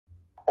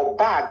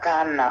Oba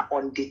Ghana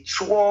on the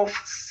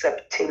 12th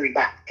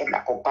September in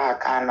Oba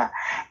Ghana.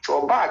 To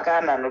Oba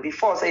Ghana no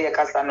before say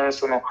Yakasano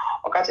so no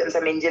or catch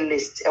them angel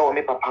list or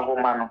me papa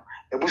homano,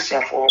 a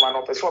bushia for man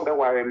or person be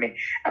worry me.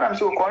 And I'm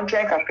so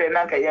contract after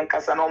Nanka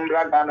Yankasano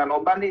Ghana no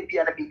bandi be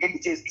and be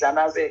taste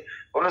Janaze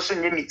or no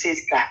soon me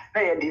taste that.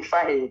 I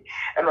defy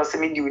and also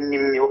me you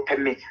name me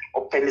open me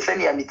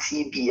send me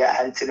TB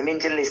and to the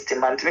angel list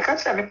man to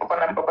catch me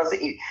papa and papa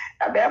say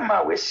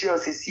Abema wish you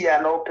see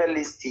an open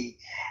list.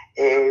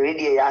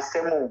 Really,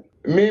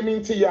 Maybe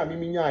on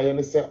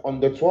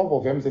the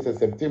 12th of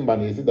September,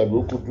 the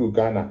Roku to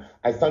Ghana.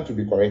 I stand to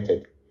be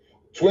corrected.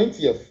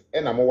 20th,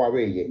 and I'm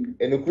away,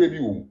 and a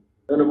preview.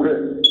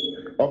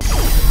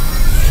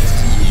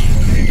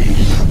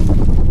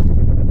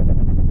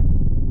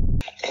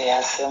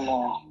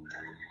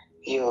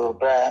 You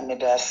bra me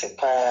da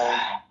sepa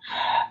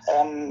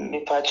me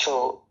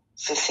pacho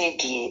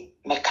se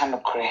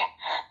mechanical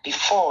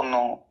before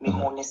no me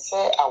honey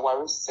say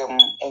our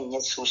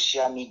enye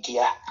social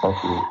media.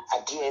 Okay.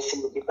 Adia se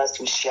me ba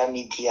social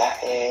media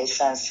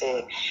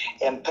sanse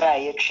empra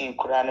ye twin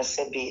kura no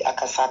se bi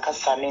akasaka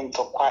sane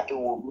ntokwa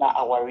ewo na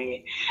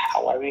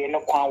aware no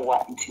kwa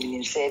wa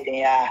ntimi se den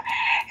ya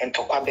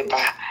ntokwa beba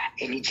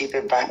enije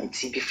beba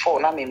nti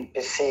before na me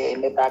mpese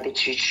me ba be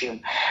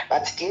chichim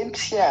but the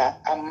entia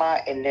ama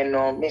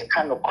eneno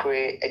mechanical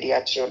edi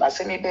acho na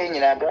se me be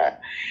nyina bra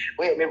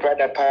we me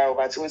brother pa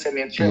but we say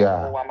me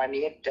wa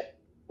mani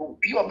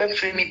be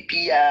obefre me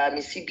bia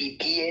me see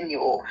bibia ni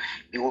o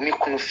me wo me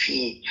kunu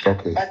fie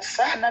but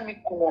sa na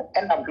me kunu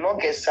na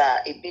bloggers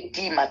a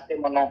ebedi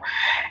matemo no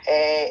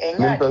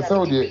enya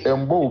person de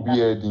embo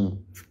bia din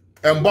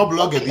embo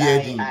blogger bia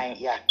din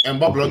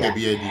embo blogger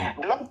bia din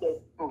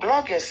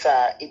bloggers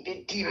a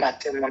ebedi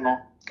matemo no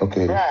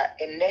bra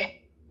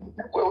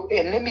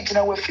ene mi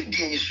jina we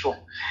fidie so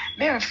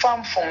me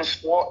mfam from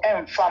so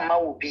emfam ma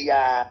wo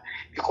bia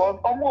because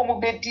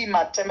omo bedi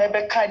matemo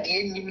be ka de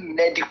enim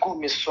na de ku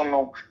mi so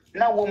no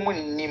na wo mu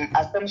nim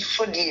asem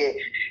so de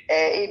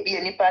ebi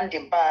enipa de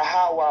ba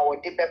ha wa wo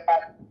de be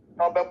ba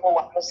no be ko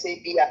wa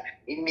say bia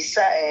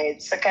misa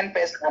second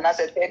person and as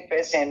a third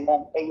person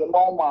no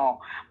normal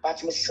but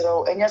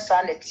misro enya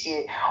sa na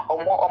tie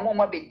omo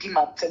ma be di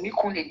matemo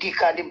ku ne di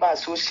ka de ba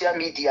social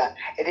media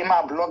e de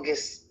ma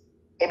bloggers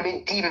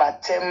ebe di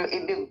matem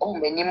ebe gu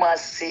menima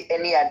se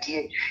eni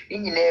ade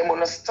nyina mo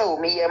no still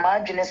me ye ma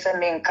adwene se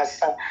me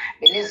nkasa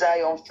me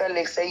Zion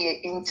Felix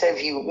say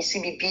interview me si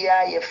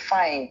bibia ye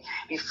fine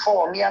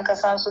before me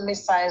ankasa so me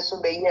sign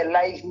so be ye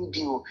live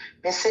video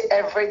me say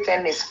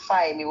everything is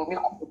fine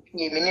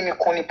me me ni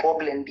koni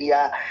problem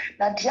bia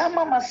na dia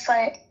mama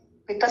sign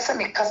pesa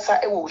me kasa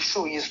e wo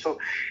show yi so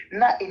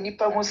na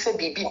enipa hu se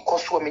bibi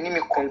koso me ni me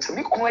kontu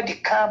me kun adi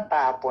ka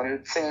ba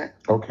bonten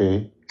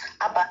okay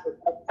about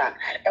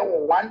the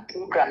one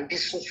program be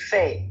so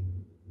fair.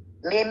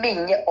 Maybe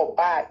nye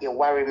oba ye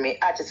worry me.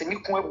 I just me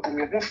kun ebu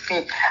me hu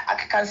fi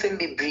akeka nsem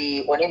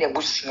bebre one na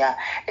bushia.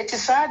 It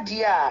is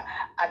adia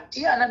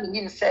na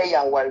me say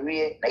ya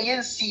worry na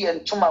yen si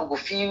entoma go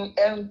fi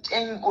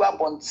engu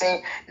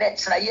abonten na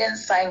tina yen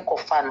sign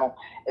kofa no.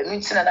 Enu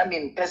tina na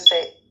me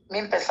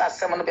mpesa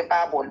asem no be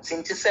bible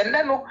nti se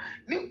nne no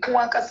mi kun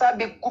akasa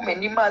be gu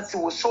manima si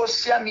wo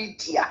social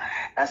media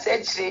na se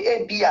kire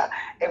ebia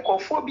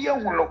ekofo bi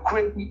ehun no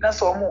kure na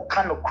so mo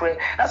ka no kure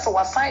na so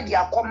wasan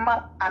dia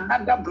akoma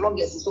another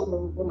bloggers so mo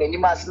gu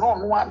manima si no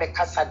no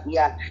abekasa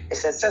dia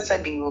esesese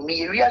bi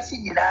mi riasi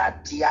nyina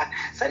dia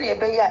se na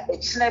ebe ya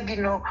ekina bi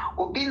no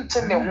obi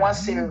nteme ho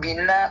asem bi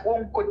na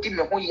wonkodi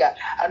me ho ya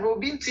ana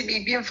obi nti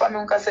bi mfa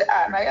me nka se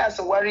na ya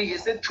so worry ye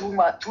se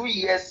 2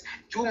 years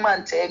 2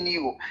 months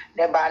eniu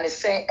neba ne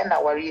say na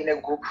worry na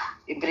go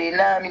ibre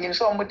na minim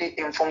so mo de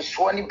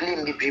informso ni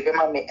blame bi be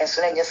ma me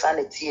enso na nya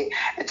sanity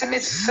eti me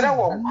sra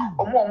wom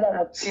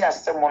omo ti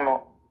asem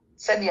no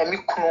se dia mi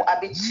kunu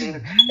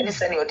abechirim eni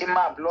se na odi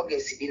ma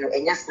bloggers bi no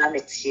enya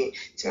sanity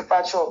ti me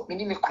pa cho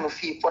minim mi kunu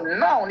fi for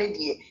now ne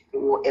die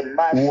wo e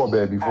ma wo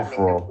baby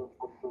foforo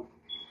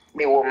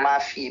me wo ma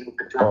fi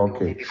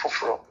baby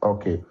foforo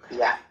okay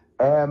yeah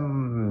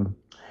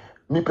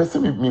me pese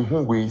me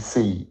hu we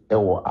say e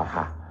wo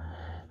aha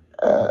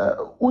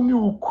uni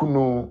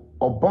ukunu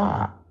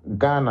oba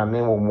Ghana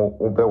ne mo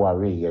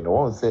obeware ye no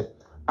won se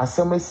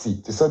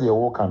asemasi ti se de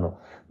wo ka no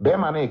be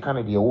ma na e ka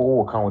ne de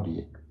wo ka wo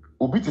de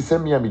obi ti se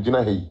me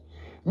amigina hei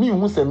mi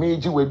hu se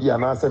meji wadi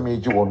ana se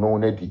meji wo no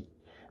na di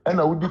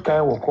ena wudi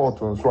kan wo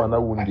court nso ana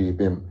wunde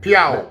ebem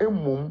piao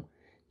emum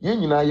ye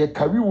nyina ye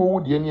kawi wo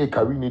de ne ye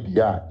kawi ne di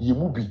a ye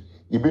mu bi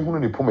ye be hunu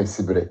ne poma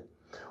sibre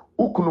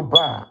ukunu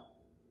ba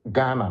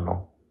Ghana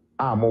no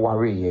a mo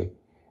ware ye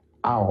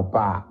a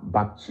oba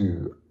back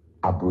to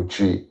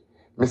abrochi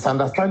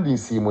misunderstanding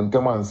si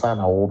montema nsa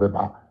na wo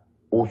beba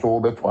also wo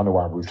beto na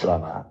wa abrochi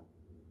na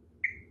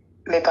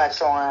me pa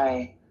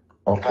choi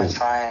okay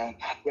fine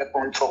ye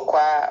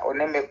kontokwa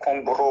oneme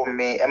kongboro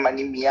me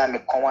emani mia me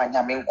konwa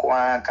nya me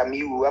nkoa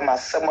kamiwu ama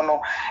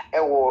semono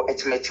ewo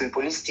etimetim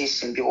police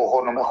station bi wo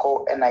ho no me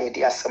ho na ye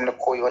di asem no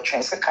ko yo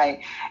twense kan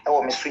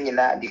ewo me so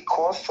nyina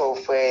because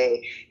of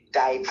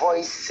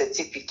divorce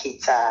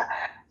certificate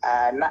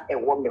na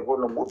ewo me ho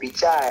no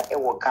obicha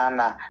ewo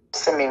Ghana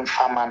se me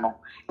mfama no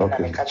na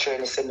me ka chere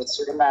ni se me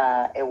tiri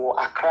na ewo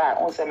Accra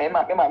on se me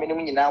ma me no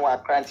nyina wa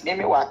Accra nti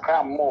me wa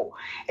Accra mo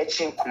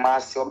echi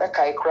Kumasi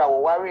obeka ikra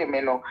wo ware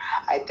me no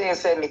I think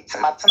say me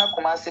matena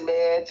Kumasi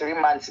be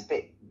 3 months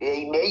pe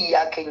me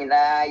ya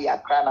kenyina ya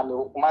Accra na me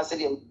Kumasi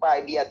de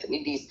mpa bi at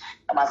 3 days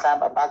na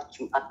masaba back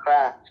to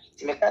Accra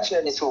ti me ka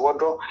chere ni so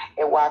wodo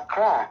ewo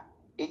Accra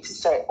it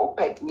is say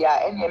open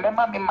ya ene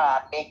mema me ma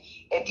me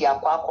e dia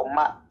kwa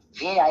akoma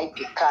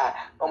VIP car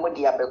no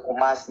di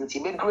abekumasi nti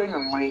be duru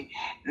enumre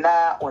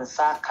na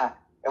onsaka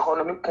eho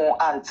no me pon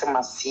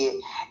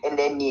antemasie and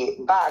then ye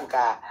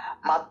baga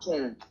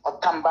matun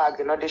otam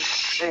bag no de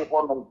hwe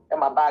ho no e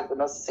ma bag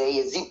no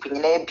say zip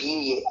nyina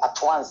ebie at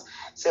once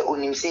say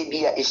onim say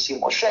bia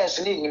ehim ohwe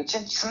so ni nim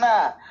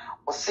chichina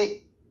o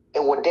say e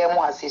wo dem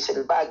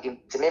association bag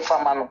ti me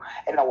fama no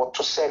e na wo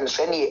to say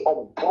so ni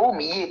oburu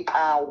mi ye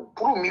pa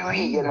oburu mi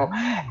wi ye no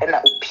e na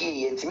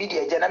opie ye nti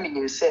media agya na me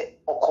nim say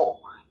okọ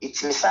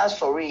it's Misa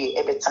sorry,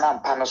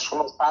 ebetana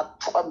panasono,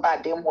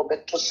 bad dem will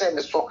bet to send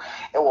so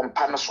a one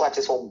panoswat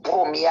is or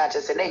bromia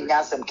just a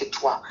yasam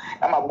kitwa.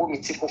 I'm a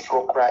boomy tickle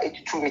for cry,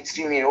 82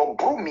 metri or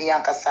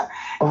bromia cassa,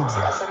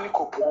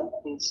 Asamico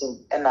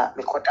and a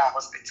Mikota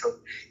hospital.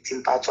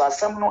 Timpatua,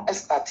 some no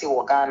estati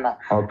organa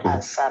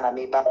and sana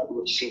me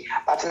babuchi.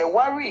 But me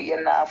worry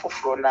and for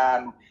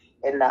Fronan.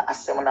 And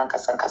Asemana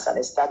Casancasan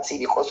stati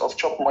because of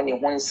chop money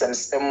once and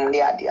stem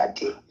near the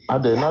day. Are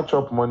they not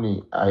chop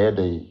money? I had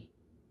a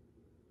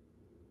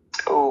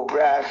oh,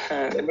 bruh.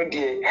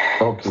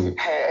 Okay.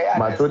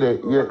 My so the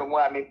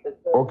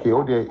okay,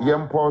 oh the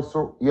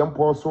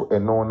yemposo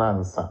and no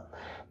answer.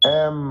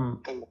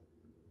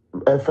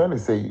 A friend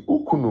say,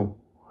 Ukunu.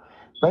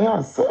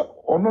 Nayas,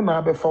 ono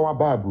na be fa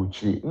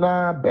babuchi.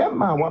 Na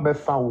bema wa be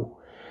fa wo.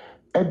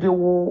 Ede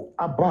wo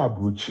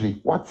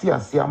ababuchi. Wati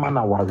ase ama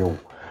na ware.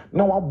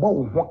 Na wabɔ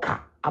wo ho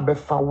ka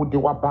abefa wo de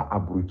waba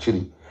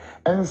aburuchiri.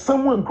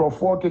 Ensam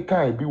nkrofo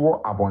keka bi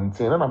wo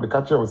abonten na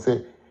meka kye wo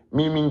se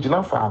mi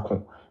ngina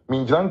faako.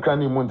 Minjlan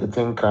krani mu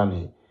nteten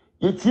krani.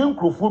 Yetie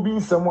nkrofo bi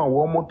nsem a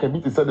wo mo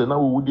kamiti se de na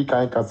wo wudi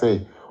kan ka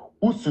se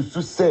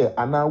ususu se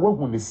ana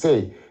wahu ni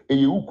se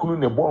eye ukunu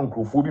ne bo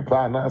nkrofo bi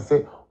pa na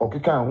se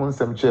okeka ho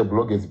nsem che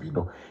bloggers bi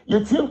no.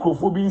 Yetie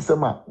nkrofo bi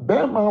nsem a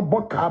be ma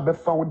boka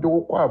befa wo de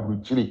wo kwa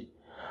aburuchiri.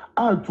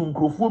 A tu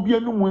nkrofo bi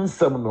anu mu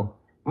nsem no.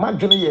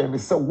 Madwene ye me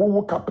se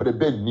wo kapre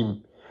be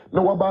nim.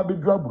 Na waba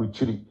abedru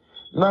aburuchiri.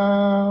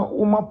 Na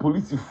uma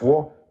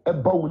polisifo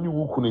eba wo ni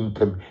wo kunu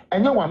ntem.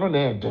 Enye wano na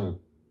eden.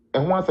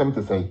 And once I'm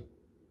to say,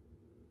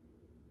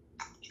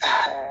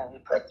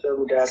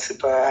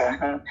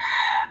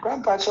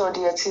 Grandpa,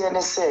 dear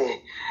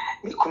TNSA,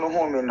 me couldn't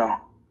home no.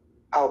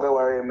 I'll be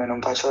worried, men on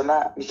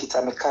Pachona,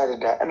 Mikita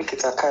Mikarida, and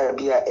Mikita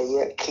Caribbean a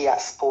year Kia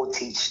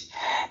Sportage.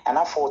 And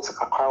I fought a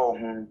crow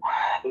home.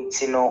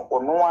 It's no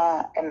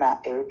one and a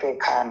repair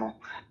cano.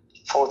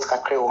 Fort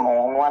Cacreo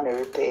on one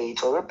repair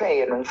or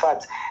repair, in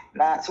fact,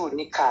 not to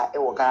Nika,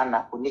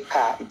 Ewagana,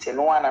 Unika, it's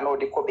no one and all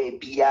the Kobe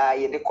Bia,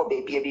 the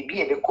Kobe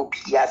Bia, the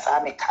Copia,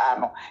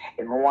 Samecano,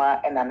 and one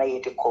and an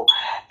Ayetico.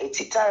 It's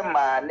a time,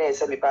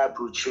 Semi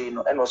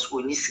Babruchino, and was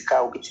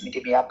Winisika with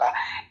me up.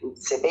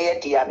 It's a bear,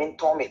 dear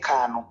Minton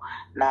Mecano,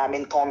 now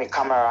Minton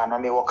camera, and I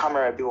may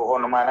camera be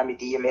on Manami,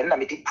 and I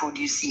may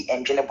produce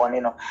engine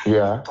bonino.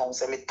 Yeah, Tom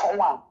Semi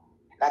Tom.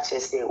 That's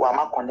just the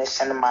Wama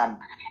connection man,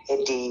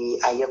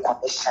 the aye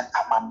connection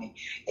amame.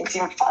 In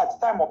fact,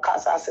 time of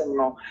Casa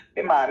no,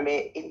 be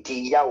mammy, the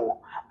yaw,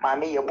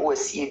 mammy, your boy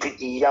see the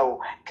yaw,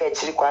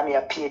 catch require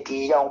appear the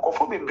yaw, go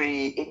for be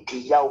the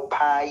yaw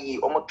pie,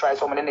 almost try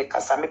so many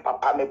Casami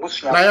papa, me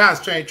bush.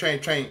 Nayas,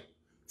 train.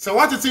 So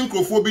what you think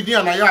of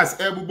Fobidia Nayas,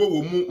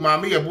 Ebubo,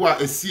 mammy, a boy,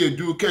 a see a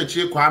do catch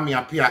require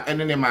appear, and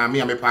then mammy,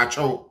 I'm a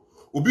pacho.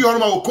 Ubi on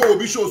my call,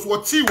 be shows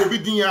what tea will be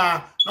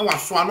dear. No one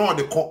swano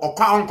the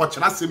crown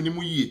coaching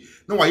mu ye.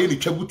 No, I any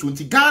trouble to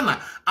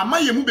Ghana. Am I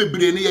a mube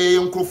brain, a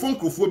young crofon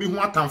crofo be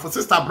one time for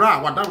sister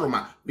bra, what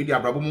Daroma, with the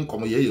Abrabum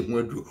come ye, who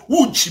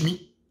would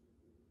chimmy.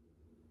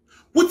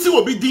 Would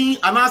you be dean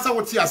and answer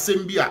what you are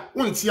saying? Beer,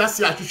 won't see us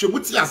here, you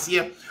would see us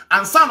here,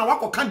 and son of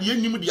what can the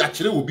enemy the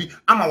actually will be.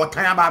 I'm our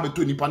time about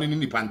to Nippon in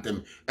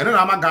Nipantem, and then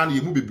I'm a gun,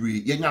 you mube bree,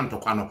 young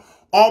Tocano.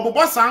 Or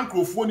Boba San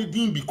crofoni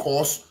dean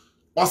because,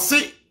 or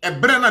say a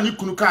brenna you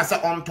couldn't cast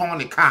on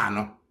Tony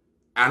Cano.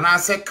 And I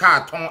said,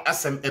 car ton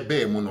SM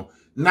ebe mono.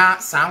 Na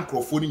sound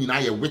crofoni na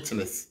ye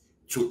witness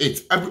to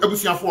it.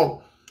 Everything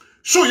for.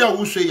 Show ya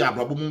who say ya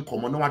brabum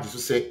come no what to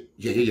say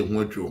ye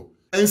won't.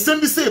 And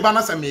send me say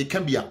banas and me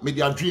can be a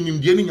media dreaming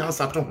the any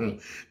answer to home.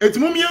 Et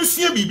mummy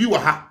see bibi wa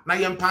ha na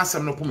yem pass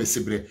no pome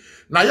sebre.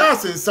 Na ya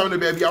sen sound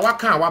baby a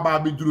waka wa ba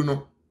be duru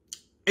no.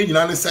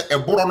 Enyina ne say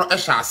eboro no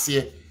ehya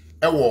ase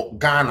ewo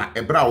Ghana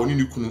ebra oni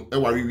ni kunu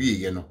eware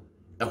wie no.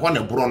 Ehɔ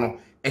na eboro no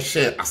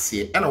ehye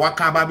ase. E na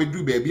waka ba be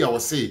duru baby a wo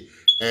say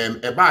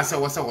eba se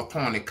wo se wo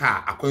ton ne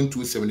car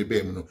akwantu 7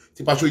 be mu no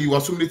ti pa so yi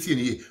wasum ne tie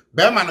ne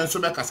be ma no so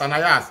be kasa na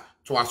yas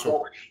to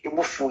aso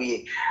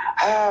ibufuye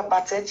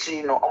but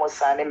actually no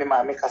omosane me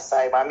ma me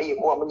kasai ma me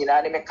ko amu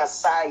nyina ne me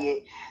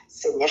kasai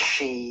se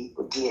nyeshi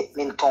odie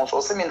minton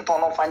so se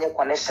minton no fanya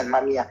connection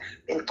ma me a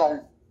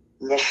minton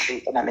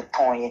nyeshi na me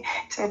tonye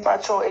ti me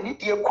pacho eni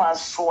die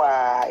kwaso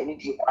a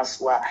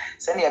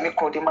se ne ya me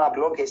ko de ma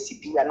bloggers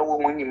bi a no wo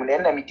munim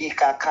na me di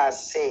ka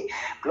se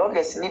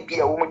bloggers ni bi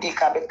a wo mu di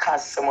ka be ka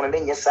se mo ne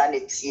nyesa na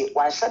tie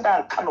wan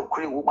shada nka no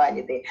kuri wo ma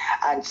nye de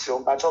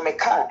ancho pacho me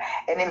ka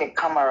eni me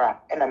camera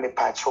na me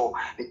pacho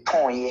me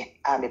tonye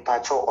a me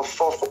pacho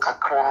ososo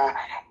kakra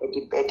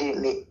edi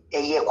me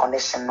eye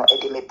connection no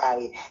edi me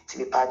pai ti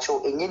me pacho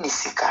enye ni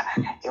sika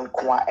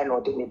enkoa na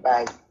odi me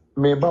bai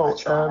me ba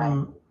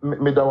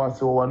me da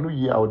wase wo wanu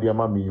yi a odi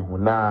ama me hu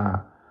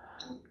na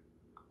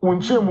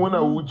unche mu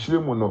na wuchire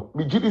mu no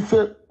me gidi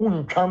se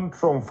untwam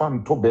from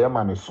fan to be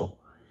ma ne so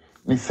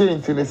ni se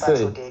nti ne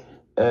se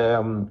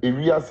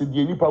ewiase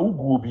die nipa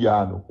ugu obi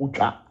a no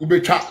utwa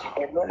ubetwa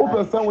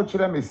obesa wo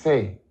kire me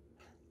se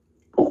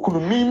okunu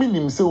mimi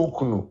nim se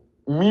okunu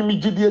mimi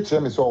gidi e kire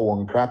me se wo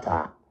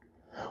nkrata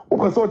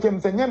obesa wo kire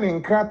me se nya ne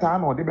nkrata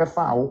na odi be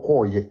fa a wo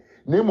koye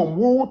na emom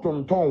wo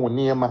tonton wo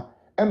niema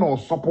e no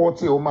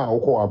support e o ma wo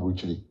ko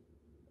abuchiri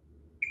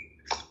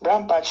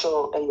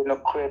Grandpacho no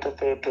creator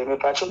pepe me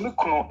pacho mi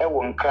kunu e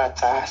won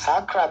krata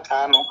sa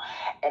krata no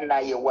e na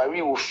ye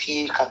wari wo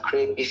fie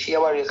kakra bi fie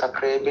wari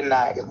kakra bi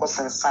na e ko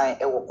sensan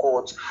e wo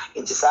court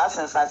nti sa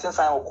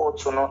sensan wo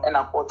court no e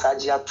na court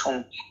agi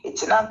atum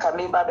nti na nka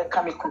me ba be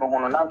ka mi kunu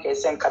hono na nka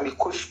ese nka mi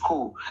ko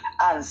school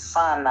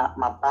ansana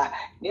maba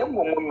na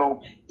emu no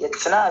ye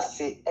tena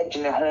ase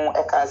adwene ho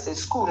e ka se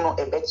school no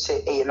e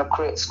beche e no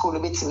create school no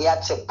betimi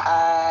a che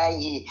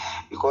pai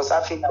because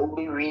I feel na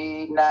we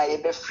wi na ye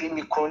be free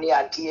mi kunu ni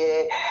ade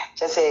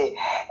just say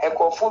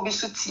ekofo bi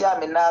sutia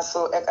me na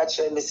so e ka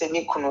kire me se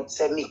mi kunu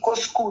se mi ko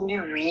school ni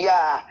wi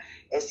a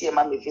ese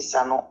ma me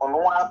visa no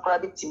ono akra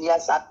bitimi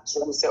asa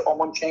kire se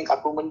omo ntwen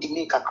kakro mo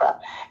ndimi kakra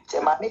te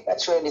ma me ka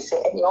kire ni se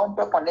any on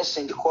pe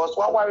connection because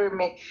what worry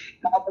me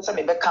na person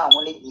me be ka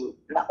ho ne bi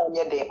na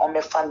onye de on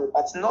me family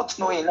but not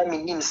knowing na me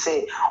nim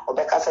say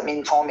obeka se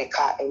me nton me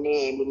ka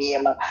ene me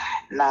niema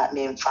na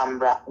me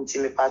mfambra nti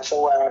me pa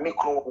cho wa me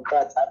kunu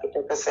krata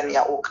pe person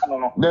ya o ka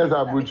no there's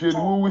a buchi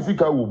wo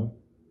wusika wo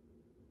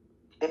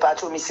me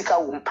pacho mi sika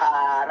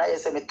wumpa na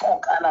yese me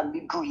tonka na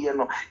mi dru ye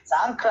no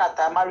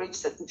sankrata marriage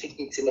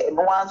certificate ne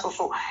no anso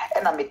so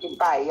e na me di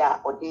buy ya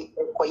odi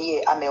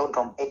koye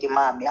ameodom e di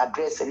mami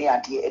address ne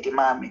ade e di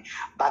mami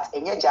but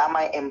enye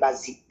German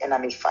embassy e na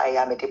me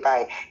fire me di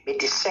buy me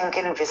di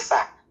Schengen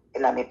visa e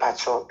na me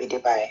pacho me di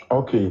buy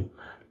okay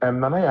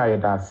nana ya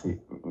dasi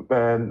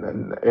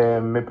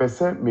me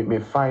pese me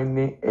find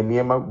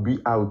eniema be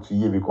out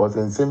here because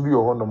ensem bi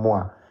ho no mo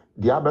a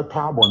di abeto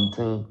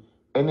abonten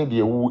ene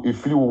de wu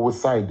efiri wo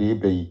side e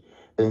bei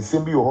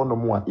ensem bi ho no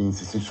mo a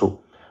insisi so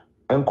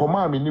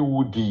enkoma me ni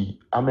wudi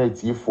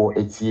amatie for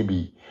etie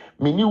bi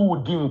me ni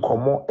wudi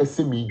nkomo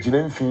ese me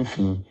gina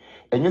mfinfin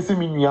enye se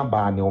me nua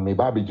ba ne o me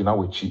ba be gina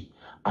wachi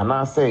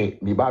ana se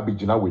me ba be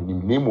gina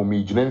wanim na emo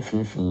me gina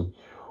mfinfin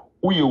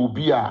uye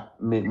obi a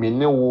me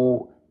ne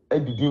wo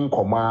edidi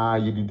nkoma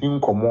yedidi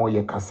nkomo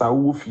ye kasa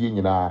wo fie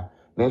nyina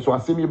nanso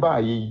asemi ba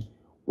yi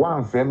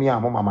wan frɛ me a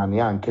mama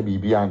ne anka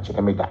bibia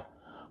ankyere me da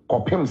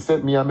kopem se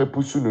me a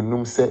mepusu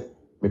nunum se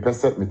me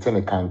pese me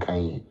tene kankan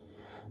yi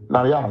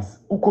na yas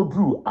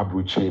ukodru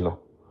abrochire no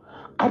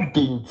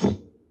adenti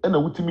na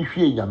wutimi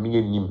hwie nyame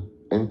anim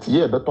enti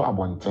ye beto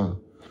abonten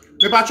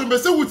me ba chombe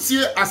se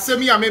wutie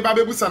asemi a me ba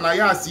bebusa na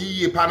yas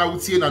yi pa na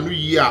wutie na no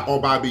yi a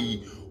oba be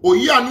yi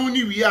oyi anu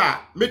ni wi a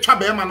metwa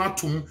be ma na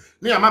tum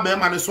na ya ma be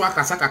ma ne so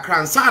akasa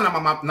kakra nsa na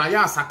mama na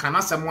ya asaka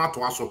na semo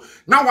ato aso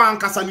na wa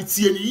ankasa ne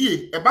tie ni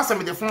yie e ba se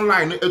me de phone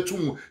line no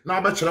etum na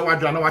ba kire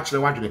wadwa na wa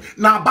kire wadwe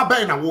na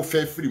baba na wo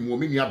fa firi mu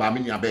me nua ba me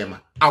nua be ma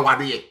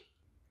awade ye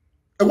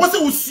e wo se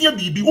usia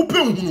bibi wo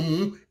pe nhunu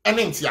mu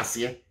ene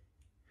ntiase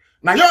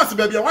na ya se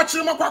bia wa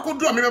kire makwa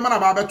kodro me be ma na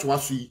ba beto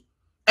aso yi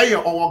eye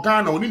owo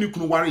Ghana oni ni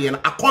kunu ware ye na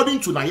according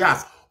to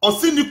Nayas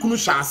osi ni kunu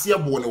hya ase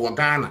bo ne wo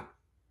Ghana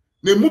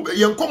na mu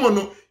yenkomo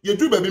no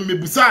yedu ba bi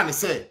mebusa ne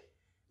se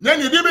na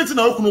ne de beti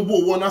na okunu bo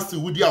wo na se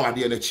wudi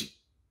awade na chi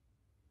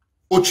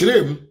o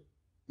kirem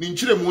ni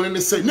nkirem ne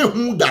se na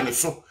hu da ne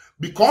so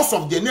because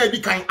of the na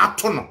edi kan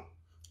atono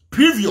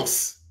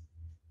previous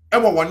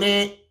ewo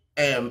wone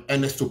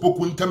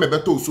enestopoku ntame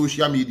beto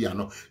social media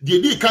no de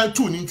edi kan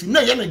tu ni nti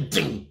na ye ne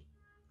din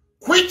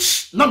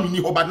which na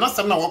mini ho bad na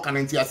sam na wo kan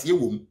nti ase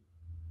wo mu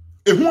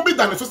ehu bi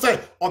da ne so se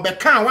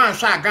obeka wan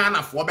hwa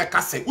Ghana fo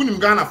obeka se unim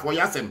Ghana fo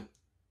yasem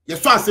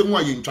yeso asemu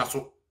a ye ntwa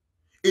so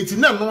enti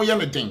na no ye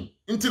ne den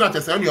enti na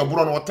tese ne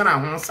oburo no otena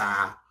ho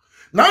saa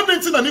na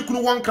enti na ne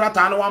kunu won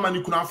krata na wa ma ne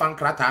kunu afa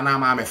krata na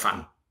ma mefa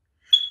no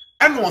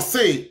eno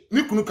say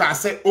ne kunu ka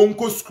se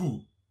onko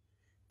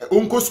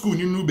school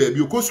ni nu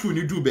baabi onko school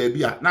ni du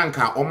baabi a na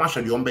nka o ma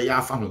hwede on be ya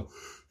afa ho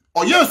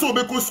o ye so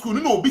obeko school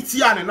na obi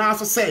tia ne na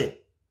so say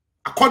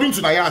according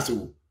to Nayas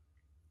o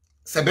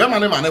se be ma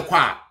ne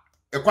kwa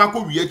e kwa ko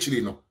wi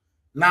akire no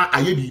na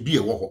aye bibi e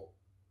wo ho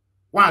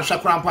One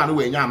shakrampa no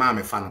we nya ma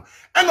me fa no.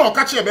 E na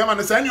okache be ma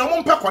no say any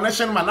omumpe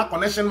connection man na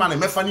connection man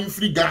me fa ni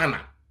free Ghana.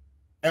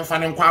 Emfa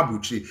ne nkwa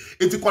abuchi.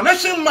 Enti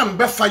connection man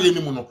be fa ye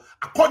ni mu no.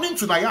 According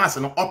to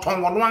Nayas no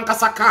oton wono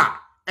ankasa car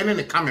ene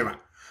ne camera.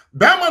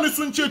 Be ma no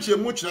so ncheche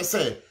mu kire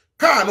say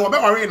car no be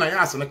ware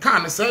Nayas no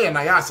car ne say ye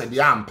Nayas de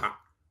ampa.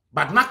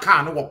 But na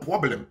car no wo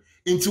problem.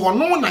 Enti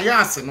wono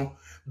Nayas no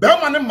be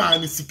ma ne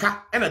man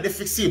sika ene de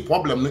fix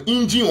problem no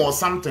engine or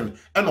something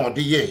ene o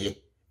de ye.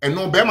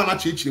 Eno be ma na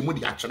cheche mu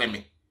de a kire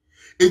me.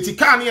 Enti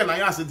car ne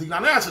Nayas enti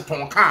Nayas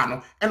ton car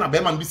no ena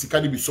be ma no bi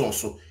sika de bi so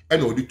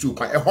ene o de tu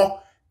kwa eho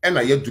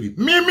ena yaduri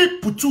mimi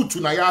pututu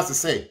Nayas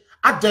say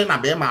adan na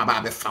be ma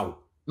ba be fawo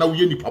na wo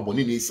ye nipa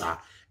boni ni sa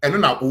eno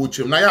na o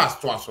chem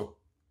Nayas to aso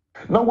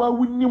na wa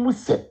wunnim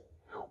se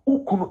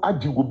ukunu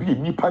adi obi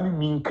nipa ni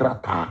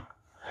minkrata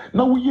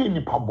na wo ye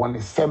nipa boni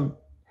sem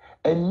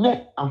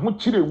enne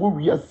ahokyere wo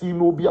wiase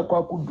no obi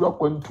akwakodu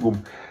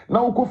akwantuom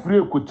na wo kofire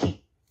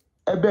ekoti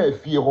ebe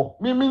afie ho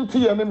mimi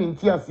nti ye ne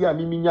minti ase a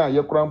mimi nya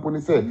ye krampo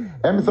ni se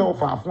em se wo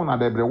faafo na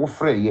debre wo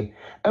freye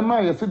ema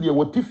ye se de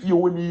wo tifie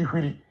wo ni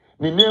hwiri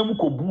ni name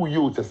ko bu ye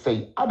o te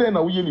sei ade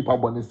na wo ye nipa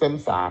boni sem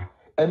saa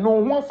eno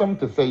ho asem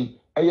te sei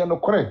eye no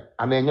kore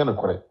ana enye no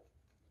kore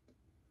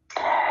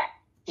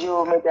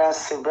yo meda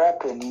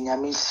sebrape ni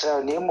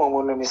nyamisra ni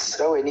momo no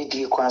misra we ni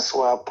di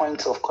kwanso a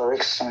point of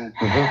correction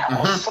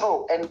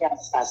osoro eni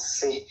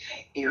asase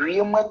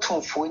iwie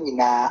matumfo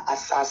nyina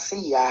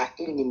asase ya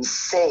enim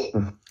se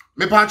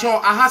me pacho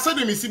ahase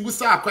de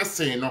misibusa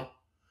question no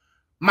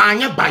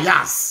maanye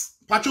bias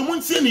pacho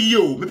muntie ni ye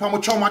o me pa mo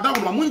cho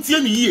madam no muntie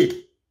ni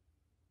ye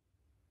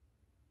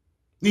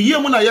ni ye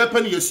mu na ye pa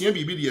ni yesua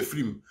bibi de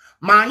afrim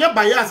maanye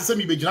bias se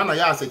mi begina na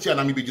ya asachi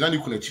na mi begina ni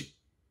kunachi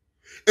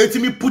eti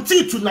mi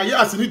puti to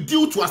Nayas ni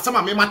due to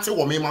asama me mate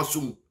wo me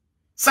masum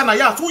sa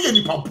Nayas wo ye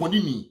nipa poni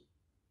ni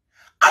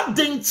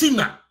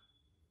adentina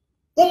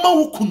oma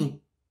wukunu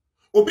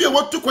obi e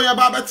wotukọ ya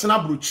ba betena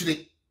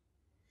brochire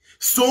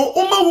so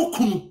oma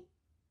wukunu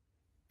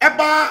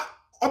eba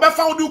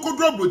obefa wo du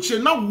kodro brochire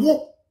na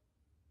wo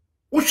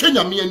hwe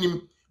nyame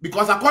anim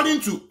because according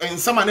to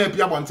ensama na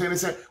epia bonten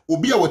say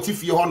obi e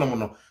wotifie honom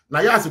no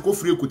Nayas ko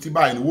fire koti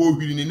bai ni wo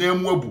hwiri ni na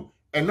mu abu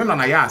eno na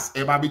Nayas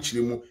eba be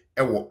chire mu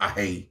ewo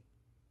ahai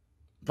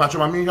Pacho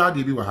mami ha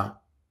de bi wa ha.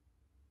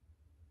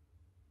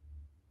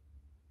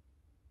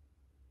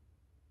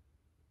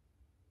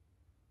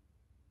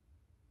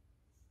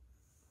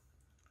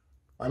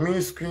 I mean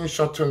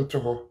screenshot into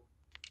her.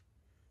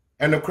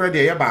 And the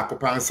credit ya back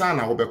up and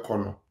sana ho be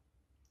kono.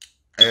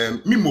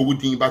 Me mo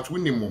wudin but we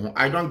ni mo.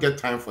 I don't get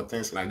time for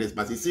things like this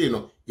but you see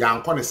no ya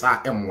anko ne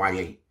sa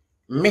MYA.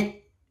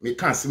 Me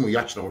kan si mo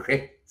ya kire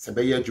hwe se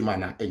be ya adwuma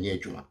na enye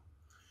adwuma.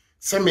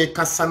 Se me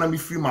kasa na me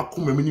free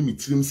makoma me ni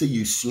mitirim se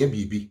yesua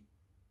bibi.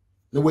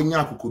 Na wanya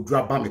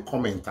akokodura ba me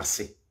comment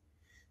ase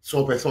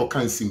so person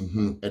kan sim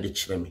hu e de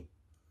kire me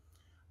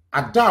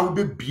ada wo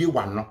be bie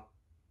wa no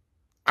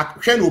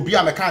ahwe na obi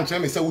a me kan kire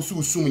me se wo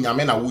susum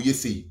nyame na wo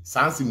yesei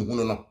sansim hu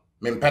no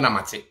me mpe na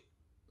mate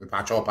me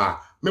pa chopa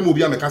me mo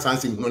obi a me kan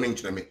sansim hu no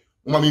nkire me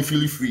wo ma me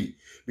feel free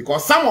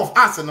because some of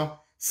us no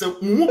se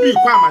mu bi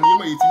kwa amane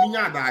ma yetimi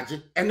nya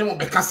adaje ene mo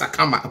be kasa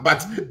kama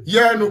but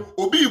yeah no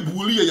obi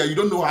buli ya you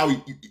don't know how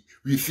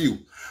we feel.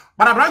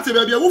 But I brand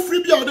baby, who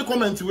free be the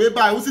comment we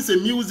buy, who say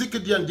music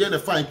and the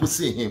fine to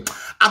see him.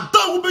 I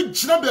don't be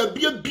jina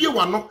be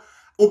one no.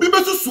 Obi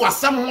be so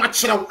asem ho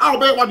akere a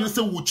obe what you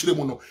say wo kire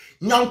mu no.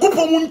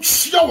 Nyankopon mu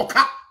nchia wo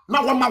ka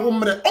na wo ma wo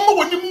mre. Omo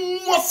woni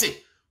mu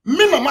ose.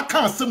 Me na maka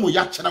asem wo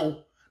ya kere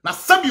wo. Na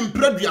sabi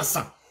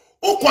mpraduasa.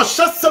 Ukọ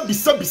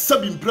hye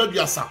sabi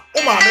mpraduasa.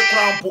 O ma ne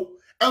krampo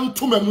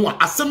entoma mu a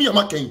asem ya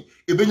makan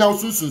ebenya wo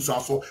sunsunsu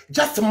aso.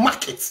 Just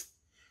market.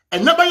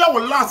 And never ya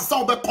will last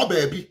so be ko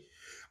baby.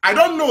 I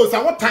don't know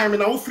so what time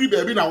in our free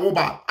baby na wo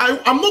ba.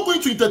 I'm not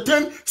going to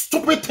entertain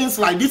stupid things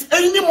like this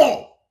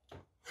anymore.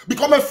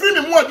 Because my free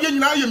me mu ade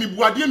nyina ye me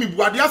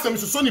buade asem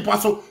so nipa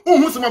so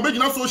unhu se ma be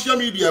gina social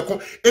media ko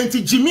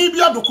enti Jimmy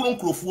bia dokoro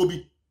nkrofo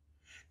bi.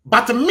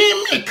 But me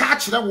ka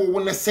kire wo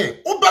ne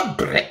say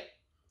obebre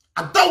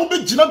ada wo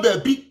be gina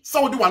baabi sa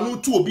wo de wano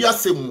tu obi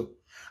asem mu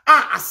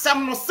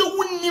asem no se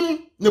wonnim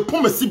ne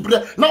pomasi bre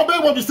na obe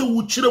wo bi se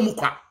wo kire mu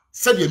kwa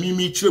se de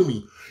mi kire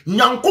mu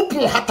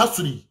nyankopon hata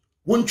suri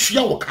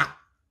wontwia woka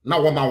na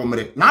wo ma wo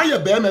mre na aye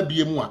be ma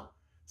bie mu a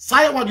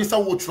sai what you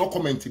say wo tro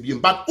comment bie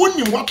but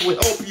only what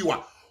will help you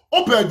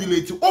open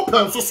delete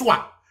open so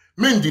a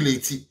men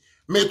delete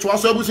me to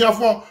aso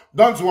abusiafo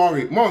don't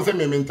worry mo say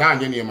me menta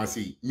anye ne ma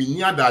sei me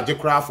ni adaje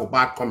kra for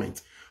bad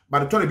comment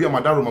but to be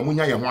amadaro ma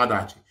munya ye ho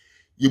adaje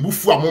ye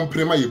bufu a mo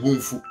mprema ye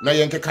bonfu na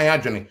ye nkekan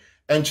adwene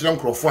enkyere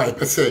nkrofo a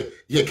pese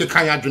ye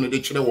kekan adwene de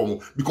kyere wo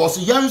mo because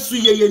yansu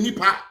ye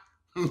nipa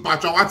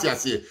mpacho wati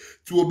ase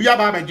to obi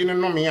aba ba gine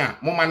no me a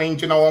mo ma na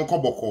ngina won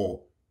koboko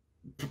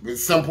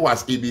simple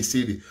as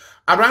ABCD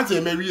abrante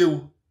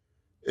emewie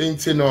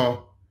enti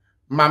no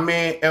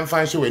mame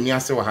emfanhye wani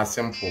ase wa ha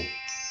simple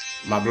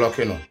ma block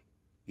no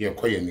ye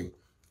koyenim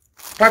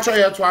pacho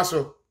ye to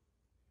aso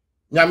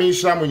nyame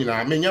nhira mo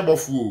nyina menye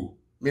bofu o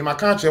me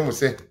maka kye mo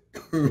se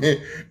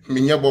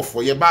me nyabo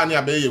for ye ba ne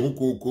abe ye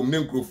hukokom ne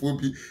nkrofo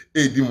bi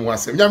edi mu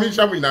asem nya me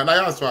hyamu na na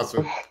ya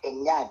aso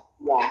enya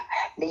ya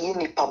me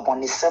yini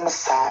paboni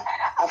semsa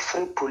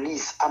afri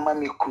police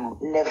amamikunu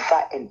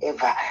never and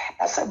ever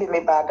na sabi me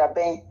ba da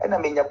ben na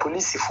me nya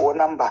police for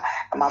number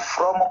ma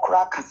from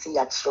kura kasi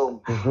ya chom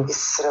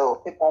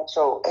israel people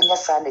so enya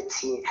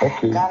sanity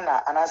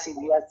Ghana anasi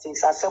biya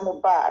things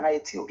asemu ba na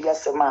yeti obi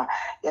asema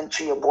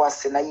yentu ye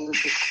boase na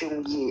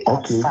yinhwehwem yi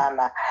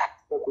ansana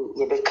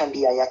ye be kan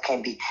bi ya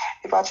kan bi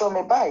people so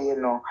me ba ye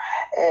no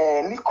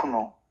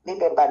mikuno me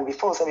be ban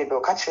before say me be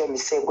catch me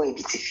say boy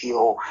biti fie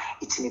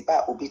it me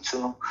ba obi tu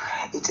no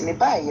it me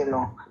ba ye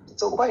no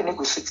so boy ne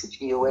go sit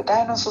fie we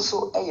dan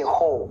so e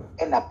hall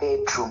and a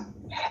bedroom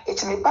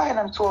it me ba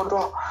na to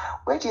do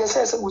we dey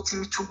say we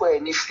me tu boy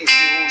ni free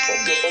free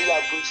say dey be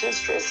ya go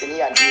stress ni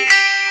ya dey e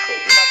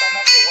ma ba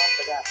na say what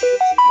that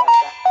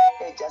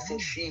e just say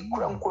free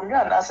kura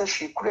nkonwa na say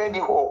free kura ni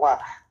ho wa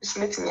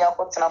metimi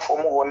akotena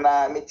for mo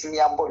na metimi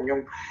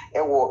abonwom e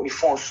wo mi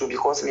phone so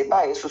because me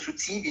buy so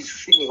TV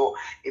so ni ho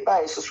me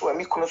buy so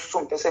mi kuno so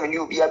mpese me ni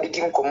obi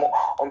abedi nkomo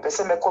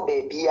mpese me ko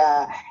ba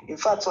bia in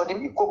fact so de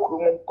mi kokuru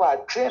mo kwa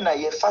trainer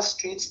ye fast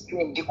straight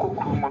stream di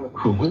kokuru mo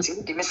no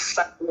ti de mi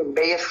sa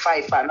be ye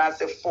 5 and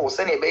say 4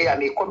 se na be ya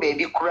me ko ba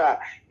bi kura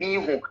mi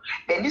hu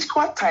then this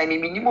one time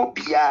mi ni mo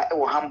bia e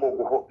wo Hamburg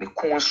ho mi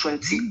kun so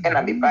nti e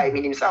na me buy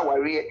mi ni sa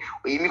ware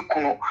o ye mi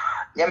kuno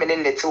nya me ne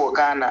nete wo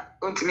Ghana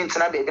ontimi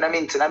ntena be na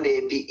me na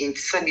baby in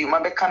sabi ma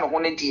beka no ho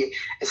ne die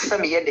esesa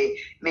me ye de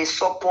me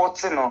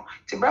support no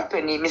ti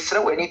brapani me sra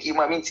wani di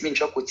ma me ntimi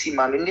ntwakoti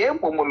ma no ne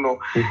ebomo no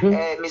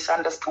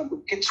misunderstand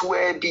it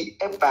where be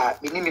ever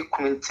me ni me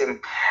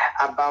kuntem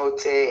about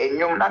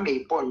enyom na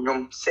me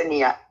bonyom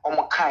senia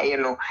omo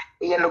kan no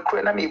ye no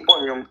kure na me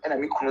bonyom na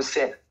me kunu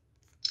se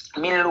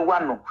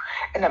Miluano,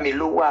 and a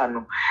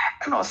Miluano,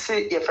 and I'll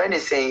say your friend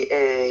is saying,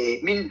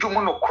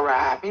 Mindumono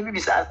cry, maybe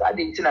besides I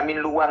didn't a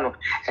Miluano,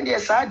 and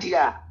yes,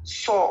 idea.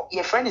 So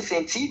your friend is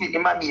saying TV, the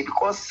mammy,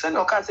 because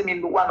Seno Casa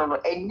Miluano,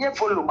 and never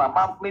follow my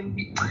mom,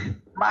 maybe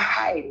my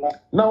high.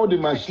 Now the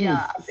machine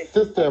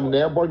system,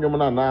 near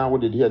Bonumana, now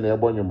what did hear near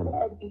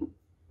Bonumana?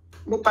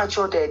 No patch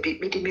or there be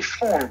me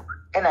phone,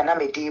 and I'm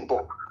a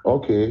table.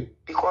 Okay.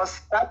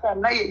 Because that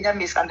I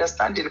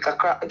misunderstanding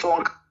Kakra.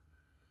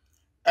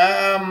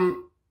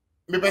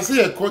 Me pese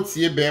ye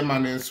kotie be ma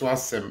ne nso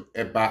asem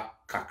eba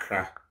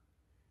kakra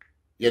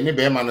ye ne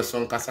be ma ne so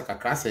nkasa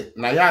kakra se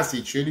na ya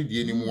ase tweli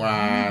die ni mu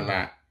a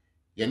na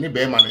ye ne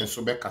be ma ne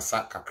nso be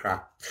kasa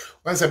kakra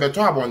wan se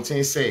beto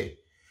abonten se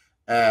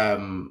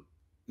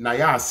na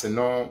ya ase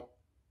no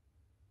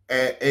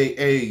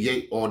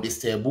ye or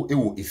disturb e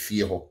wo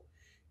efie ho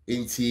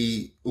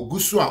enti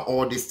ogusu a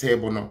all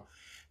disturb no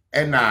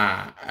e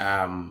na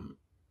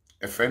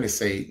a friend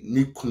say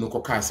ni kunu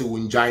koka se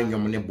wonjan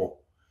nyom ne bo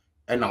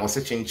and I was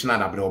saying China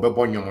that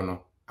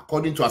no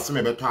according to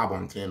asem beto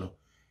abonten no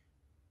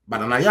but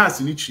na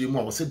Nayas ni chiri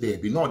mu was say there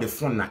be no the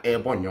phone na air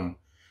bonyom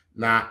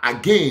na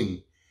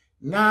again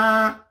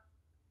na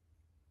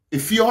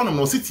if you on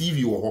no see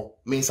TV wo ho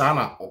me sa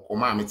na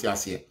okoma ameti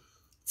ase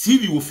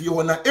TV wo fie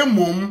ho na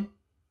emom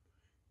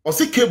o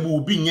se cable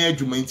bi nya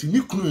adwuma nti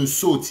ni kunu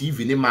nso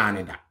TV ni ma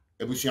ne da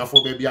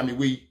ebusuafo ba bia me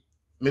wei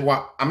me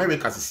wa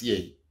America sisi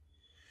yi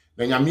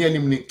na nyame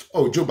anim ni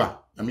oh Joba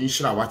na me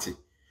nhira wate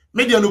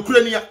media no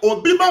kura ni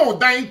obi ba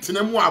odan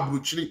tenemu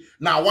abrochiri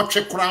na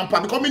wotwe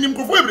krampa because minim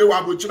kofo ebre wa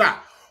abrochiri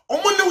a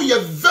omo ne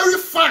we very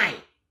fine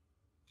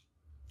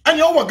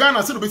anya owo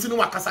Ghana se no besi no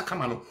wakasa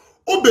kama no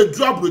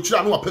obedru abrochiri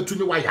a no wapetu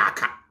ni wa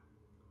yaka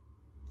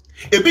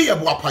ebi ye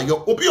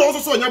boapayo obi also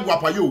so nya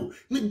boapayo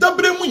ni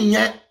dabre mu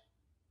nye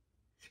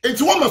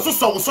enti wo maso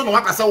so no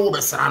wakasa wo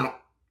besra no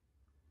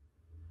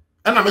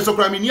ena me so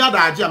kura mi ni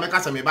adaje a me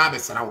kasa me ba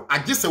besra wo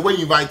age se we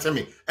invite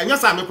me enya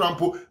sa me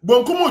krampo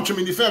bonkum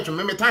otwemi ni fe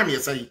me time ye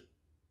say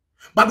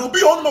but obi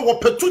on no wo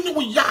petu ni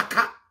wo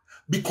yaka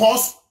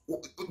because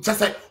just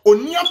say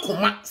oni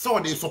akoma so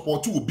they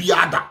support obi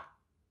ada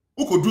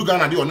ukodu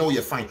Ghana de ono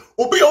ye fine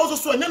obi also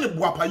so enya ne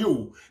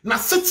boapayo na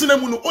setena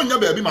mu no onya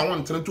ba bi ma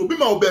won tene to obi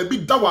ma wo ba bi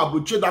da wa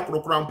abroche da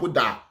krokrampo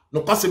da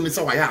no kwasem ni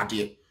se wa ya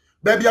ade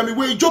ba bia me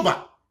we Joba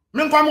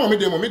me nkwa mo me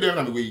dem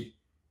na me we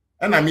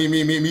and I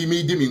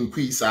me dim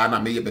increase and I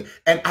may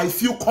and I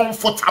feel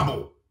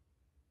comfortable.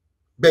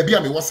 Baby,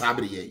 I me what's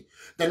happening.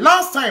 The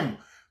last time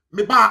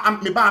me ba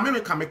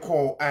America me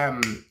call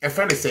a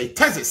friend say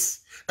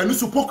thesis and me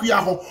support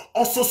ya ho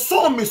also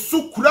saw me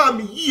sukura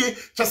me ye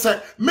just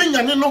say me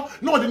nyane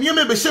no the near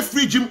me be chef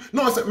free gym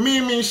no say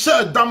me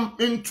share dam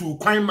into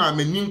kwai ma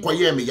me nin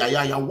koye me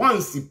ya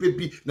once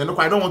baby no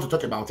I don't want to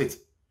talk about it.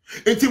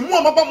 Enti mu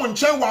amaba mo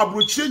nchen wa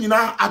abrochire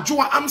nyina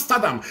adwoa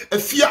Amsterdam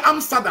afia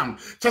Amsterdam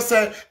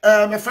chese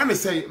my friend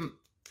say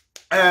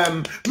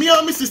me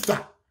and my sister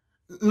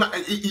na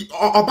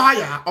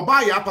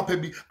obaya papa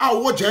bi a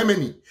wo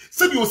Germany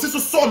said you so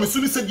so me so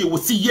ni said you will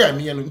see here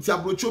me no nti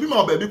abrochire obi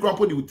ma oba bi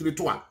krampo de utire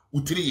to a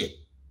utire ye.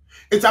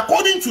 It's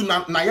according to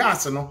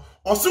Nayas no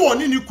o se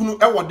woni ni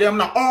kunu e wo dem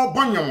na all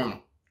bonyom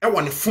no e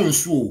wo ne phone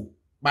so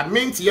but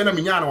me nti ye na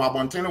me nya na wa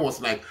bonten was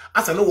like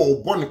as I know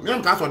wo born me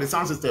nka so the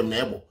sound system na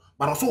ebo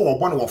but also wo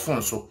born wo phone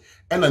so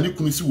e na ni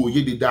kunu si wo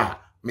ye deda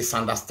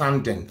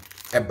misunderstanding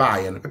e ba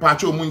ye no pepa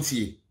acho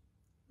muntie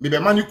me be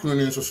ma ni kunu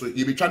ni nso so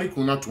ye betwa ni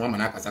kunu na to ma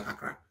na akasa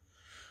kakra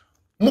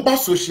mo ba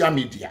social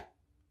media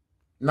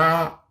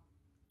na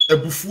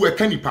ebufu e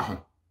kanipa ho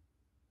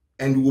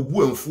and wo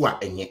bu anfu a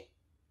enye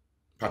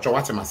pacho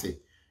what am say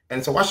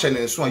and so what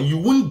shene so you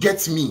won't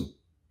get me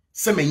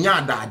say me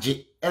nya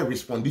adaje e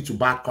respond to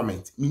bad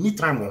comment me need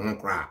time won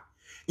kra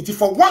it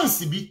for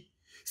once be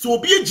so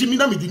obi ejimi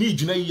na me di ni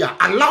gina yi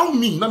allow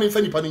me na me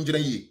fa nipa ni gina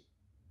yi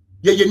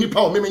ye nipa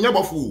o me nya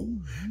bofo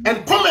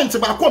and comment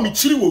ba ko me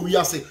chiri wo wi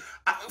ase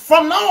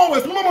from now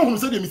onwards mama hu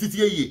say dem titi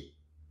ye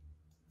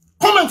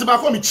comment ba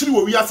ko me chiri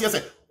wo wi ase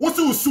say wo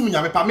se usum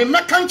nya me pa me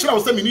meka nchira wo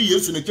say me ni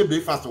Yesu na che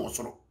breakfast wo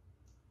soro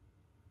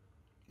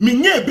me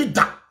nya bi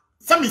da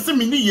say me se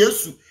me ni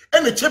Yesu e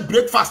na che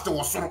breakfast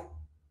wo soro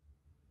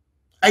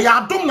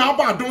aya adom na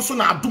aba adom so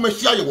na adom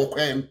ahia ye wo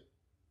kwan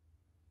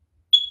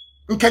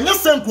nkanya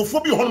senkrofo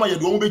bi ho no ye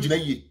de wo be gina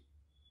yi.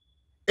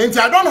 And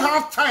I don't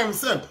have time,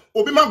 sir.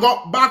 Obi ma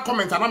got bad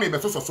comment and I may be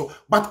so.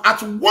 But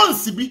at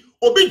once, be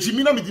Obi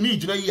Jimina me dini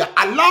jina here.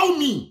 Allow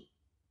me.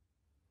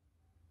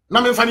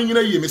 Na me fani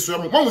jina here,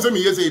 Mr. Mo say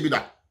me yes e bi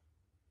da.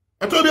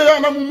 I told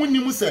you na mu ni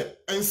mu say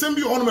and send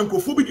be on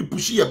microphone be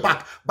push here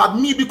back. But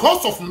me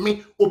because of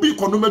me, Obi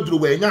konome duro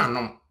we nya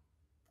anom.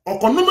 O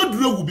konome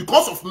duro wu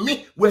because of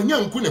me we nya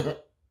nku ne ho.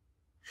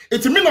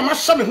 Eti me na ma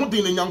hye me ho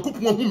den na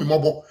nyankopon hu me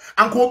mobo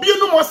anka obi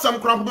enu mo asam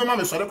kran be ma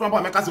me sore kran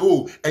ba me ka se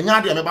oh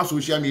enya de me ba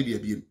social media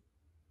bi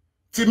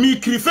ti mi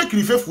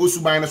krife fu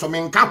osuban na so me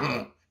nka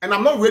ho and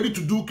I'm not ready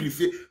to do krife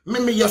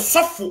me ye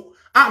sofo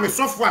me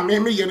sofo a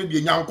me ye no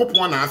de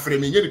nyankopon na afre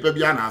me ye nipa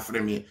bia na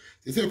afre me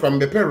ti se kran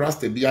be pe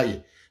rasta bia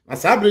ye na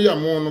sabre ya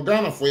mo no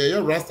Ghana fo ye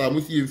rasta mo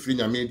si mfiri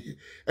nya media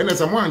ene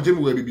se mo anje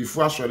me we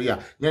bibifu asore a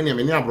na ne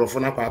me ni abrofo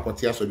na kwa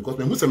akote aso because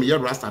me hu se me ye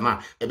rasta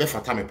na e be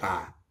fata me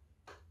pa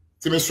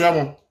ti me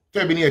swamo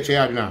to be ni eche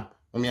aduna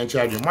o mi eche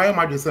aduna my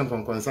mad sen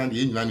kon concern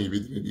de nyina na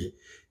ebedi de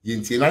ye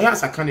ntie na ya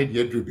saka ne de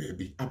aduru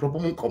baabi apropo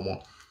mu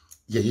nkomo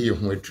ye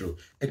ho aduru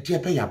e de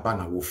be ya ba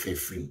na wo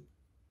fefrim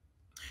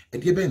e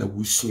de be na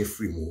wo sua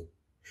frim o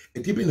e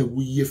de be na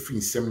wo ye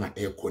frim sem na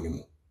e koni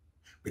mu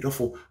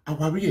bedofo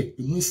aware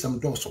emu nsem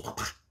do so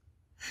papa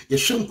ye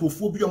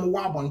hwenkrofo bi o mo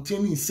wa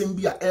abonten ni nsem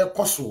bi a e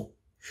koso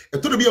e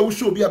to de bi a wo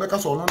hwe obi a beka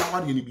so no na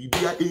wade ni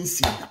bibia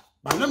ensi da.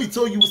 But let me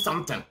tell you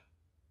something.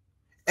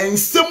 And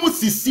semu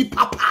sisi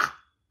papa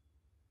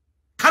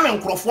kana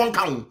nkrofo nka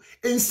ho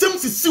ensem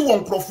sisi won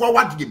nkrofo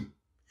wadiem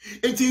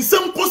enti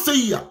nsem ko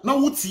seia na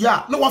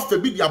wutia na wafa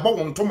bi dia ba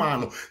won toma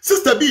no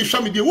sister bi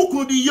hwa me die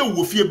wokunu di ye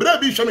wo fie bra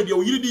bi hwa me die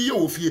wo yiri di ye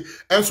wo fie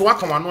enso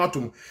waka wano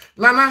atom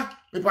nana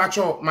me pa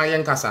cho ma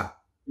yen kasa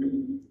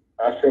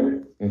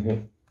asem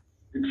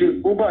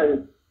iti obai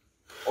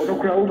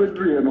odokra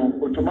obedru no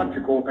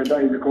automatic o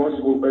pedai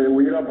because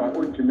we yira ba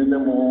ultimi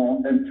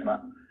nemo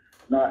entra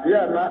na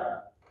ya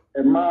na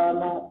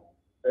Emano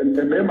and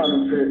the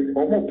Memano say,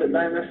 almost the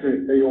diner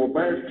say, they are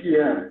by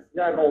fear,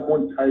 ya no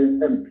one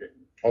time empty.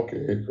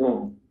 Okay.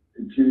 So,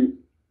 it's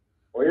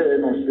or yeah,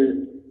 no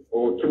say,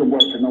 or to the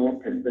watch and our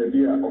pet, the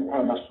idea of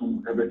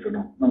Panasum,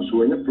 Cabetano. No,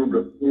 so any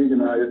problem, you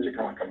know, I take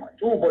a come.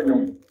 Two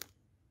boyum.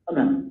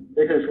 Anna,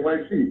 they can so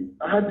I see.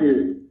 I had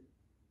the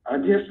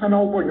idea, son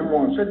of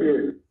boyum, said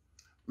the.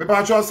 Me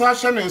pa cho sa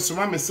hye ne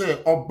nsoma me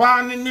say,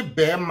 oba ne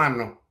be ma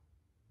no.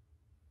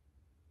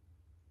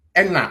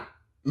 Ena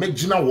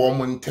Megina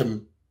woman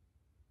tem.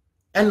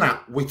 Ena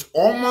with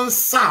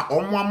almost sa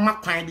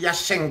makwan dia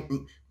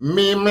hyen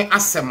me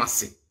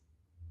asemase.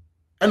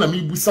 Ena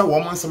me busa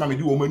woman sama me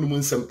di woman num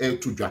nsem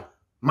tudwa.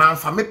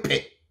 Manfa me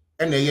pe.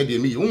 Ena ye de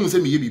me ye. Won se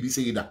me ye bibi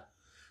se yida.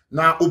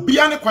 Na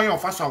obia ne kwan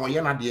ofa so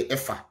awoye na de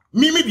efa.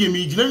 Me de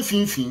me gina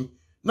mfinfin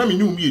na me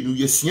num ye nu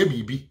ye sia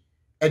bibi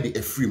e de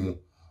afri mu.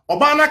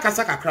 Oba na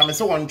kasa kakra me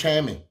se won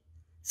twɛn me.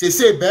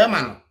 Se be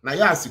ma no na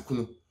ya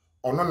asikunu.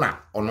 Ono na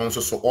ono nso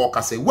so o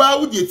kase wa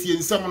wudi etie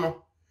nsem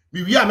no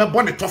biwi a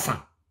mebo ne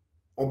tofa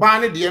oba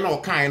ne de na o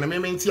kan na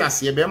mementi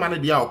ase be ma ne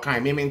de a o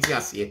kan mementi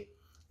ase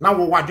na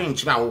wo wadwen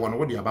kira wo no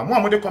wo de aba mo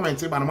amode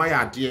comment ba na ma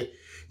ya ade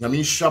nyame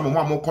nhwa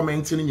mo mo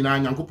comment ni nyina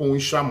nyankopon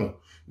nhwa mo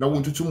na wo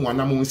ntutu mo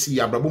na mo nsi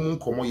ya brabo mu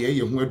nkomo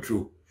ye hu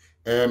aduro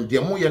de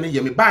mo ye ne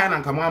ye me ba na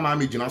nka mo ama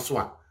me gina so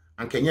a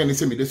anka nye ne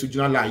se me de so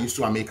gina la yi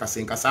so a me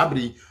kase nka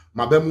sabri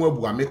mabamu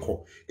abu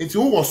amekọ enti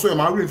wo wo so e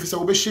ma re mfisa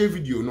wo be share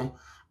video no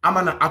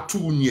amana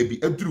atu unie bi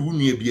aduru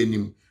unie bi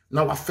anim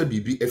na wafa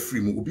bibi afri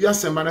mu obi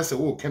asema na se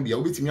wo kan bia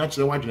obetimi a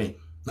kire wadwene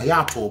na ya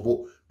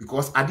atobo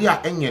because ade a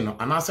enye no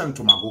anase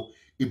ntomago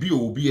ebi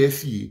obi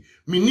afie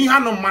mini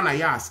hanom ma na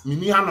yas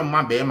mini hanom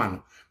ma be ma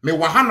no me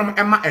wa hanom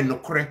ema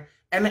enokore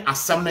ene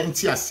asem na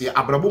nti ase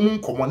abrabo mu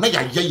nkomo na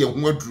ya ye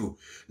hu aduru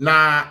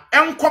na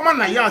enkoma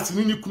na yas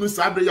ni kunu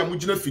sa abre ya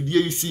mugina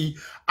fidie yisi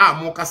a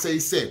mo kasa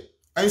ise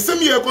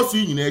ensem ye ekoso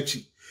nyina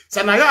achi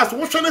sa na yas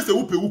wo hwe na se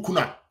wo pe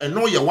wukuna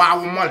eno ye wa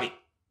wo mole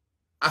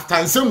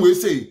after nsem we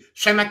say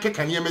hwena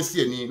keka ne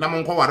yemasi ani na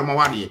monko ware ma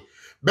ware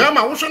be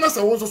ma wo hwena se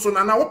wo so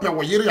na wo pe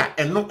wo yire a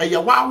eno eye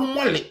wa wo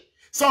mole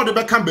so de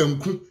be ka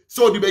banku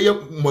so de be ye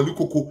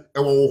molikoko e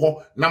wo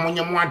ho na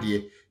monye mo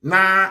ade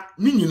na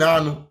ni nyina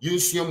no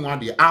yensua mu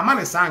ade ama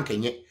ne sa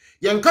ankenye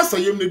yenkasa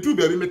yem ne du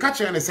baabi me ka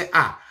kire ne se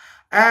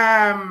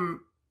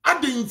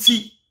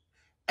adenti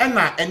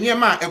ena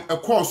enema a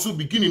course so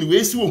beginning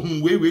we si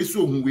ohun we si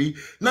ohun we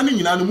na ne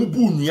nyina no mu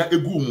bu nua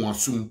egu mu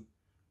asum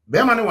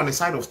be ma ne one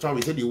side of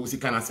story say de wo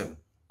sika na sem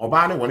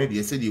oba ne wone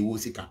de say de wo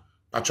sika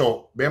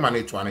pacho be ma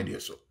ne to ane de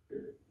so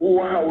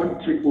wa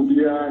wonti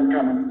obia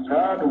nkan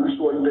saa do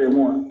wiso wonde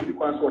mu a di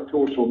kwa so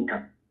to so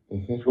nkan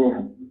so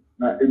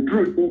na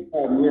edru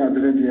to me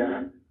adre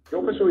dia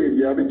yo pe so ye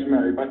dia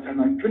bitima e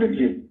batana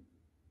 20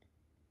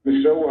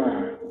 Mr.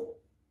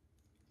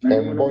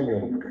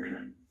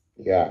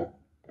 Yeah.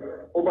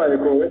 Oba ye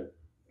ko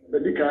the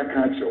dika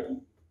catch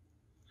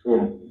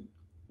so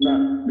na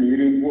me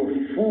iri wo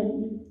fu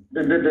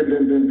den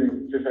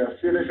se fa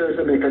se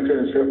me catch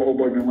se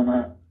obo me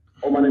mana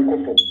o mana ko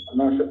fo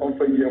na se on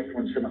fa ye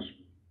fon se na so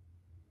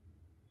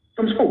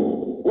some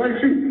school why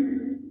see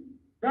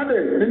na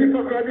de ni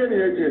pa kwa de ni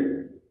eje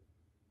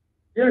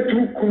ye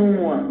tu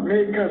kunu a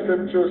me ka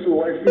sem so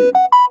why see o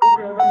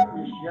ka na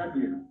ni shia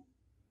de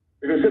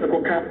e se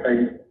ko ka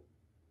ai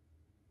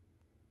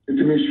it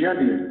me shia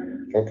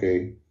de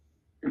okay.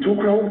 To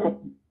crow,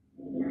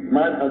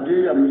 my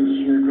idea,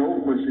 Miss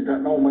Crow, consider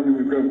no money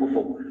we go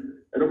for.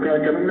 I don't cry, I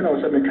mean, I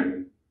was a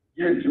mechanic.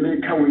 Yet,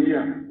 me come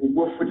here, we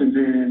go for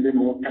the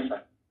more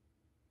Casa.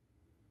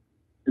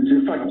 It's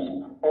in fact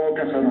all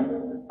Casano,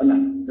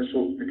 and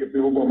so we could be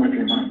over my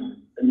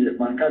man, and yet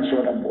my can't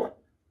show them more.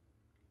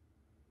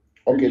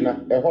 Okay, now,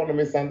 I want to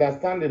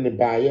misunderstanding the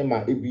buyer,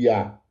 my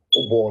Ibia,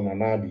 Obon,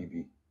 and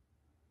Abibi.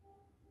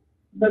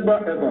 Never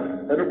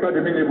ever. I don't cry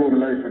the meaning of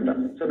life and that.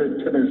 So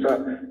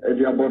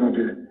they are born of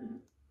it.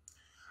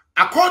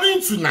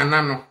 According to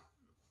Nanano,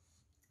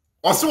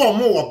 also a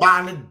more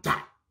banned da.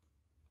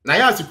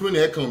 Nayas Kuna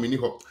economy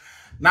ho.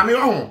 Nami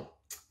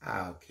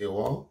okay,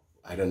 well,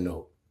 I don't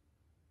know.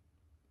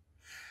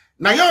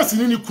 Nayas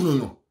in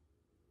Kuno.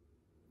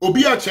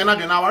 Obia Chena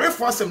de now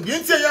for some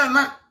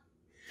Diana.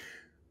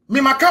 Me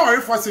Macau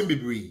for some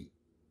baby.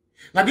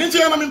 Now, didn't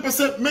you know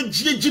person make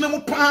Gino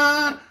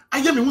pa? I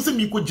am who say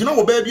me could you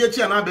know baby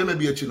a na be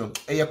me chino.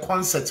 A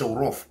concert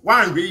rough.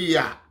 One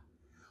year.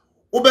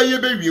 Obey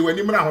baby when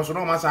you know so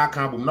no massa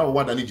can't know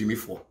what I need Jimmy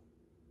for.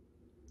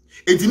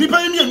 It didn't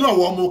pay me no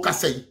one more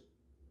say.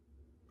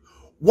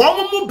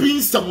 One more being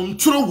some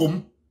true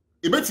womb.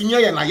 A bit in ya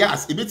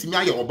Nayas, a bit in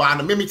ya or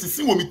ban, maybe to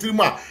see what me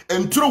trima,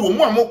 and true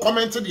one more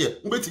commented here.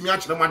 Who bet me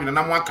actually one in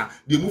Namaka.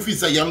 The movie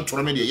is a young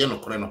Tromedy, young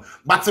Coreno.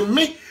 But to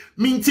me,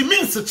 mean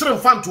such a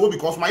fan to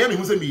because my enemy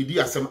who's a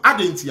media some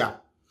adentia.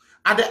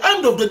 At the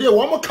end of the day,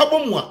 one more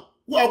cabomwa,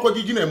 who are called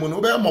Gino,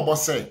 no more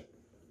say.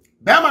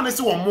 Bearman is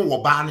one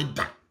more barney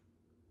da.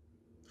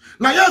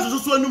 Nayas is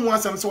also a new one,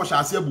 so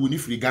shall say Buni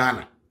free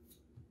Ghana.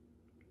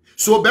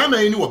 So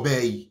Bearman knew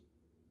obey.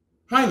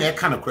 Why ne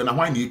kind of crana,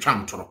 why you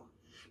tram to?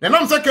 Then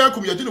I'm saying,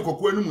 come here, Dino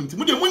Coquin,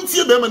 would you win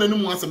see a Bearman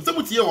and one some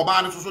 70 or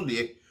barney so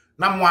dear?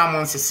 Nam 1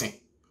 month sing.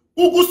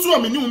 Who goes to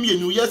a new me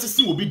and you yes,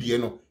 will be dear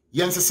no,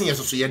 Yens sing as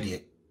a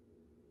dear.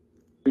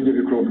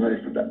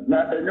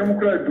 Now, no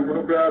cry to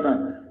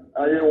Monograna.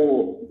 I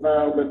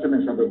now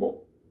veterans of the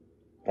ball.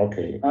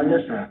 Okay.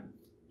 Yes, sir.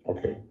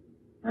 Okay.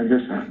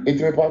 Yes, sir.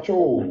 It's a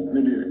patrol.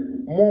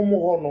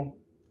 More no.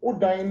 O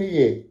dine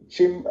ye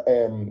chim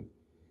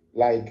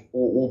like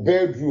o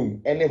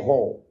bedroom, any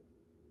hall,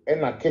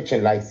 and a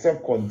kitchen like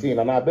self-contained,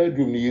 and our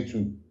bedroom near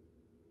too.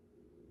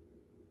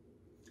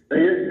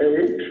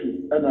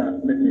 And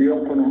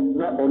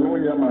not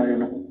on your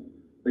mind.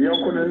 The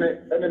young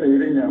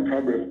and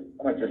problem.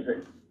 I just say,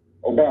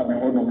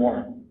 Obama, or no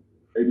more.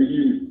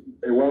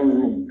 A one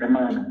room, a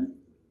man.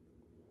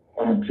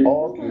 Okay.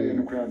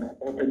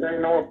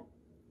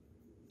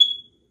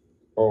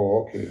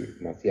 Oh, okay.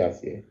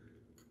 Yes.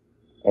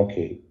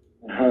 Okay.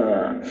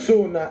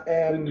 So now,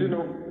 you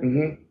know,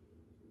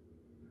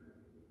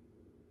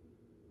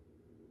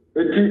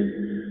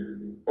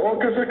 all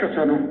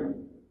Casacasano,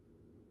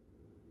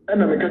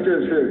 and I'm a catcher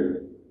say,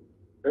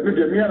 every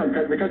day, me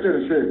catcher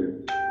say,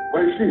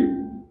 why see?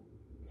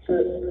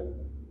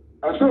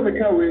 I saw the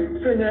car we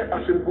saying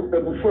as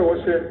before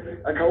was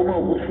I can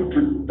almost go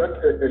to that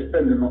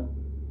extent,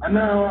 and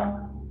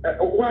now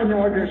why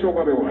no against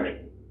over the way?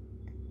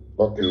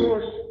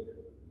 Because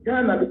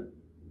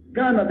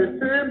Ghana the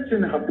same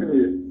thing happened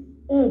here.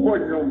 Oh boy,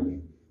 no.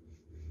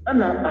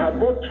 And I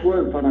bought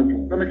 12 and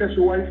I make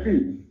sure I see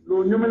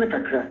no human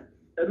crack.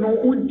 And no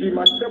Uji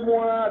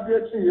Masamoa,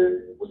 dear Tia,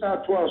 was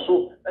our 12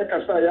 so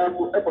Ekasaya,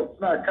 Epot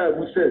Car,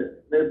 who said,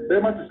 they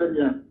must send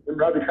me in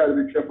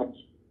radical shepherds.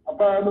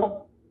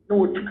 About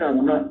no to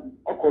come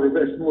or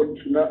reverse no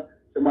to not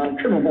the man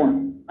can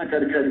one. I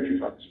can't carry you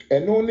facts.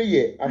 And only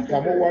ye after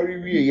more worry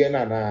we and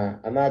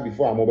I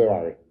before I'm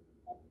over.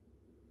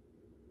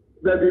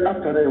 That be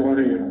after they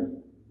worry.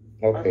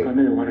 Okay. After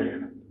they worry.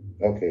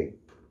 Okay.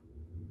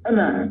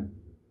 And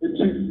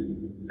it's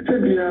a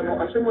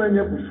piano, as someone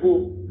before,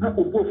 not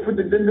for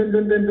the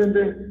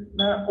den.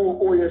 Now,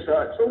 oh, yes,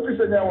 sir. So we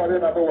said, now,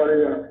 another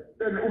warrior.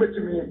 Then over to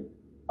me,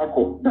 I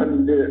call,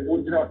 and the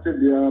would not tell the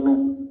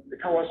piano. The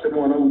car was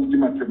someone who did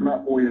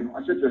not oil.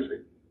 I said,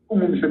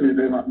 se me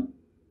dema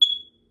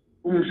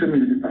se me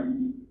dipa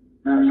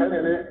na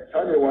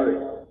sane wale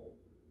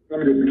na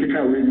me de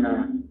kika we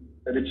na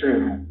de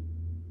chero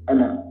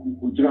ana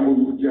ujira ho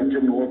uji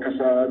atem no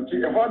kasa ji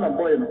e ho na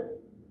boy no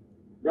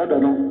rather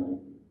no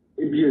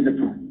ebie de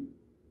pro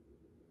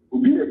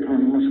obi e pro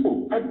no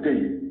so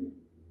adey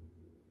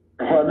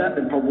ho na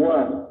e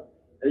paboa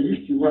e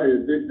yisti wa e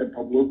de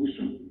paboa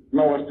gusu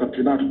na wa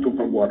statina to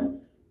paboa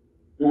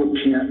no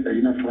tia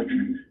e na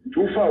fortune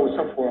to fa o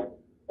safo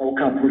o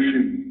ka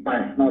pushing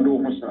by na do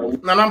ho sa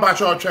na number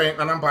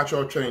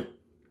cho train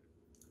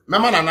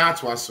mama na na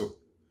to aso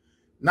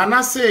na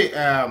na say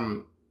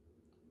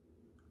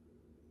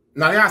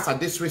Nayas are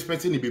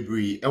disrespecting the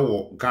Bibri,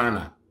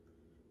 Ghana,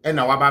 and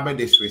now Baba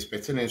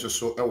disrespecting and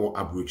so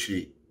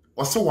Abruchi.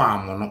 Also,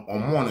 one or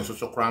more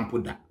so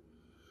crampuda.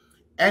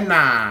 And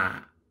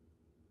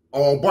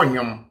or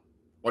Bonyum,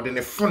 or then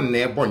a fun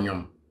near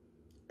Bonyum,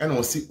 and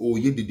we'll see oh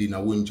ye did in a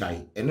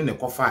winjai, and then a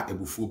coffee a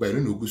bufu by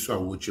no gusua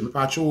which in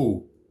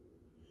pacho.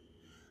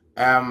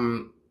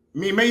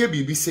 Me may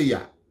be say ya,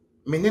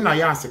 meaning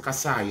Nayas a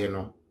casa, you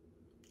know.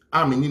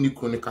 I mean, in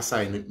the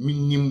Kasa,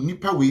 meaning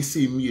nipa we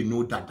say me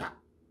no dada.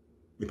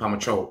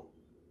 Pamacho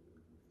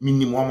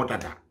minimum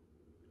dada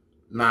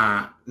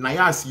na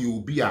Nayas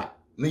you be a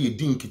na ye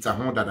din kita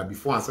ho dada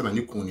before answer na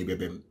ni kun ni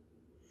bebem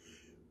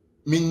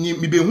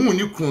mi be hu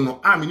ni kun no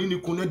a mi ni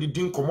kun na di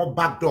din komo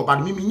back door but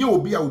mi nye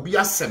obi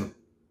asem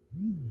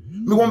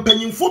mi won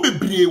panyimfo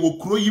bebre wo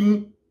kuro yi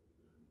mu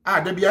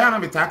a da bia na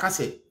meta aka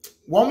se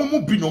wo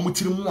mu bi no mu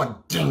tiri mu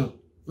odin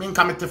mi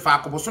nka mete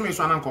fa akobo so me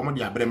so na nka mo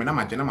di abre me na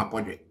magye na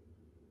mapodwe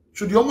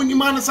so di omu ni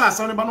ma na sa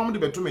asa ne ba no mo de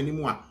beto mani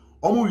mu a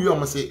omu wi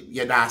omo se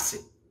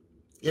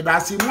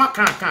Yedasi mwa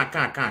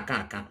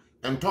kan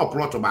and top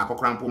lot of bako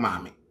crampo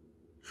mame.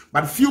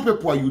 But few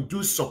people you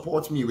do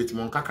support me with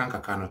monka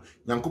kankakano,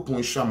 Yankupon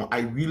Shamo, I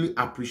really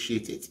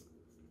appreciate it.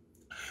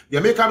 Ya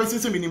make a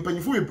business in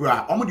Panifu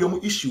bra,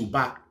 omo issue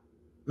back.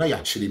 Na ya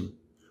chilim.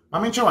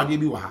 Mamencha wa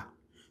debi wa.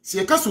 Si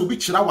a castle be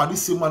chila wa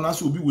this same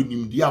as will be with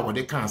him dear what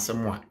they can't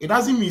somewhere. It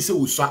doesn't mean say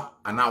uswa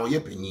an hour ye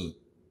penny.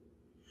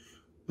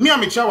 Me a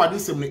mecha wa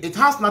this same, it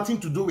has nothing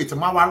to do with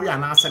Mawari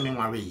and Asami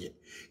Marie.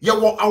 Ya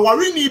wo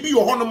awari ni bi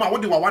yo hono ma wo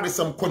de wa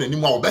sem kɔ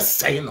nanim a wo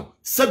bɛsɛe no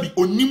sabi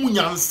onimu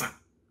nyansa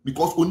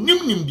because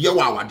onim nim de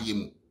wa awade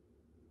mu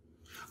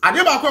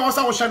ade ba kwa wo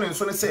sa wo hye ne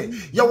nso ne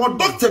sɛ ya wo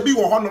doctor bi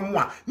wo hono mu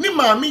a ni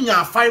maami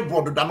nya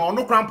fibroid da na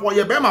ono krampo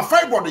ye be ma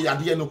fibroid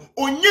yade no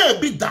onya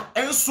bi da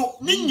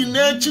enso ni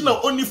nyina chi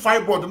na oni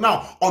fibroid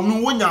na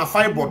ono wo nya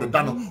fibroid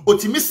da no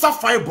otimi sa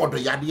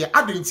fibroid yade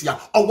adentia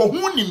owo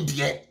hu nim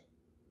de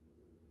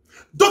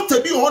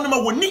doctor bi wo hono ma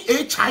wo ni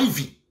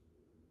HIV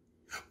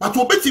but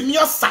obeti mi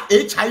asa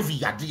HIV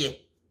yade.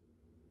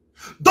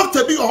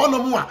 Doctor bi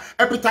ohono mu a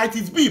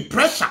hepatitis B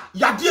pressure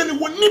yade ni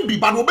woni bi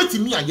but obeti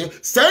mi aye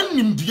say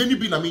nim die ni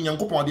bi na me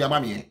nyankopon de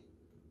amame.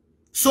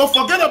 So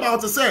forget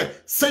about to say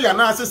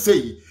na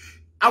say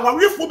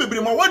awarefo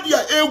bebre ma wade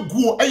a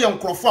eguo eye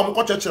nkrofo am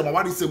ko chekere ma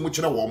wade se mu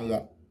kire wo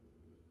mo.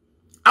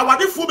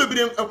 Awarefo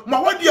bebre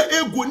ma wade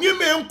a eguo ni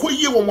me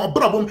enkoyie wo mo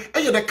brabom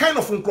eye the kind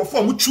of nkrofo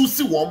am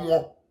choose wo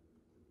mo.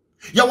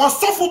 Ya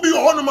wasofo bi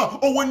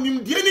ohonoma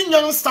owonim die ni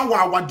nyansa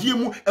wa awade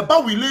mu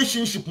eba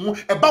relationship mu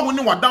eba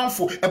woni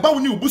wadanfo eba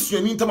woni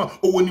obusuani ntama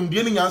owonim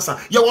die ni nyansa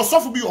ya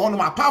wasofo bi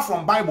ohonoma apart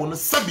from Bible no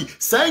sabi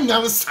say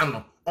nyansa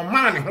no o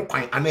man ne ho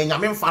kwan ana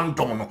nyame mfa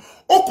ndom no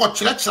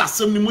okokire kire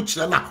asem ni mu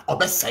kire na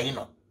obesai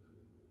no.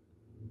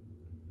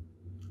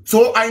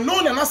 So I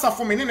know na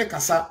nasafo me ne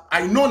kasa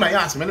I know na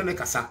Nayas me ne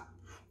kasa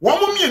wo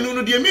mo mienu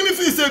no de mi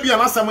fi say bi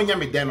anasa mo nya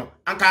me de no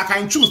anka I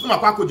can choose na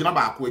makwa akogina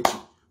ba ako achi.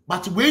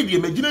 But we the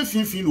imagine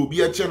fin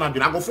obi a chair na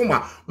dwena go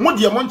foma mo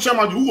de mo nche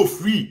ma de wo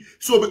free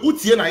so be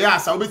utie na ya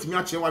asa obetimi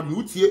a chair wa de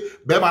utie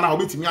be ma na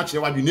obetimi a chair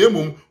wa de na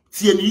emom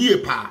tie ni yie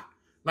pa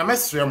na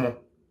mesre mo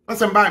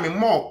ansem ba me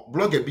mo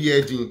blogger bi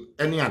agin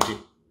eni ade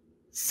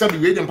sabi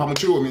we de mpamo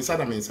chere wo mi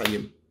sada me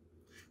nsayem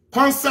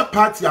concept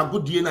party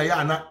agodie na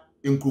ya na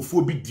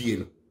enkrofo bi die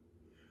no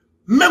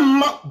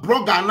memma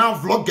blogger na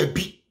vlogger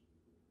bi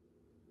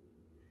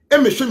e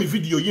me hwe mi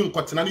video yi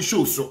nkotena ni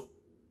show so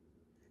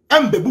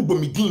Embebubo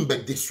mi din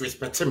be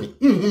disrespect me.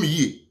 Me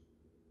ye.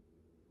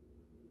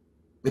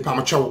 Me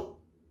pamacho.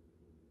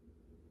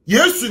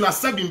 Yesu na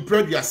sabi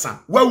mpredia san.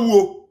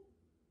 Wawuo.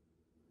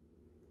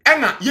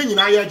 Ena ye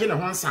nyina ye gye ne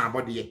ho nsan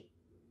abode.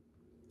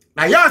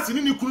 Na yasi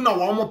ni kunu na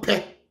wo mo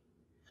pe.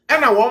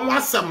 Ena wo mo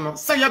asem no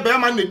se ye be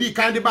ma na di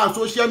kan de ba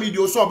social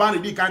media so ba na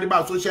di kan de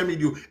ba social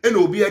media ena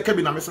obi e ka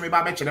bi na me so me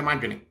ba be kire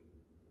madwene.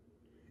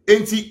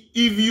 Enti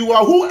if you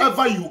are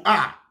whoever you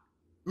are,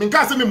 me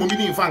nka se me mo mi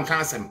ni mfa nka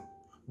asem.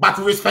 But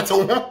respect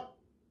you,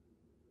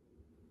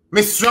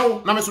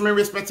 Mister, na me so me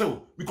respect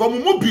you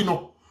because mo bi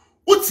no.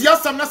 Uti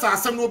asem na sa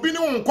asem no obi ni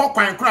wonko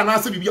kwan kra na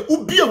ase bibia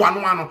ubie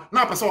wano ano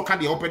na pese o ka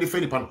de opedi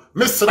fe nipa no.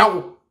 Mesra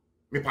wo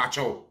me pa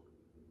cho.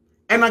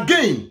 And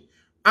again,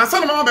 ansa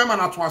na mama be ma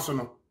na to aso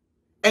no.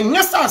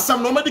 Enye sa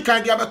asem no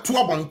medical dia be to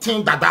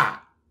abonten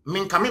dada.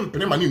 Me nka me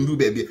mpene ma ni ndu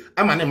baabi.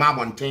 Ama ne ma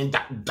abonten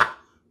da.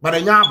 But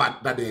enya aba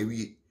dada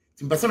ewie.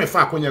 Ti pese me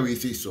fa akonya we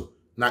sei so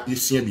na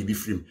yesia bibi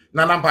frim.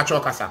 Na mpa cho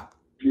kasa.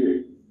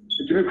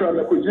 Jimmy Crown,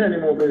 the Kujani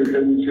Mobile,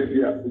 and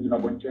Chevia, with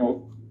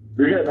Naboncho.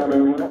 We had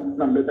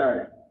number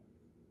die.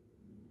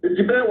 It's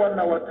about 1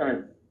 hour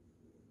time.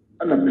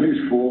 And a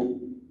police for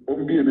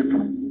Ombi a bit.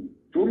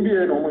 Don't be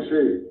an almost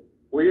say,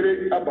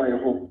 wait up by a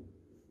home.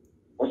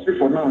 Or say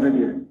for now,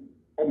 then,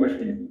 almost,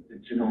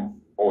 you know,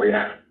 oh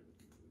yeah.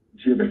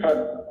 She be fat,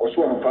 or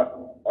so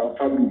a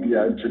family be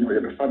a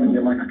general family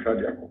among a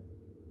cardiac.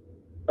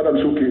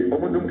 Adam's okay,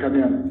 Omundum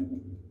Canyan,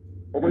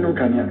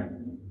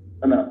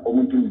 and a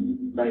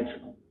Omundum lights,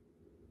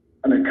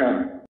 and a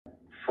car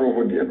for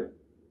her dear.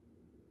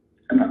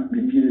 And a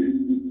BP,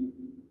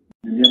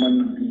 the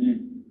Yaman be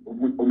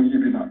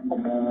Omidina,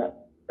 Omo,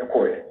 a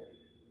coy.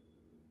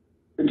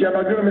 The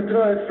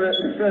Yamadometra is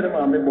fair,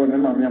 mamma, born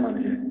and mamma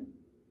here.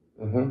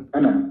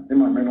 Anna, the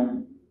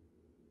mamma,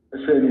 a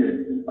say,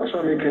 I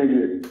saw me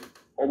candy,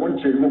 or one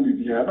chain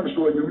movie here. I'm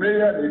sure you may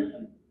have this.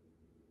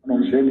 And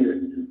I'm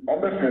saying,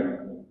 on the fair,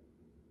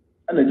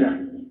 and a jack.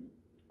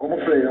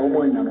 Omofre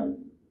omoyano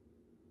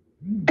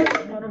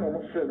mano no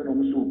omofre no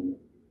musu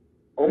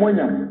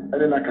omonyam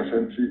ene na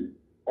kasanti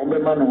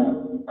ombema no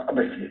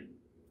abafie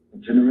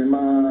ntinwe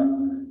ma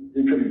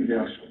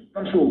ekwebiaso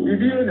nso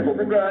bibie ne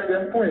bobega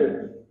yempoye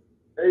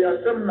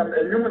eyasem na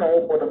enyum na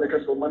obo na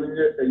meka so mane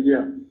ye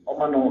eyia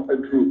omano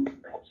adru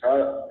sa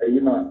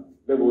eyima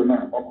level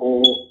na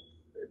oko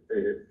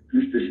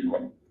police station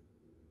one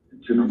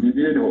ntino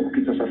bibie no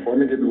kita sa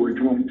forme de wo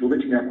etuma mto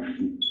betimi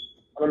akofi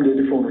am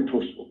de phone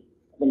to so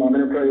my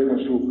man crying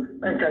so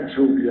I can't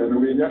show you and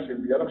we just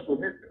be I'm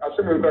so I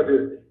said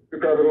everybody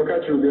because we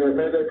catch you there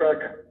by the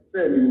crack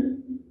then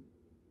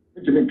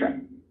you Jamaica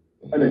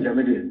and a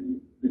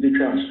Jamaican the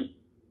class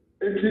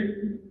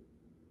it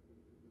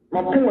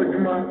my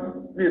point ma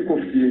me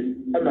coffee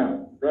and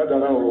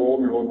rather our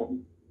me hono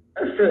I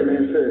say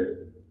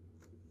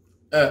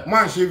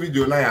man share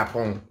video na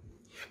Agyapong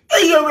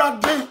you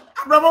rade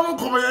abrabam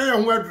come here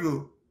yan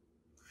wadru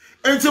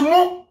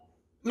entimo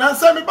na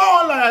say me ba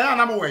online ya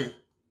na mo wey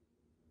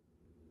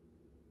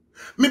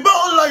me ba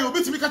online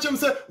obi ti bi catch him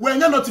say we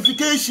nya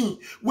notification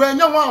we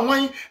nya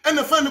wan and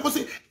the friend go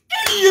say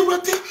you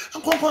rade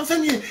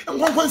enkonkonsani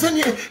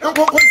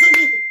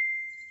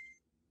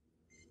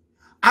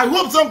I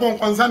hope some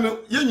concern you.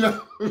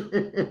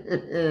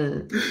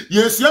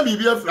 Yes, you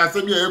be a flash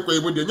me a quay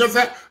with you.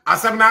 Say,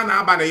 as I'm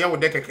now about a year with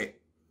decade.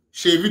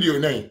 Share video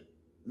name.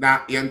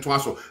 Now, yen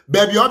twasso.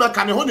 Baby, other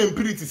can hold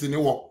impurities in the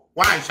war.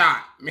 Why shall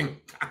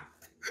me?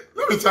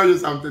 Let me tell you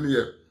something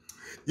here.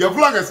 Your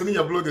vloggers and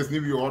your bloggers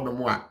need you all the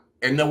more.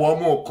 And the one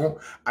more con,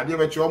 I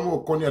never bet you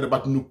more con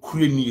about no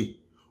creamy.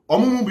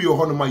 Omu be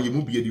your honor, you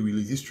move be the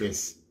release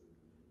stress.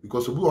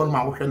 Because we on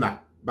my work now.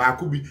 But I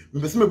could be,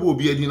 Mr. will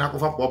be a dinner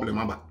of a problem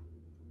about.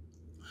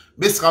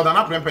 This crowd and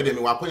up them were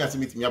going to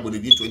meet me about the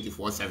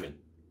 24/7.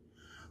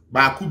 But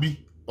I could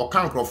be or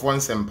can't cross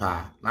one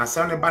semper. Now,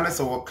 Sunday banners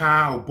or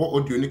car or boat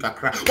audio nica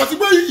crack. What's the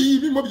way?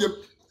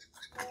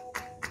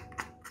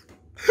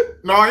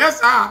 No,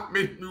 yes, sir.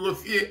 Make me with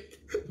fear.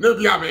 No,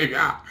 be a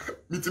mega.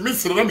 Me to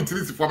miss the limit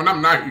from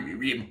an now.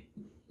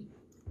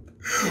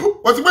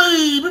 What's the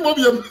way?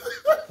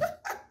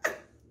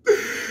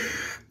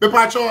 The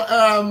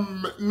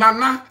patcho,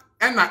 Nana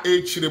and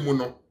a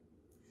Chilemuno.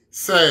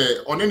 Say,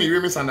 on any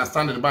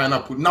misunderstanding by an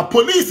apple. Now,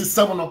 police is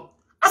seven.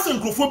 As in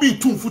Crophobi,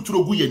 2 foot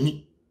to go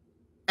ye.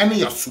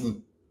 Any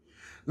assume.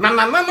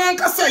 Nana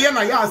say,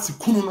 Nayas,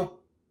 Kuno.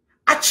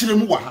 Actually,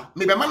 Mua,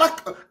 maybe Mana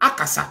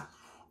Akasa.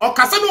 Or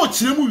Casano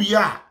Chilemu,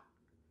 ya.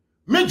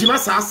 Major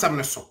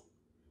Sam so.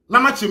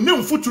 Namachim,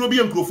 no foot to be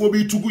in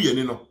Crophobi to go ye.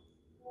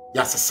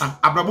 Yes, Sam,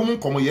 Abrabum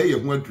come ye,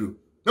 who drew.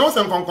 No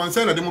some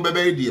concern at the mobile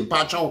and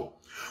patcho.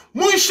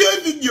 Moon share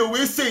video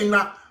we say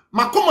now.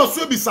 Makoma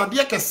so bi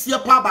sade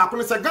kese pa ba ko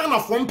ne se Ghana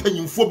fo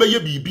mpanyimfo be ye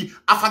bibi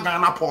afa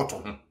Ghana port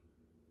ho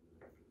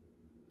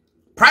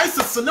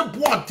prices ne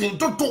boarding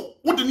dodo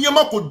wo de niam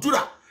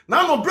akodura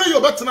na no bre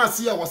yo betena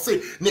ase ya wo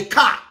se ne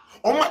car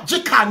o ma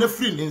je car na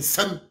free ne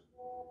nsam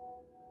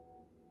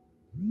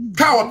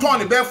car o ton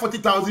ne be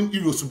 40,000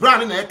 euros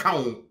brand na e ka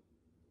ho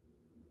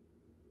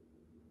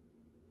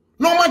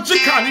no ma je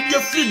car ne be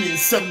free ne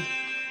nsam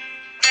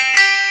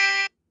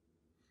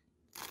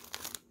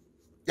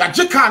ya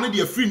je car ne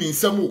de free ni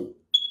nsam o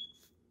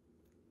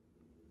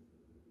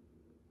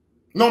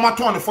no ma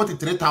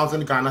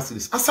 43,000 Ghana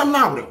cedis asam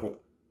na awre ho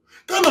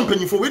Ghana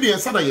mpanyifo we de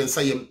ensada ye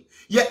nsayem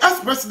ye ex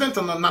president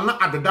na Nana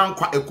Adedan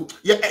kwa eku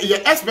ye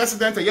ex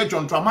president ye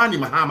John Dramani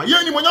Mahama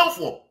ye ni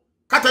monyamfo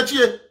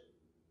katachie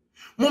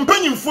mo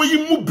mpanyimfo yi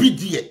mu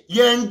bidie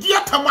ye ndi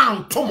atama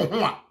anto mo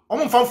ho a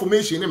omo fa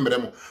information ni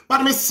mmeremo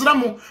but me sra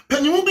mo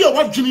panyimu bi a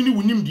wadwini ni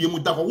wunim die mu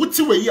da ho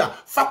wuti we yi a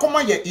fa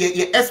koma ye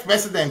ex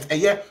president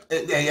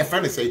ye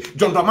friend say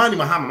John Dramani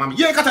Mahama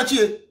ye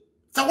katachie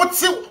sa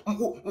woti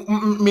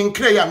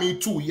minkre ya me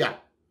too ya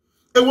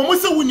e wo mo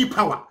say wuni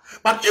power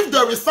but if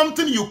there is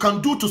something you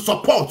can do to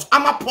support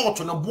ama port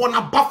no bo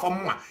na ba for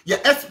mo ye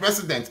ex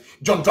president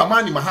John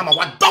Dramani Mahama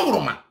wa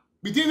dawroma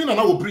Beginning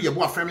na wo bri ye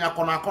bo afrem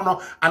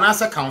akono and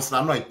answer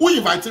counselor no who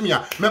invite me a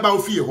meba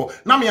ofie ho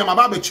na me ma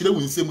ba ba kire wo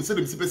nsem se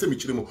dem si pese me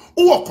kire mu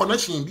wo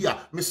connection bi a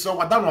me so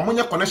wada no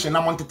monye connection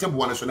na montete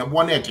bo na so na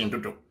bo na eden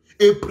dodo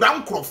e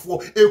bran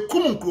krofo e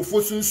kum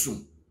nkrofo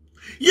sunsum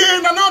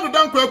ye na na do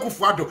dan kwa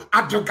akufo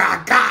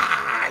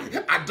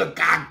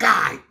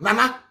adogagai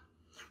nana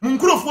mun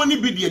krofo ni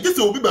bi de je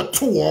se obi be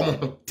to wo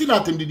mo ti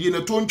na atem de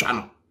na to ntwa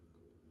no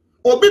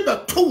obi be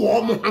to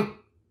wo mo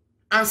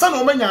ansa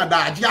na o manya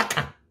adaaje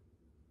aka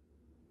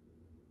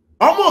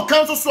omo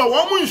kanso so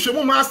wo mo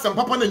nhwemu ma asem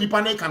papa na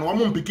nipa na kan wo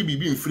mo mpiki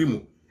bibi mfiri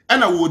mu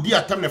ena wo di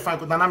atam ne fan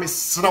ko na me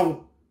srew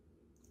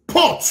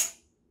pot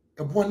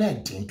ebo na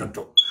den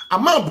dodo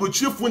ama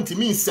brochirefo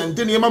ntimi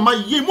nsende ne mama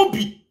ye mu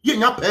bi ye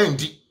nya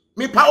pandi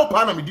me pa o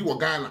pa na me di wo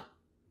Ghana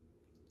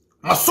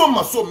maso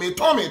me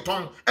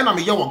ton ena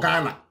me ye wo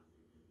Ghana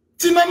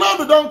tina na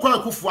do don kwa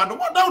akufu ado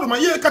wo dawo ma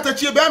ye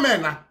katachie be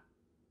amena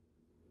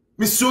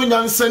Monsieur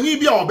Nyansani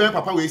bi a obe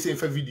papa we say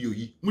fa video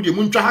yi mu de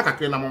mu ntwa ha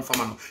kakre na mo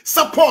mfama no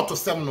support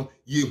sem no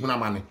ye huna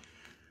mane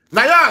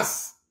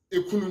Nayas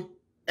ekunu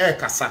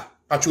kasa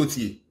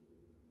pachotie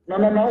na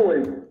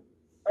we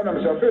ana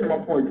me shafe no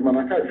point man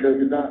aka try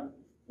bi da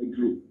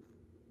edru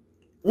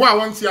wa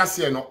wonti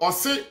ase no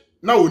ose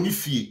na oni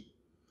fie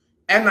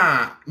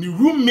ena ni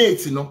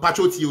roommate no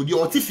pachotie odi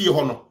otifie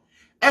ho no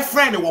e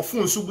friend wo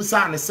phone so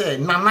busa ne say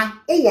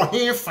nana o wo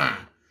he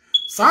fa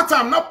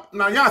Satam na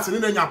Nayas ni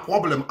nya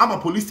problem ama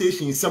police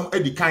station sem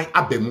edikan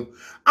abemu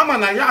ama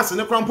Nayas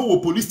ne krampo wo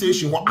police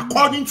station ho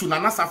according to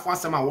Nana Safo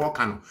asem a wo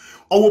ka no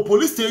o wo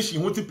police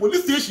station ho ti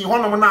police station ho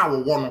no na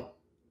wo no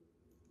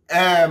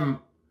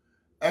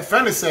a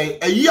friend say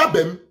a year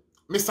abem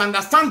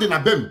misunderstanding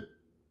abem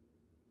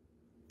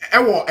e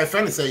wo a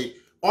friend say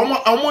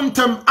omo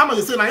ntem ama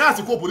say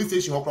Nayas ko police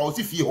station ho kra o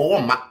si fie ho wo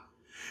ma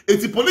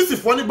eti police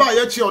fo ni ba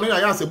ya chi oni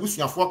Nayas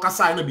abusuafo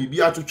kasa na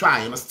bibia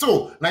twetwa no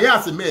still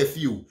Nayas ma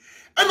fie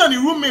ena ni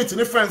roommate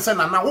ni friend say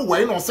nana wo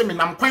we no se me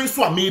nam kwan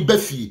so a me ba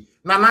fie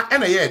nana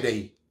ena ye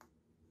dey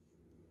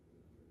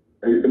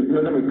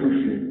nana me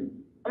kufi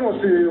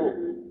ano say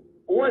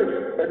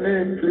wife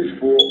any please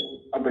for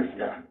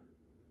abesia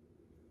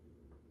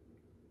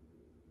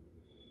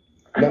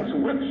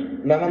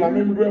nana ma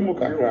membrem mu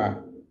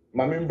kakra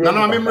ma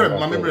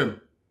membrem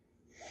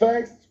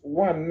first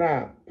one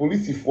na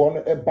police for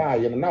no e ba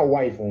ye na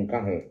wife nka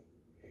ho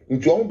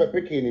nti o be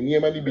peke ni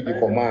niema ni bi di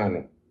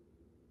command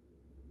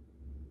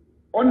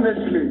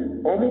honestly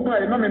omo ba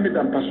e ma me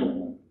medam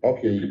paso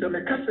okay si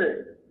me kase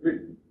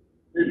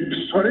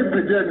sorry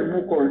president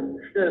mu ko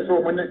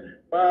so mo ne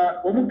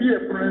ba omo bi e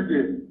fron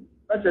de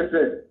na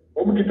chese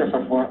omo kita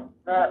safo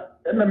na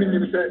na me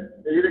nim se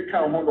e yire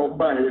ka ho no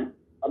ba he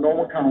ana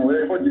omo ka ho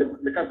e ho de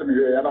me kase me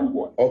ya na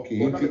mbo okay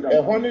nti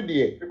e ho ne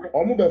de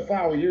omo be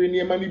fa o yire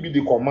niema ni bi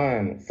di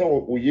command se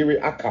o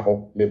yire aka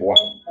ho meboa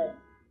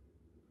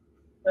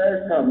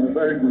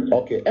very good.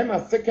 Okay, and a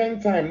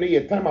second time,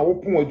 near time I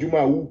open a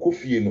juma who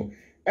coffee no,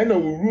 and a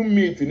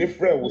roommate in a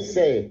friend will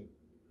say,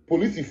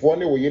 police if one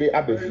will yere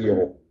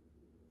abefio.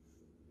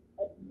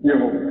 Okay.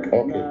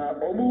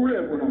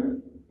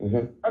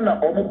 And a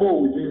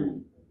omobo,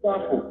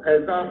 Safo,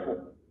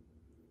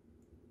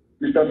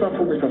 Mr.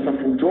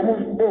 Safo, Jomo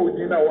Bo,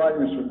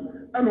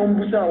 and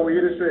Ombusa, we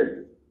say,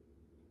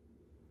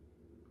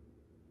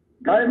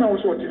 Gaima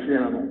was what if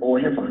you or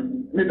Hefa,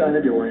 mid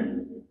anyway.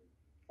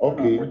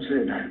 Okay.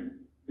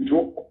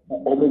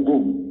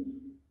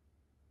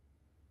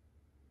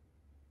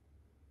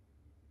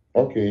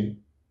 Okay.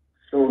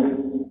 So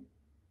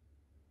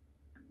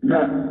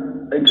now,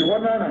 if you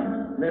want to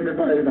name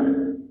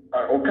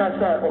by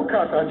Okasa,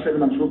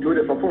 actually, I'm so good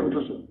for phone to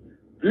so.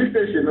 Police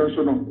station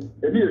also no,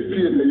 and you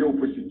feel the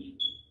opposite.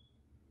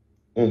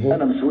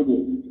 And I'm so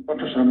good. What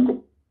to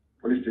some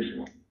police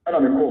station? And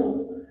I'm a call.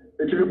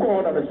 If you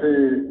call, I'm say,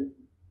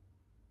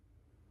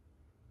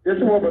 yes,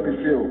 what about me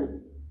feel?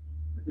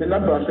 The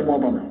number se mo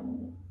ba no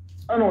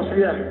ano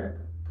se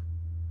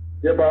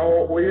ya ba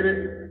o yire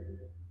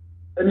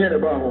eni e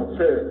ba ho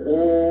se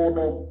o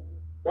no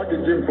what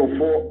is in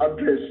for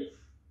address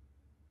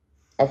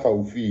afa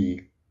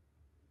ufi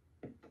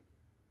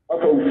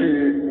what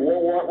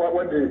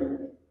the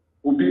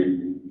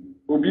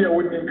obi a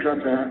woni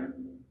krata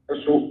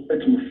so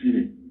etufi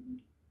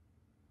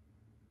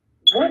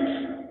what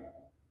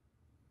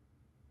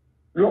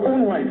your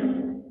own wife.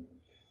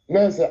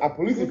 No, sir, a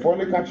police for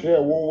the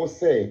catcher will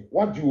say,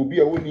 what you will be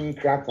a winning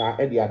cracker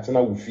at the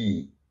Atena will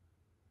fee.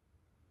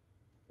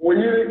 When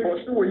you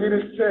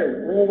say,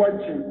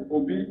 what you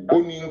will be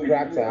winning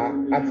cracker at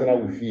Atena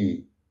will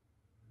fee.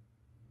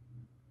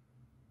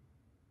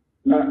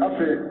 Now,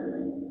 after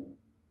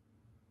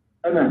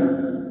and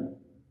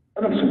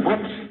I'm so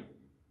what?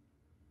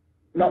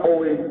 Not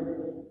always.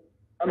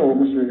 I know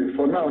almost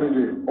for now,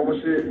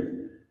 almost say,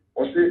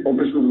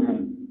 almost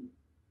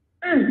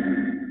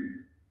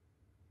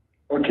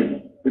okay,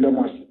 we don't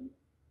want.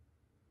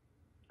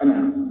 Anna,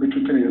 we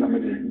should tell you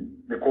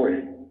the coy.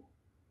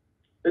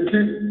 It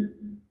is.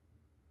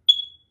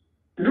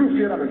 You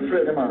fear I'm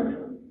afraid of man.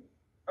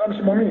 I'm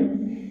saying, mommy,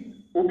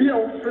 will be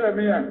our fair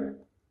man.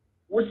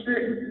 We say,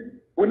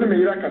 When me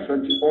ira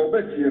kasanti or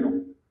betie no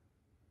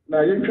na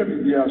yentwa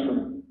bibia so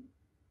no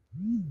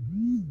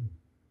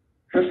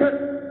hwese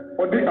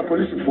odi a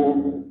police for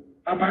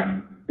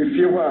aba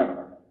efie ho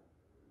a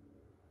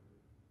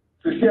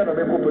sisi na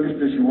be police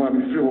station ho a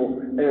me firi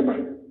ho eba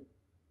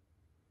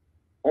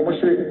omo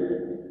se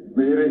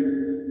mere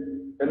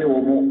ene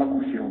wo mo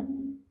akofio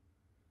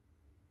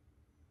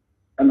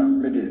ana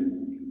me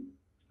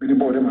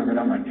board ma me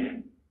na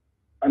mane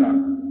ana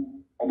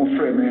omo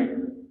frɛ me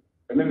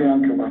ene ne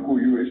anke ba ko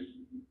US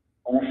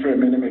omo frɛ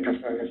me ne me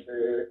kasa se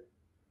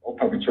o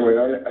pa bicho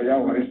ya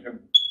warisem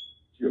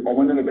ti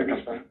omo ne be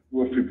kasa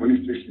wo free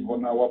police station ho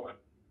na wapa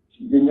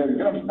ti yenya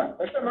gafta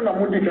ese me na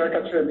mudi ka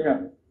kyerɛ me a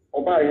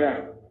oba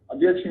ya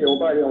ade achi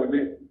oba ya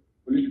ode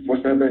police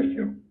force service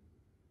yo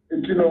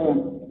enti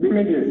no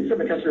me de se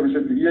me kasa me se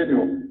bi ye ni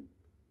ho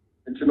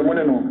enti no mo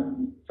ne no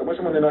so mo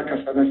se mo ne na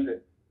kasa na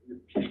se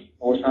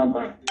o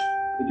samba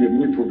de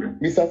mi problem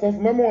Mr. Saf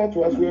memo what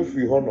was we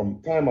free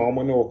honum time a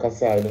omo ne wo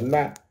kasa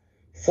na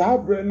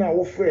Sabre na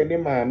wo frɛ ne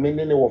ma me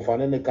ne wo fa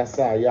ne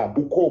kasa ya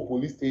bu call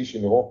police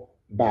station ho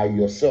by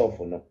yourself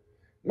no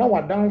na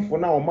wadanfo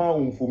na o ma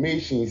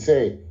information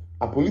say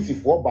a police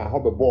for ba ho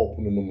be ball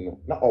pununum no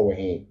na o we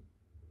he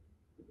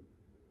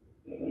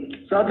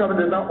sata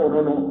me na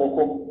ono no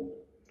okọ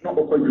na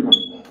okọ juma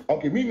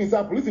okay meaning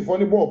say police for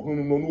ni ball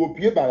pununum no wo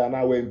pie ba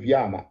na wa mpie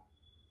ama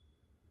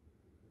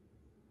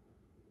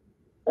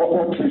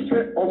o ti se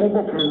o mo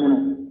ko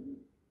pununum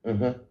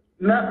no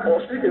na o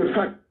se in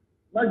fact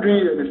na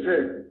green ye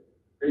say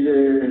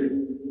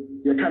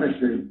ye kind of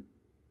say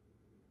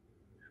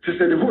to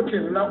say the whole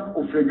team na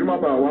ofreduma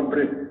ba wa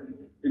bre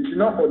it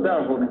na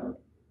oda ho no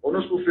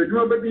ono so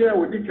ofreduma ba bia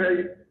odi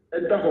kai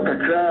eda ho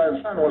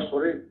kakra san o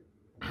sore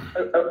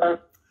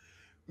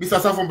Mr.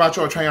 Safon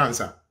Bacho try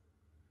answer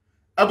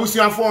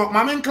abusiafo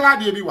mame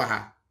nklade bi wa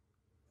ha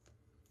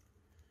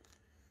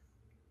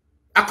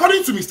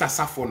according to Mr.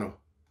 Safon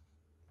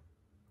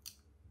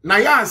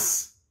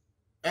Nayas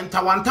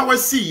Entawantawa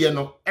see ye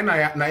no and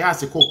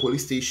Nayas call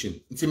police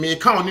station. Nti me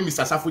count ni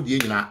Mr. Safo die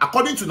nyina.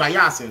 According to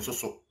Nayas and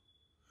so.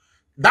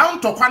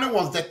 Down Tokwane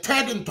was the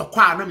third in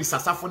Tokwa na Mr.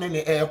 Safo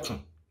ne aircon.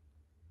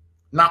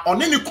 Na one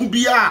ne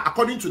kubia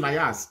according to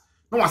Nayas.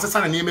 No wasesa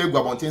na neme egu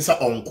abonten se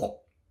onko.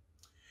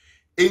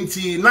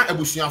 Enti na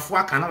ebusuafo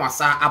aka na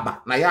wasa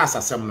aba Nayas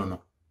asem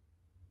no.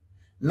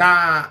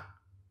 Na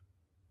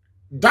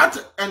that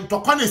and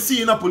Tokwane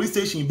see na police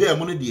station be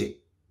emu no de.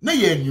 Na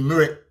ye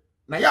enumere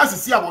na ya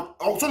asisi abo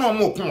so na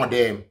omo kon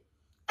odem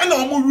e na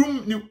omo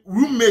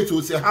roommate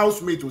o se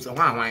housemate o se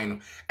hwan no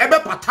ebe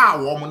pata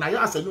wo omo na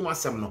ya asanu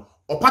asem no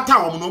o pata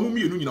wo omo na omo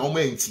mienu nyina omo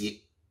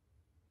antie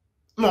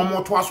na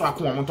omo to aso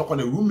akon omo ntoko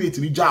na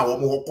roommate ni gya wo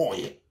omo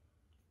hokoye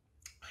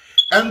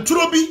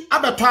entro bi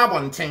abeto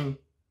abonten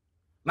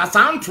na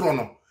sa ntro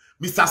no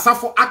Mr.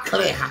 Safo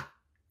akre ha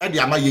e de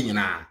amaye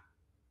nyina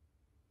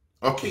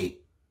okay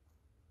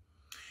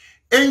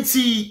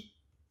enti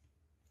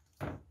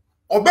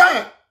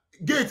oba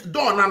gate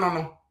door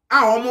no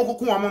a omo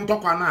kokun omo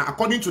ntokwa na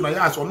according to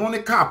Nayas ono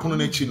ne car pono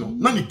na chi no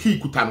na ne key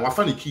kuta no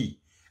wafa ne key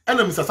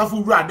ena Mr.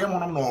 Safo wura dem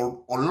no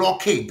no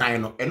lock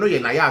dan no eno ye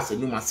Nayas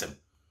enum asem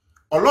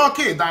o lock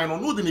dan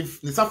no de ne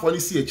Safo ne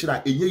si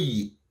akira enye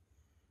yie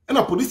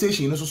ena police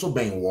station no so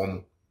ben wo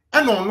mo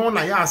ena ono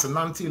Nayas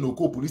 19 no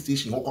ko police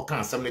station ho koka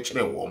asem ne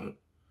kire wo mo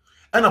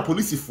ena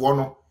police fo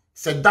no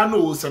se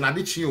dano se na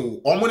de chi o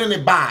omo ne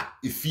ba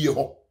efie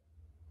ho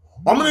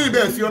omo ne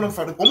be afie no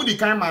fa omo di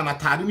kan ma na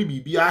tade ne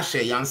bibia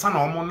hye yansa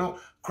na omo no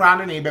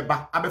kra ne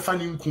beba abefa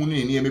ne nku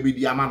ne ne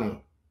emebedi ama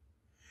no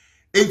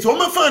enti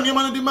omo fa ne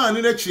ma no di ma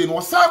ne na chire no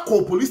osa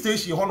call police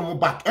station ho no mo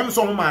back em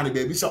so omo ma ne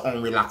be bi se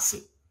on relax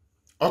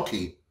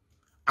okay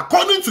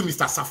according to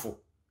Mr. Safo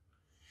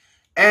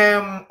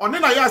one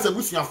na ya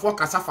asabusuafo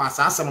kasafa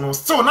asasem no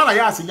still na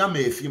ya asenya ma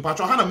afie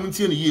mpacho ha na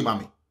muntie ne yie ma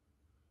me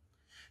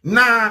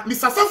na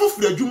Mr. Safo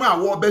firi adwuma a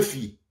wo ba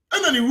fie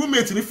ena ne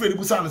roommate ne firi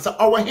busa no se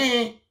owo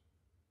he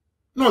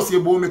no se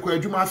bo me kwa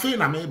adwuma afi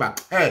na me ba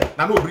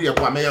na no obri ye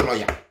kwa me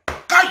lawyer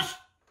kai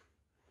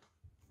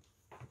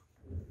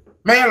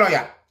me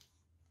lawyer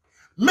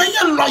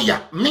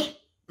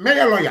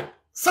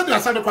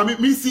sade kwa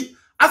me si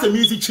asa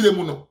me si chire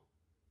mu no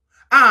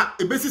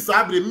ebesi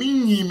sabre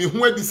minyi me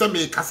ho adi se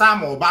me kasa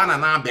ma oba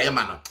na be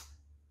ma no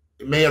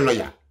me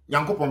lawyer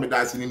yankopon me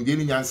da si ni de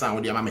ni nyansa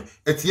wo de ma me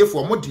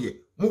etiefo mo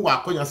de mo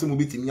wa akonya se mo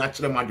bitimi a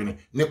kire mo adwene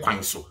ne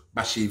kwan so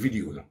ba share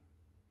video no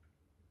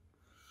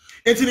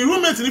enti ni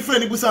roommate ni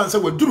friend ni busa nse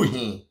waduru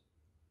hin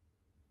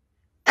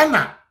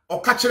ena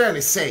oka kire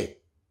ne say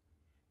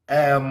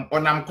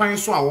onam kwan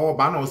so a wo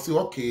ba na o say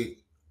okay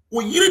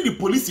o yire di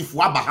police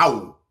fu aba ha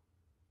o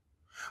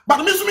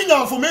but me so me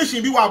nya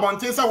information bi wa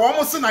abonten say wo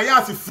mo se na ya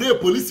ase free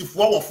police fu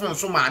wo fon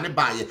so ma ne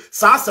baaye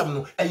sa asem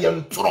no eye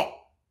ntoro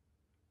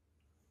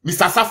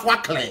Mr. Safo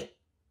akle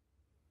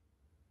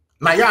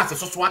na ya ase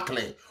so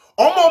akle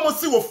omo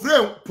si wo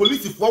free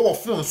police fu wo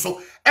fon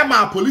so e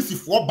ma police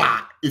fu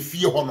ba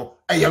efie ho no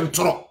eye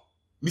ntoro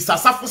Mr.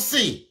 Safo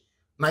say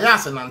na ya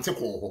ase nante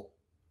ko ho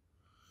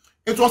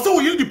eto so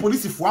wo yiri di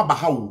police fu aba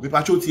ha o me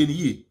pa cho tie ni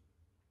yi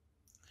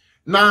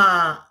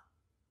na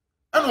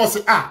And was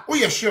say, ah, oh,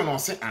 yeah, sure, no,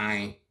 say,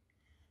 I.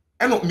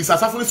 And Mr.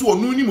 Safon is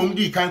one new mum,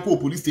 you can't go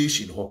police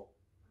station, ho.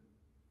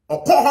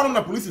 Or call her on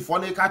the police for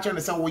they catch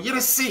and say, well, you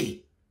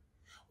say,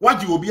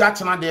 what you will be at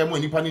another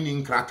when you put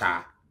in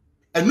cracker.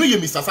 And no, you,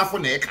 Mr.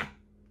 Safon, eka.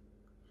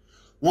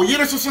 Well,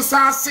 you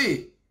so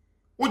say,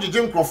 what you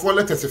jump for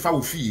letters if I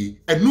will fee,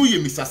 and no, you,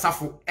 Mr.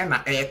 Safo, and a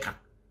eka.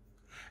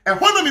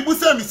 And when me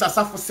say, Mr.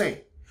 Safo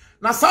say,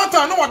 now,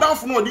 sometimes no one down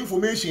for no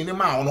information in the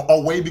mouth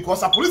or way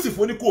because a police if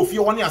only go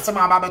fear one year some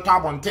about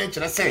top on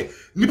tension. I say,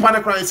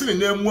 Nippon cries in the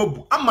name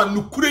of Amma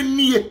no couldn't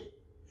near.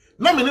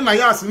 No meaning I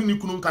asked you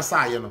couldn't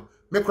casayano.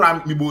 Me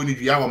cram me bony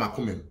diawa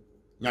macumen.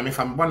 Yammy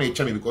from Bonnet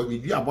Channel because me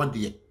dear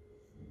body.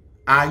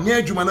 I near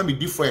you man be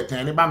different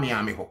and about me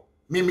amiho.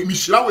 Me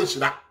shlowish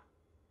that.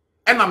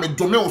 And I'm a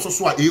domain also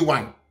so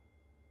A1.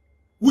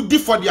 Who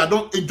differ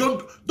the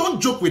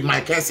don't joke with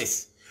my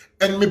cases.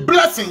 And me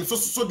blessing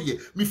so dear.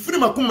 Me free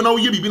my come now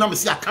ye be na me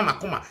see akama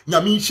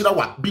nyame nhyira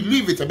wa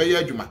believe it ebe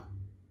ya adwuma.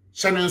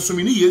 Shannon so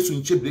me ni yesu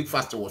nche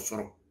breakfast wo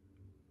soro.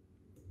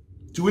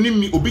 Ti woni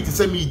mi obi ti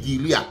say me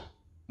deal a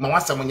ma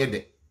wasam nye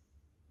de.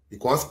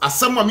 Because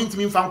asam ma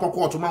mintimi mfa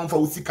nkokọ to ma mfa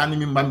osika ne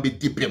me mba mbe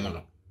depem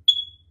no.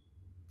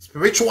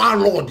 Spiritual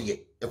lord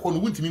ye. E ko no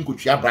wuntimi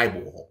nkotwia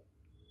Bible ho.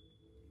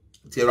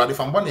 Ti erade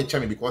fa mbọ na eche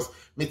me because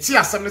me ti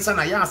asam ne say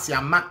na ya ase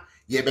ama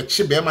ye be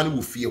che be ma ne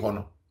wo fie ho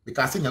no.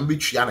 Because nyam be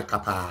twia ne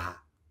kapa.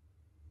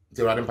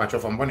 The radin patch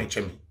from Bonnie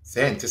Chemi.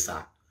 Say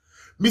Antisa.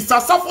 Mr.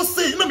 Safo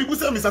say, no, me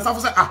say, Mr. Safo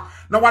say,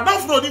 ah, now what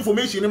don't know the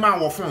information in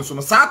my phone, so no,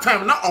 sad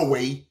time not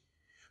away.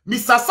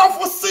 Mr.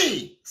 Safo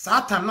say,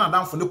 sad time not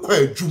down for the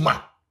queer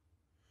Juma.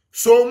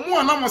 So,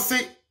 more no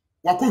say,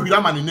 what could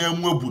you man in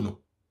name Buno?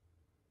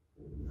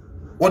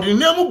 What the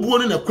name of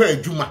born in a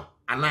queer Juma,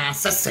 and I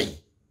say,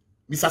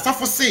 Mr.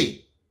 Safo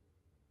say,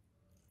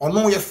 or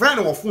no, your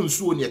friend or phone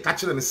soon, your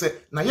catcher and say,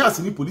 Nayas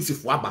in the police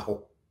for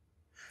Abaho.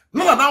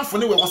 None down for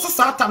no was a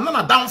satan,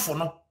 none down for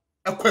no.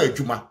 A queer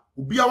Juma.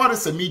 Ubi aware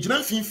se me gina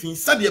finfin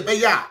said ye be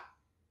ya.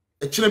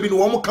 E chine bi no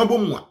wo mo kambo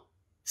mu a.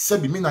 Se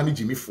bi me na ni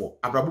Jimmy for.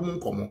 Abrabo mu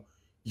nkomo.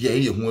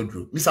 Ye hu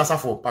aduru. Mr.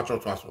 Safo patro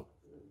to aso.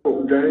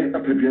 Oh, very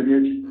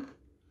appebiani.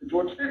 It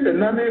was the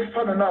name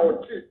fan na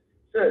o ti.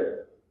 Say,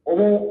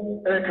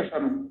 omo kasa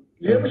no.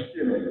 Ye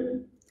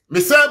machine. Me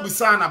say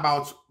busan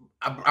about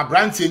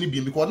Abrantie ni bi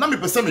because na me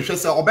pese me hwe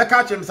se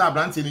obeka chem se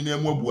Abrantie ni na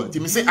mu abu. Ti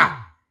me say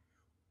ah.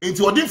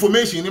 Enti odi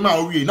information ni ma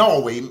o wie na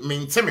o we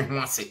me ntse me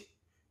ho ase.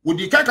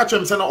 Wodi ka ka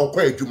chem se na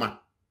okwa adwuma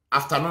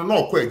after no na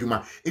okwa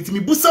adwuma enti me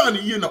busa na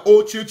yie na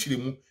o chiechire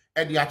mu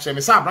e de ache me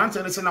se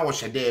Abrantie ne se na wo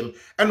hyedem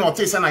e na o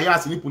te se na ya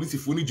ase ni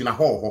policefu ni gina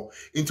ho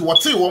enti wo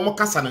te wo mo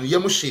kasa na ye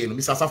mo hye no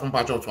Mr. Safo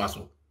mpa to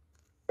aso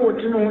o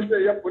ti no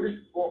se ya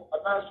policefu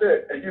ana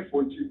se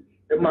ehifo ji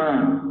e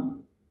ma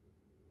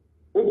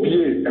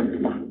obie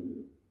empuma.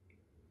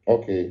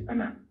 Okay.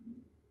 Ana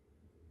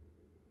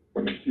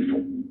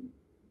policefu.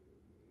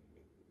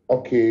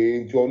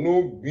 Okay, to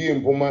no be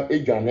empuma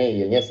edwane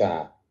ye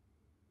nyesa.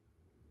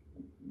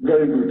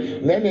 Very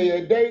good. Nene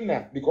ye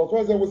daina because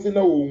once I was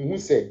na who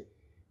say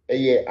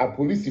a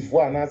police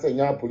for and answer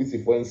nya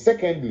police for and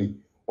secondly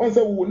once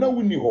I will na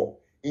wuni ho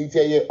into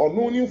ye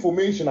unknown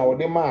information our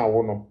de ma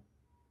wo no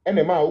and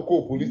the ma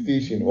call police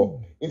station ho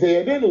into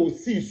ye then will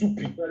see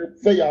supi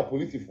say ya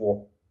police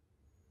for.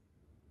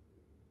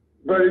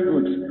 Very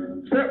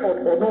good. Say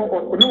or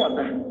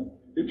no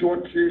it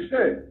what she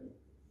say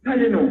na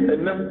you know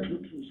and them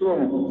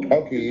so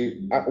okay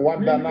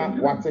what dana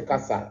what take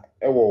asa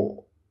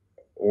ewo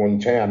on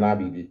China na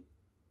bibi.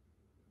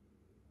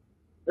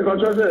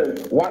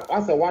 What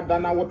as a what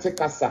dana what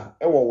take asa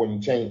ewo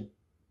on China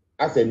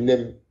as a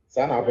name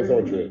sana officer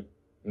ojo.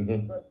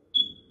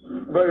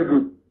 Very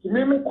good.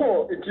 Me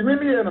call it me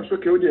na so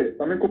ke ode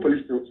na me call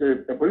police say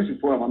police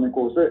for am me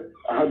call say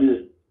I have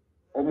here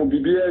omo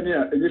bibia ni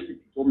a eyesi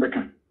to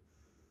mbeka.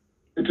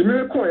 It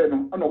me call ye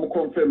no ana omo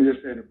confirm ye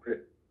say no kre.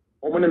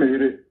 Omo na me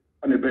yire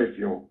ana be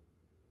fi ho.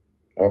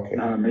 Okay.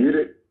 Na me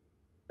yire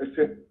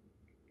ese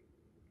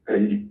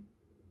hey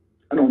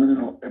ana omo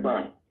no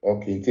eba.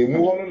 Okay, te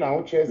mu hono na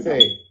wo che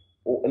say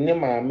ne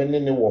ma me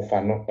ne wo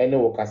fa no ene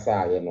wo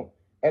kasa aye no.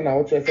 E na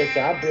wo che say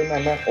cha abre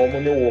na omo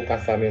ne wo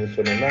kasa me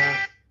nso no na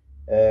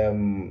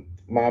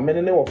ma me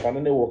ne wo fa no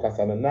ne wo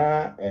kasa no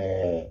na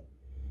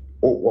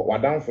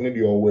wadan fo ne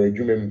de o wa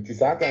adwuma mu ti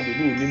sa kan de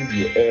lu nim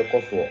de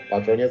koso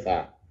patronye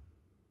sa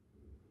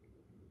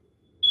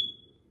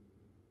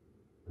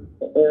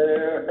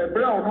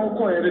Ebra no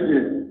ko ere de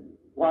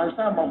wan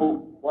sa ma ho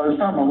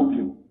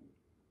pio.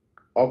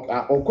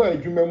 Okwa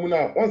adwuma mu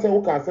na won say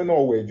wo ka se na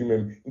o wa adwuma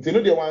mu nti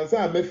no de wan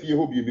sa mafie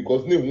ho bi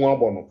because ne hu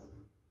abo no.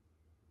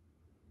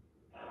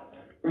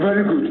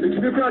 Very good.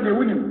 It be proud de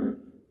winim.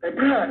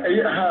 Ebra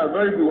ha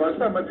very good. Wan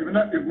sa ma bi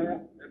na egu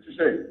to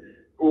say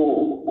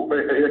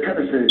you can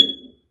say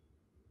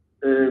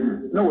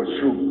no it's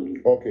true.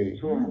 Okay.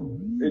 So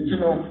you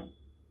know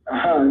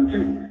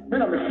me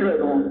na me friend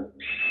no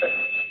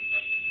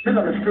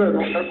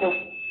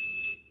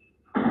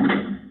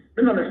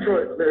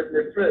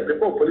the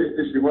police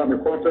station where me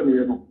confirm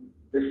you know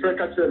the friend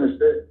catch me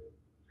say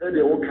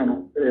the work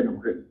no no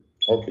great.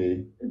 Okay.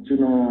 You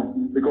know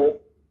because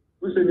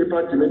we say the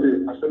party made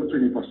the assembly to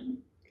the person.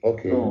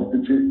 Okay. So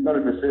it's not a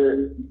say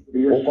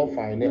we can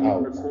find it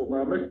out.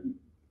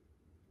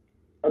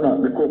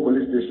 The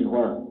police station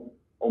where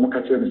almost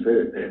catch them say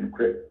and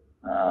quick.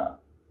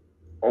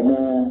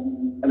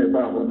 Almost and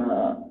about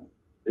na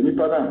any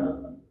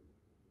pana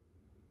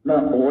na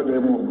all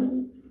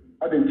them.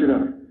 I didn't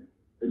tell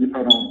any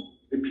pana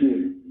a P.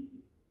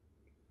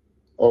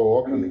 Oh,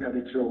 okay.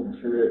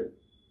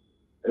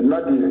 And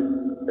not the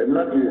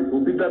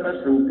will be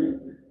damaged will be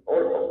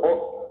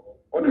all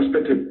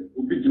unexpected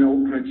will be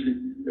no preachy,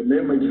 the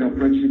name of the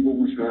preachy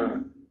books.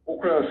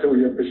 Okra say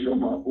we have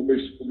Bishoma, Ube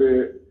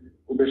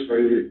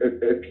very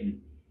happy,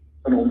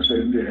 and I'm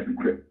saying they had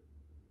great.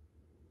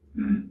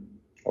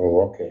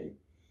 Oh, okay.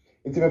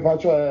 It's a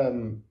patch,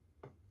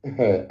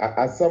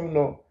 as some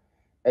no,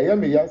 a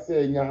young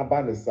yasser in your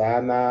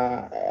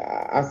banisana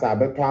as I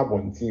bet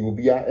carbon tea will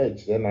be our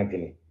edge, then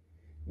again.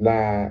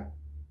 Now,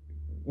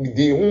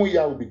 the whole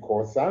year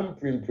because I'm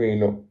print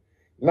no.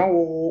 Now,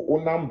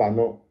 o number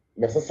no,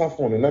 Messa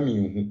phone and I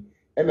mean,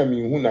 and I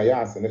mean, who I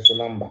ask an extra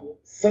number.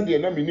 Said the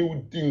enemy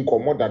knew ding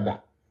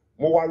commodada.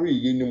 Mo worry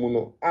ye no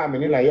no. I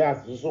mean, I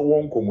ask so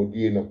one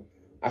commodino.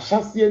 I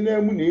shall see a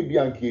name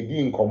Ebianke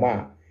ding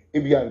comma,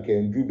 Ebianke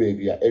and do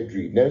baby a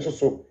edry. Then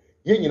so,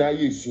 yen I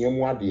use him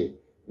one day.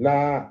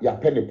 Na ya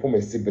penny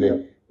pome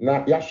sibre.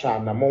 Na yasha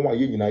na mama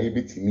yen I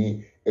bit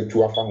me a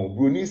to a family.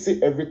 Bruni say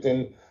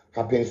everything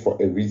happens for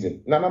a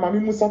reason. Nana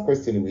mami musa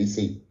question we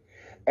say.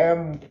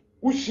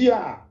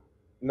 Ushia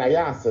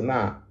Nayas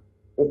na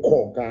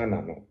oko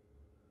Ghana no.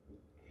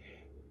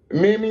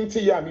 Meaning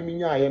to ya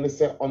miminya I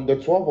say on the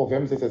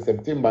 12th of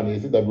September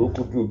is it that we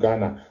could do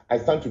Ghana. I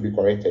stand to be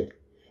corrected.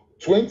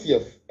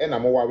 20th and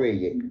I'm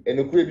away and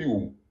a crib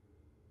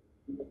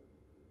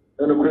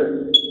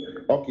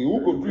okay,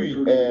 who could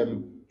do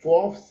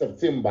 12th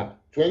September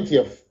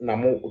 20th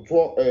namo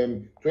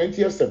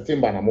 20th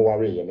September namo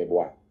away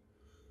meboa.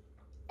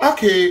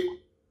 Okay.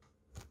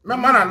 My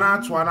man na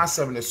to an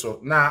 7 so.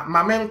 Na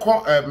my men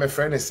call my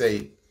friend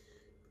say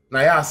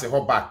Nayas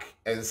ho back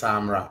and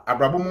Samra.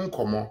 Abrabo mun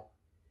komo.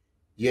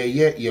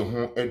 Ye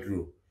ho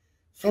edru.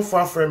 So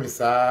far from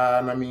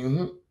sa na me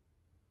hu.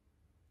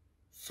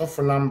 So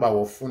for number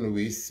of phone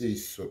we see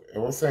so. E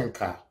was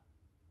enka.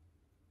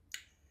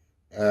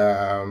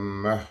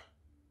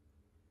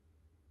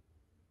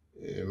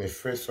 My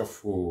first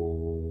of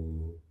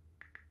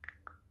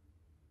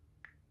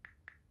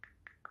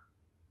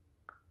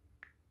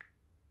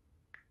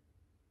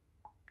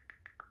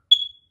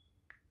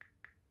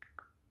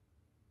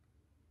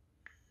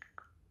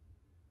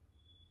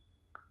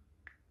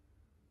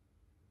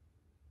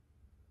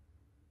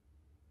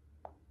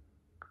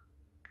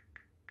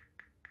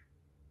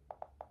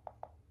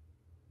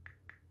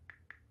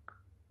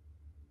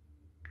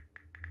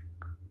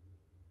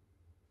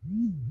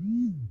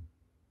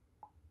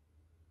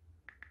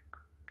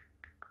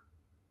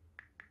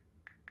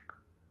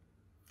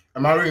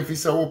Amari if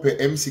isa ope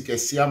MC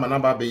kesia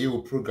manaba be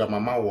you program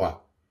amawa.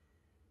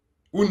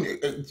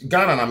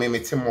 Ghana na me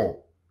metemo.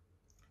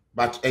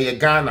 But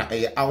Ghana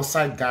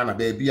outside Ghana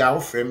baby a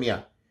ofre me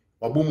a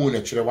wabomu na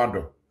kire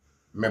wado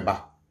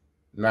meba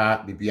na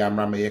bibia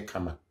amra me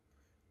kama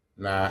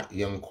na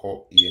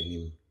yenko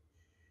yenim.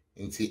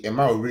 Nti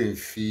ema ore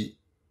mfi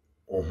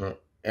oho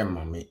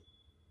ema me.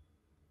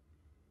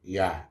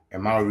 Ya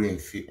ema ore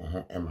mfi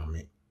oho ema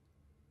me.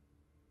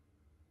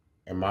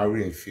 Ema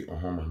ore mfi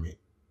oho mame.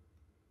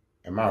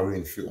 Ema ore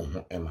mfi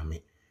oho ema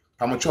me.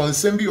 Pamocho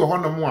nsem bi oho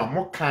no mo a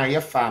mo kan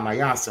ye fa na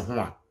ya ase ho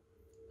a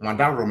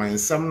mada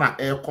romansem na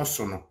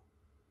ekoso no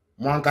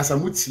mo ankasa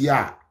mutie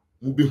a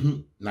mu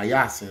behu na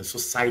ya ase so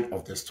side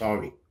of the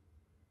story.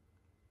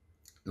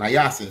 Na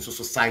ya ase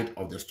so side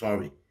of the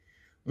story.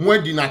 Mo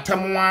adi na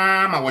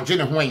temwa ma woje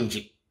ne ho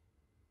anje.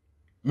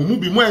 Mu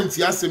bi mo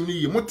anti asem ni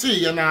ye mo te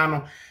ye na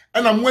no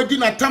na mo adi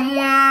na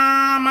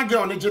temwa ma ge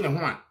one je ne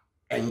ho a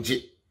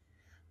anje.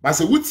 Ba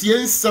se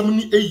wutie nsam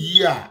ni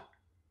eyi a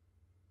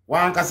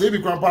wan ka se bi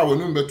krampa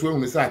wonu mbeto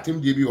ehunu se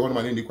atem die bi ho no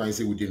ma ne ndi kwan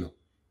se wudi no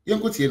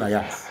yenkotie na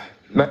ya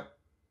na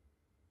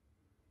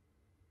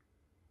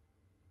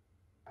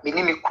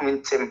minimi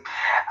kuntem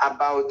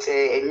about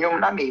enyom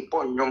na me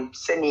bonyom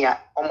senia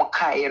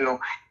omokae no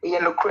ye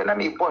no kure na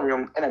me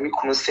bonyom na me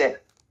kunu se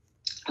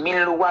min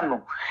luwa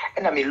no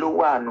na me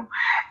luwa no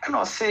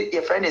na o se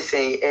ye friend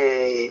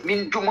say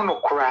min dumu no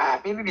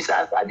kura me bi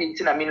sa ade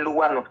nti na min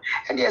luwa no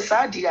and ye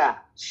sa dia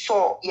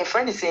so ye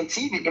friend say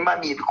TV ni ma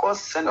me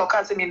because se no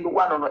ka se min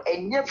luwa no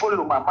enye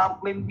volume ma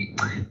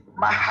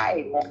ma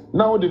high no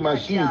now the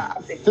machine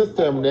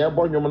system na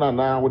ebonyom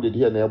na wo de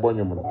dia na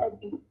ebonyom no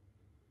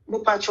me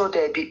pacho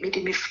there be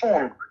me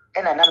phone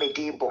and na me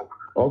debo.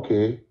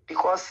 Okay.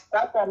 Because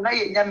that na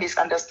ye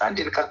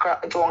misunderstanding kakra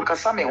to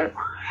onkasa me ho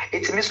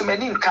it me so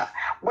mani nka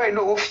boy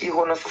no ofi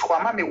ho no so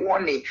kwa me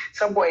warning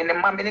some boy ne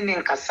ma me ne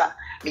nkasa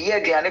me ye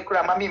aduane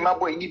kura ma me ma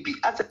boy ni bi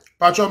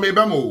pacho me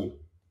ba mo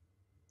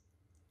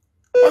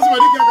What's my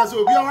dick aka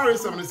so obi aware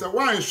sem ne se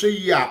wan hwe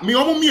yi a me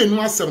omo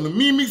mienu asem no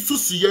mi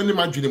susuye ne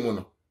madwene mu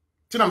no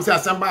tinam se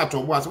asem ba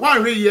atobo ase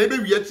wan hwe yi e be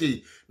wi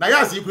achi na ya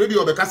ase ikure bi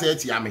obekasa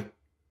ati ame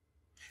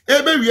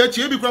ebe wi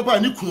achi ebi kwapa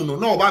ni kunu no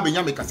na oba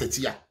benya me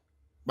kasetia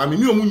ba me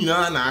ni omu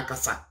nyina na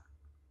akasa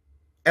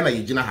e na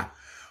yegina ha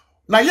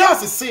na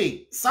Nayas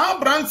say sa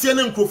brantie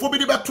ne nkrofo bi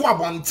de beto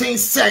abonten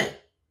say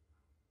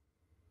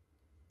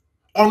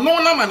ono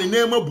na mane na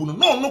emabu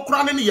no no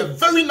kra ne ye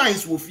very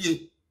nice wo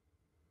fie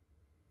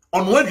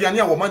ono aduane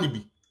a wo mane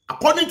bi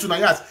according to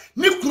Nayas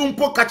ni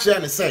krumpo ka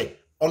kire ne say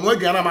ono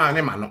aduane ma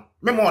ne ma no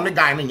me mo ne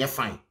guy ne ye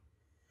fine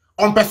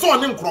on person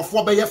ne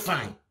nkrofo be ye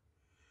fine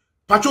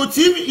pacho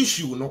TV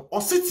issue no o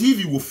se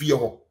TV wo fie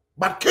ho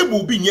but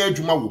cable bi nya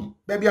adwuma wo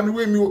baby am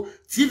we mi o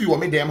TV wo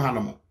me dem ha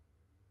no mo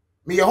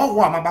me ye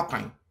ho amaba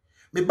kwan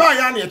me ba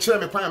ya na ye kire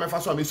me kwan me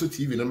fa so me so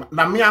TV no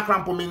na me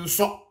akrampo me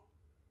nso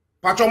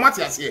pacho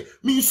mati ase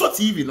me nso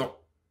TV no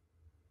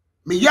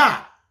me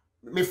ya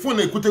me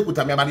phone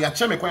ekuta me ba ya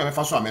kire me kwan me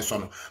fa so me so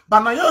no ba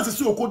na ya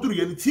se okoduru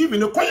ye ni TV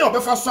no kwan ye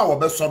obefa so a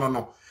obeso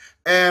no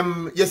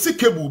ye se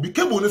cable bi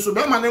cable no so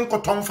be ma ne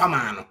nkoton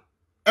fama no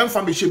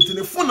emfa me shemti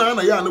ne phone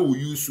na ya na wo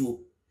use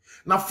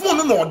na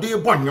phone no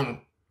ode bonyom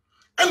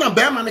e na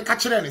be ma ne ka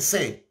kire ne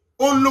say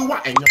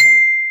onlowa enyom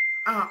no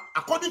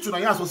according to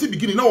Nayas so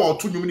beginning na wo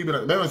to nyum ni be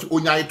na so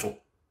onya ito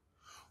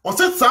o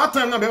se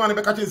satan na be ma ne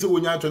be ka kire say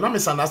onya ito na me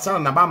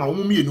understand na ba ma wo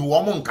mu mienu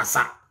wo mo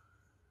nkasa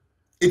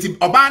eti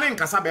oba ne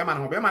nkasa be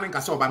ma ne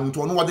nkasa oba no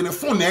nto no wo de ne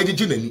phone na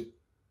ejeje nani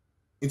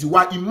eti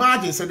wa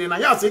imagine say na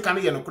Nayas say kan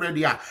ye no kre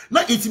dia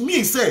na it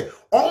means say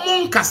o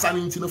mo nkasa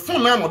ni nti ne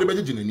phone na mo de be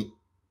jeje nani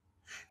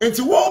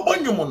enti wo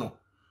bonyum no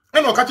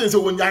e na o ka kire say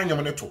onya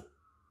nyam ne to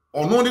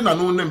ono de na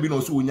no nam bi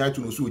no so onya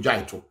ito no so oja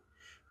ito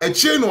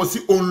echie no si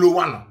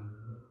onlowa no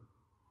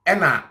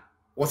ena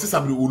wose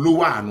sabri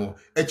olowa no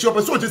echi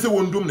opese oche se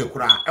wondum ne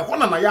kura ehọ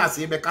na Nayas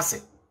ebe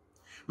kase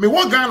me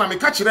wo Ghana me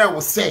ka kire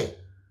wo se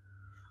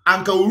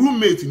anka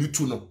roommate ni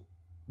tu no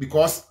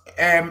because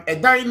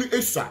edan no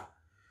esua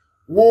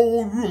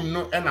wo room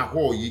no ena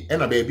ho yi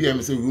ena ba bia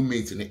me se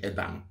roommate ni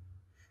edan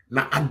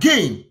na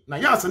again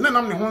Nayas ne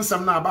nam ne ho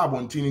nsam na aba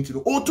abontin nti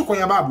no o tu kon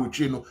ya ba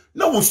abotwe no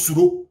na wo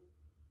suro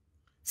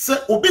se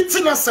obi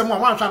tina sem a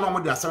wan hwa na omo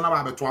de asem na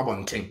ba beto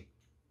abontin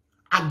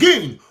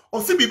again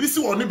o si bibisi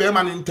woni be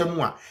ma ne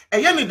ntamu a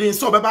eye ne den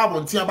so be ba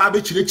abontin aba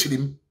be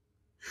chirechirim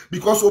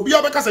because obi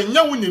obeka se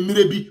nya wo ne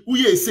mire bi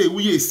uye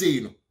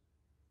ese no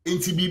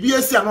enti bibi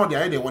esi a no de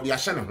aye de wo de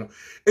ahye ne ho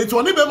enti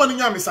oni be ma ne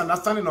nya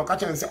misunderstanding no ka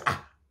chen se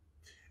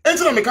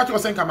enti na me ka chen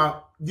se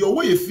nkama de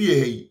owo ye fie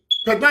hei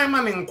pedan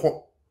ma ne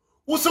nko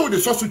wo se wo de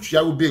so so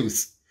tua wo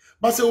bills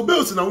ba se wo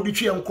bills na wo de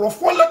twa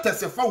nkrofo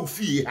letters e fa wo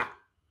fie ha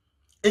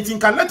enti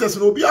nka letters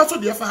no obi aso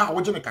de fa ha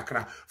wo je ne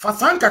kakra fa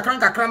san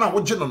kakra na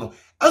wo je no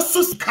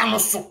aso sika no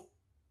so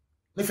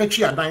ne fa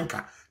twa dan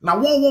ka na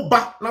wo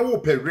ba na wo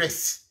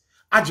peres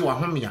age wa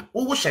homia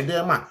wo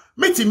hyede ma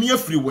metimi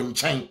afiri wo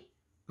nkyɛn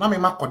na me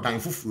makodan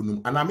fufuru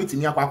num ana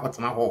metimi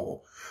akwa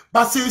ho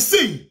ba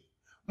sei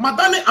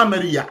madane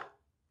Ameria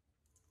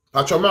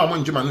pa choma mo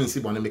njuma no nsi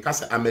bone me ka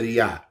se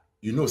Ameria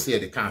you know say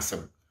the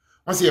cancel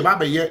won say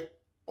ba ye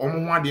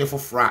omo ho ade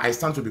foforo I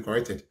stand to be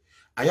corrected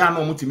aya na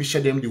omo timi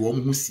hyedem de wo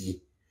mo hu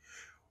sie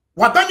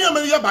wadane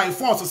Ameria by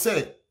force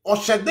say o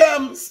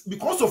hyedem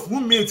because of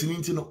roommate ni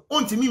ntino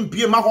ontimi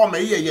mpie ma ho ma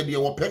ye de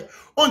wo pe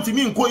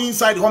ontimi nko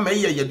inside ho ma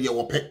ye de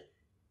wo pe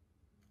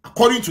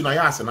according to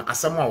Nayas na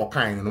asem a wo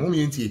kan no mo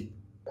yentie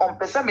on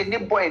pesa me ni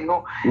boy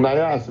no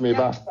Nayas me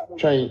ba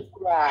train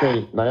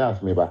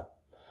Nayas me ba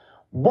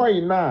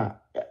boy na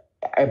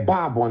e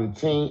ba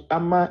bonten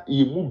ama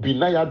yemu bi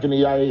na ya dwene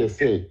ya ye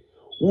say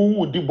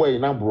wu di boy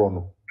na bro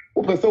no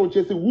wo pesa wo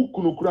chese wu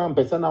kunu kura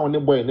mpesa na woni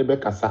boy ne be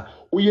kasa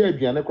wo ye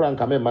aduane kura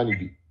nka me ma ni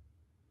bi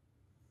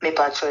me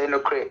pa cho no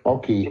kre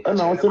okay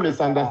and also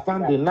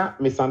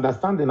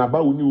misunderstanding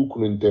about uni wu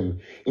kunu ntem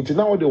nti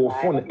na wo de wo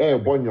phone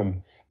bonyom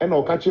and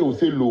o ka che wo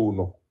say low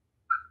no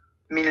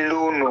mi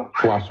low no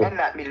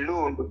na mi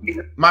low no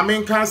ma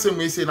men kan se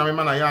me say na me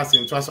na Nayas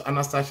nto so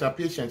Anastasia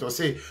patient o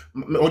say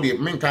o de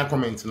men kan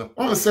comment no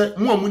on say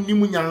mo amuni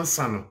mu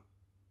nyansa no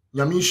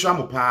nyame nhwa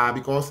mo pa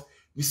because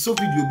we saw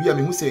video bi a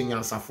me hu say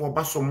nyansafo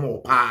ba so mo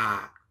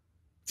pa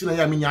ti na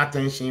ya me nya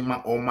attention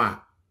ma o ma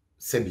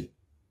sebi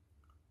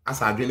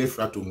asa adwene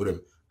frato ngurem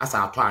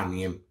asa ato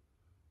anem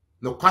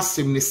no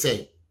kwasem ne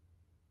say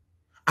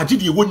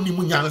agide ye wonni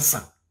mu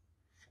nyansa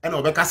e na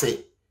obeka say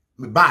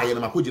me ba ye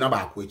na makogina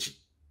ba akwa echi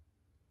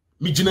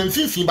mi gina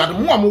mfimfin ba de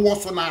mo wo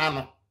so na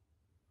no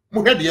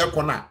mo hwede ye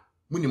ko na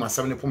muni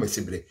masam ne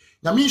pomasibre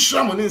nyame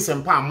nhira mo ne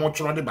nsempa a mo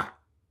tworo de ba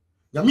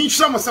nyame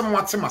nhira mo sem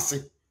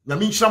watemase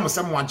nyame nhira mo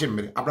sem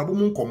wagemre abrabo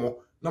mu nkomo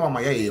na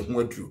mama ye ho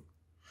aduru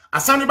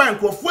asane ba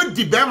nkrofo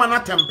di be ma na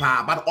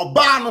tempa but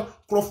oba no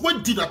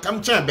krofo di na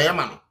tam chen be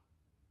ma no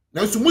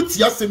na nso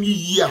muti asem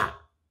yi a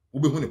wo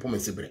be hu ne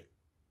pomasibre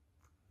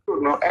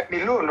no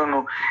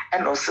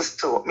and no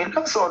sister me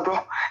no so do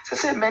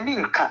say many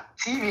nka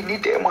TV ni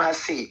dem ha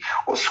sei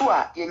oso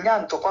a ye nya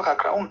ntokwa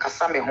kakra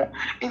onkasa me ho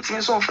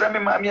ntimi so mfra me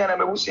maami na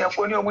me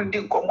busuafo ni omu ndi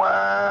nkomo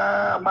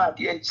ma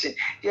de enchi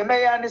ye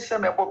me ya ne se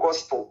me bo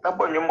gospel na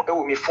bo nwom e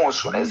wo mi phone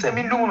so na se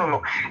me ndum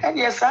no and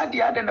ye sa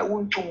de ade na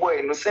wontu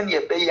boy no se ne ye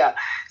be ya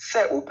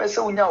se wo pese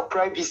wonya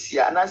privacy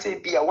ana se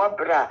bia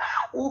wabra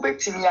wo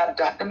betimi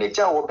ada na me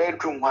ja wo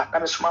bedroom ha na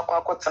me soma kwa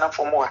akotena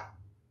for mo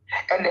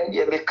and then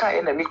ye meka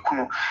e na me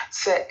kunu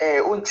se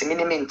ontimi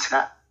ni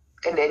mentina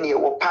and then ye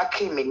wo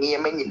parking me ni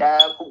ma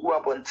nyina gugu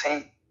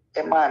abonten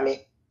e ma me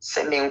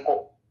se me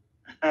nko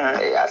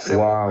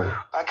wow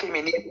parking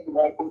me ni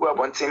gugu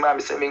abonten ma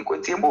me se me nko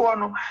ti mo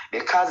no me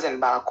cousin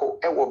baako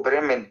e wo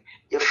Bremen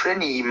ye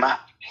friend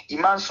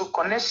ima so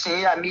connection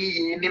ya mi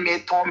ye ni me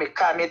ton me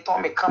ka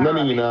na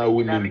me nyina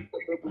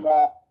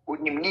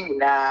onim ni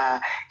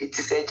nyina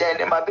iti se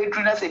jane ma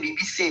bedru na se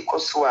BBC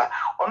koso a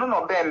ono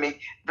no be me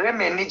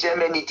Bremen ni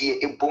Germany die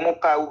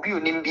ebomu pa obi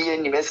onim bi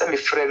ani me se me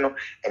frɛ no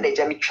e na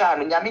ja me twa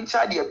no nya me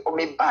ncha de o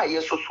me ba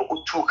ye so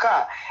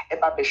otuka e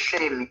ba be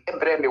hwere me e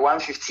bre me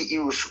 150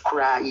 euros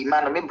kura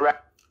ima no me bra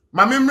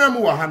ma me mra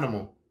mu wa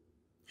hanom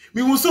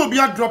mi hu so obi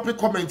a drop a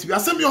comment bi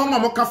asem ye ho ma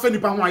mo ka fa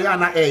nipa ho aya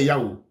na e ya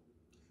wo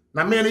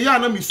na me ne ya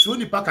na mi suo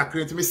nipa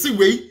kakra nti me se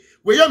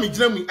we ya me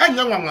gina mu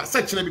anya nwanwa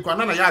se kire bi kwa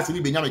na ya ase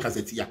ni benya me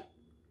kaseti ya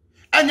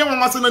anya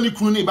nwanwa se na ni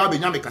kunu ni ba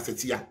benya me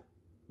kaseti ya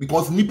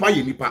because nipa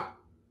ye nipa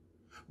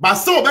ba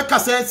se obe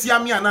kaseti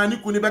am ya na ni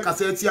kunu be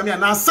kaseti am ya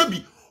na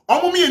sabi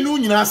omo me enu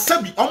nyina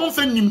sabi omo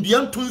fa nimde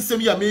anto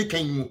nsem ya me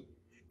kan mu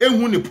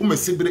ehu ne poma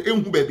sebere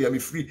ehu ba bia me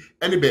free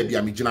ene ba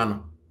bia me gina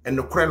no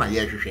eno kore na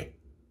ye hwehwe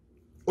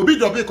obi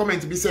drop a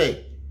comment bi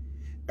say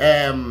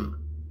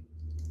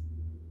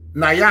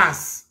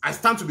Nayas, I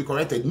stand to be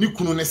corrected. Ni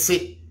kunu ne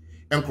se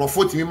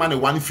enkrofo timi ma ne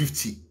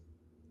 150.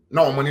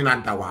 Na o money na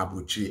da wa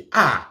abrochi.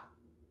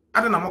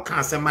 Ade na mo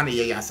kan se ma ne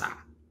ye yasa.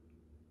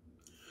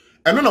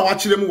 Eno na wa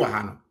kire mu wa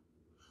ha no.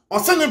 O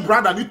se ne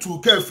brother ni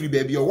 2k free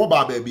baby o wo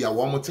ba baby a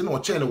wo mo te na o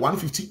che ne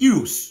 150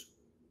 euros.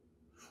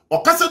 O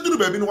kasa duru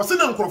baby no wo se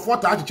ne enkrofo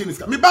ta achiche ni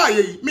ska. Me ba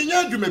ye me nya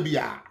adwuma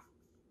bia.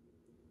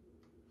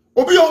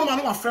 Obi o no ma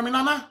no wa frame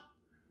nana.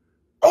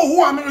 Oh,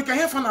 who America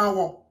here for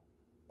now?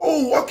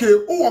 Oh, okay.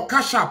 Oh,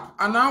 cash up.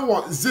 And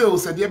now Zale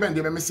said, "Dear Ben,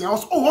 dear Messi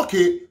house." Oh,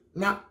 okay.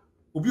 Now,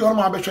 Ubi on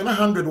my betcha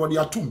 100 what they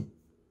are two.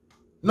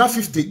 Not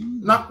 50.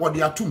 Not what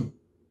they are two.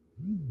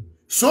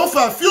 So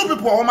far, few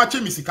people are much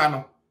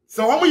Mexicano.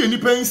 So when you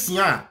need paying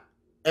Sia,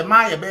 am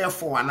I a bear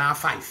 4 and now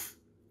 5?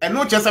 And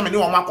not just a many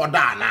on my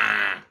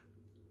cordana.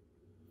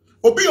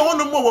 Obi on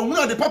the more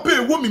when the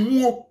papa woman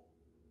more.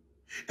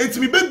 It's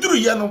me been through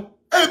yano.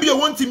 I be a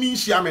want to mean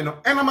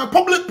Shiameno, and I'm a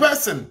public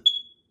person.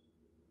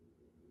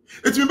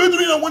 It's me bedroom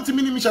I want to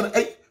mini mission.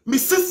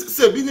 Mrs.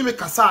 Sabini me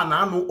kasa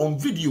na no on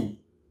video.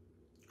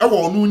 E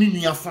wo no ni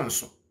nua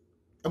fonso.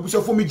 E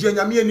buso fo me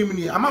gianya me anim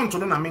ni amount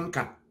no na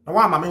menka. Na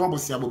wa ma me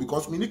hobosia bo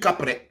because me ni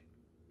kapre.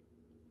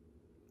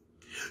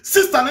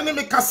 Sister ne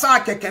me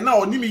kasa keke na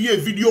oni me ye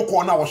video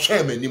call na wo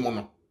share me anim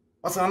no.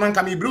 Wasa na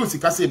nka me bro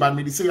sika say ba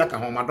me di say ya ka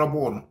ho ma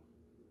dobo no.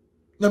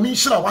 Na me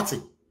nhira wate.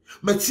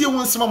 Matie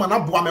won sema ma na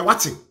boa me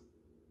wate.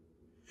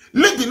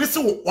 Lady ne se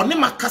wo oni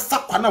makasa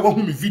kwa na wa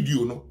hu me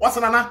video no. Wasa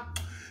na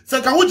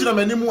senka wo gina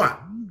manimu a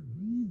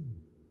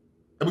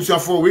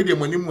abusuafo we de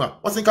manimu a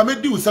wosenka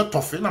medi wo se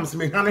tofe na mse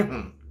me hwane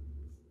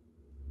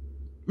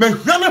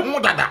ho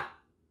dada.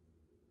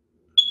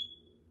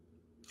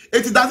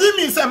 It doesn't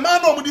mean say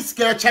man no mudi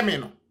scare cheme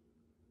no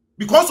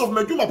because of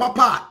meduma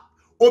papa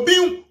obi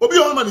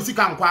on man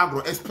sika nkwa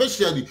agro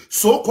especially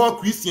so called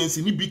Christians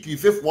ni big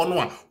faith one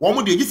a wo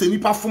mo de gise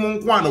nipa fom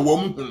nko a na wo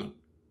mu hu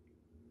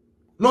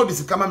no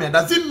this kama me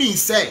doesn't mean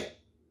say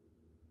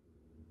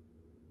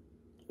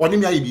oni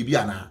mi aye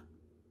bibia na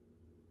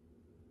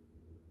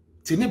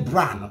tini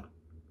brand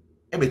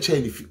ebe che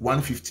ni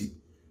 150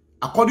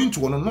 according to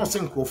one no say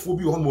nkrofo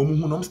bi ho no mu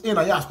hu no say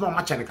na yas no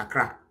ma chene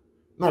kakra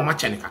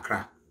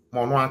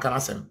ma no anka na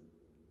sem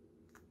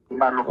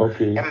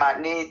okay e ma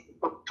ni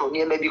to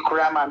ni maybe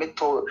kura ma me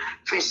to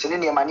fish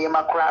ni ma ni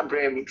ma kura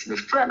bra mi tini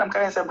friend am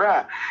kan say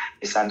bra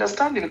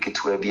misunderstanding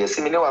kitu bi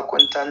ese mi ne wa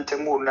content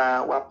mu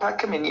na wa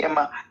pack me ni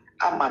ma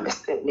ama me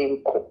step ni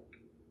nko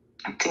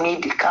tini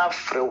di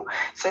kafro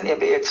send e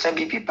be etra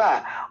bi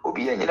pipa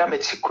obi anyina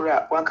mechi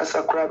kura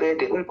wankasa kura be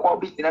de nko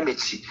obi nyina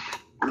mechi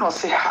no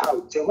say how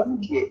te wan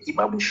die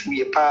ibabu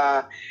ye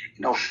pa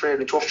na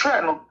friend to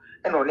friend no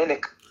e no ne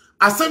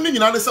asem ni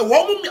nyina ne say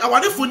wo mu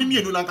awadefo ni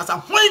mienu na nkasa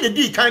hwan ne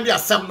di kan de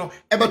asem no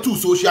e be to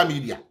social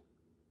media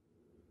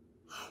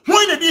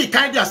hwan ne di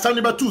kan de asem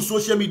ne be to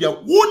social media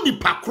wo ni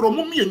pakro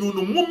mu mienu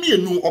no mu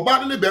mienu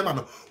oba ne be ma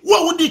no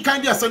wo di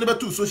kan de asem ne be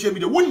to social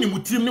media wo ni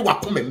mutirim ne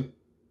wakomam.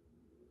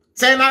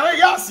 Say na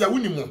yas ya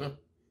wuni mo ho.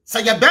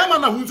 Say ya bema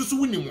na hu nsusu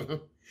wuni mo ho.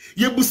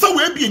 Ye busa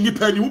we bi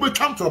nipa ni wo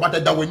betwam toro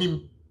badada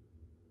wanim.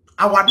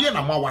 Awade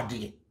na mo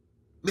awade.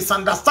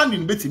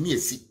 Misunderstanding betimi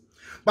esi.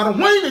 But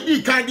when the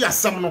di kan di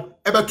asem no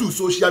e betu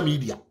social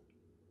media.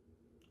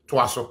 To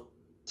aso.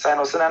 Sa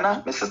no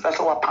na me sister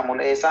so wapam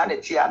no esa na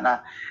ti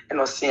ana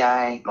no se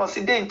ai no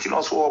se denti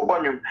no so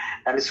obonwum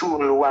na me so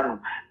nluwa no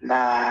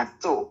na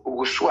to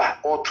ogusu a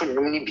oto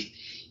nwum ni bi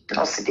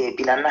no se de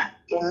bi na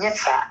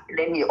enyesa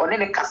na ni one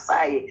ne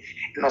kasaye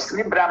no se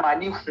ni brama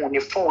ni hu ni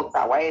fault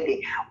a waye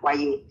de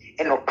waye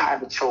eno pa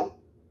bi cho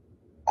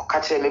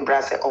okache me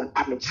brase on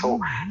pa mi cho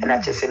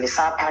na chese ni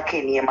sa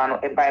pake ni ema no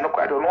e bai no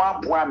kwado no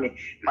aboa me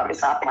ma me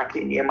sa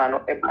pake ni ema no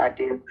e ba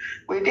de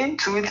within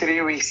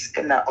 2-3 weeks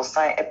na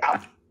osan e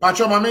pam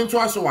Pacho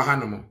mamento aso wa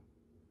hanom.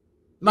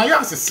 Na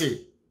ya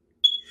sese.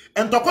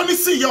 Entoko ni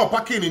si ya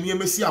opake ni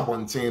emesi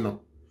abonten no.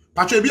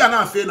 Pacho bia na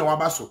afi na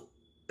waba so.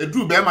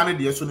 Edru be ma ne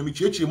de so no mi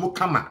chiechi mu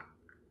kama.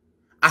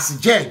 As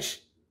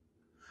judge.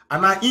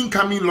 Ana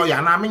incoming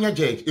lawyer na amenya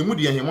judge. Emu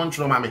de ye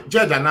monchro mame.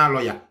 Judge ana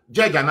lawyer.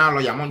 Judge ana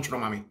lawyer monchro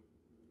mame.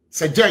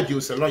 Se judge o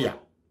se lawyer.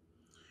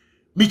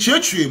 Mi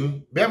chiechi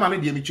emu be ma ne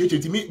de mi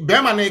chiechi ti mi be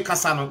ma na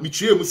ikasa no mi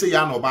chie emu se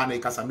ya na oba na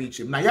ikasa mi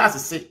chie. Na ya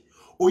sese.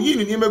 Oyi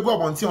ni nimegu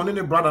abonti on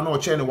ne brother na o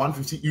che ne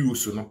 150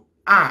 euros no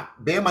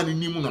be ma ni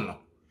nimu no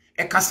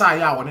e kasa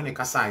ya won ne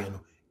kasa ya no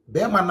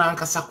be ma na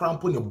nkasa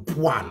krampo ne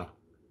boa no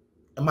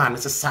e ma ne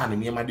se sa ne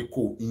niema de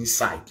ko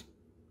inside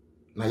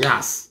na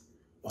yas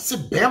o se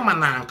be ma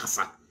na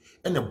nkasa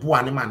e ne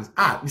boa ne man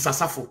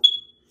misasafo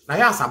na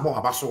yas abo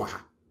abaso wa ha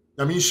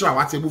na mi nhira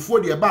wate bufuo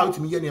de ba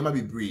utimi ye niema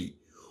bebre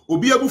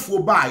obi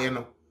abufuo ba ye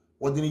no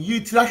o de ne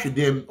yitira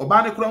hwedem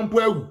oba ne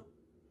krampo awu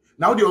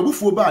now the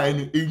obufuo ba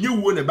enye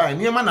wuo ne ba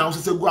niema na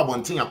osese gu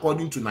abonten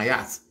according to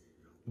Nayas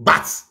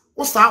but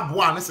o sa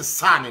boa ne se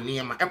sa ne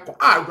niema eko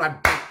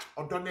awra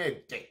odo na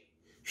ede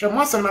hwe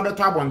mo asem na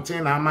beto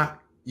abonten na ama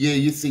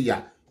ye yesi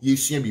ya ye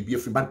sua bibia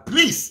free but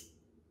please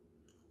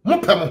mo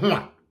pem ho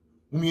a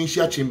mo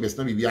nhia chambers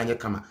na bibia anye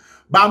kama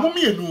ba mo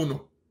mienu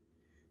no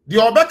de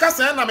obeka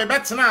se na me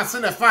betena ase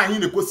ne fa hin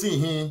ne kosi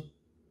hin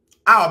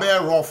a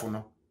obe rough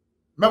no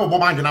me bo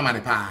banjo na mane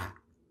pa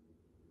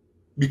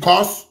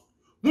because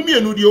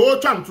Mumienu de o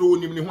chantro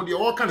nim ne ho de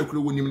o kan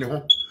kuro wonim ne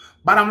ho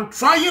but I'm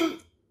trying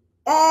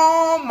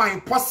all my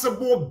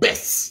possible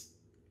best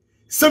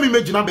semi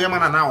megina be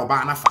mana na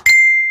oba na fa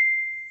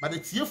but the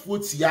tiefuo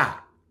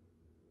tia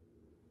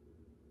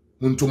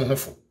muntum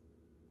hofo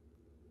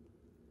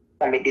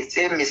the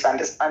same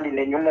misunderstanding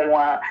and you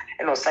more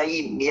and no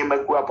say me ma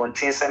go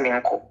abonten se me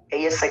nko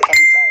e second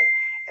time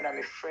and I'm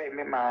afraid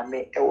me ma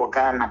me e wo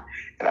Ghana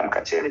and I'm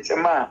catching it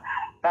ma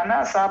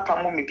na sa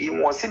pamu mi bi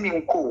mo se mi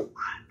nko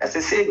na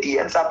se se di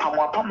ensa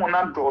pamu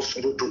na do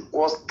so do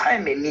was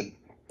time any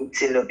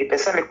until the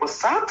person me ko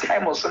sa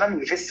time so na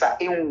mi visa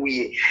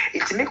enwie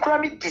it me kura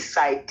me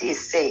decide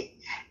say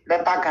me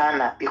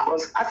Ghana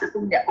because as it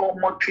me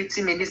more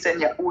treating me ni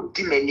ya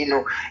odi meni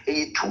no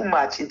e too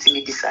much until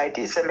me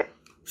decide say me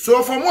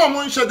so for more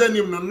mon shade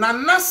nim no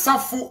na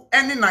safu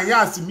ene na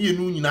Yas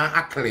mienu nyina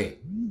akre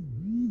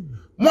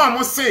mo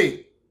amo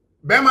say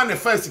Bema ne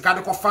first ka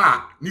de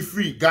kofa ni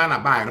free Ghana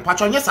buy no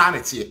pacho nye sa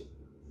na tie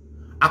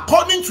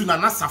according to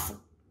Nana Safo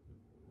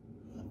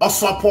o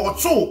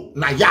supporto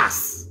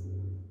Nayas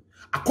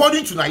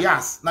according to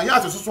Nayas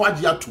so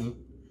agi atum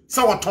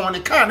se woton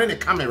ne car ne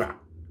camera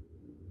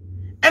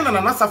and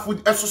Nana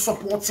Safo eso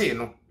support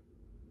no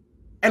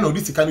and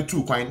odi sika ne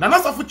 2 kwan Nana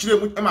Safo kire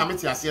mu e ma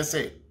meti ase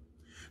se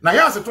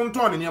Nayas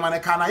tonton ne nyama ne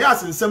car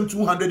Nayas nsem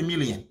 200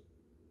 million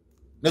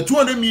na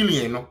 200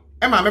 million no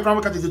e ma me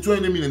kwan ka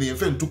 200 million e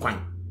fe 2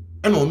 kwan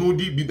and no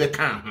di bi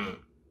beka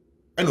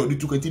and no di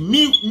to kwenti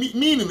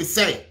me ni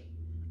say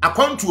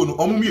akwantuo no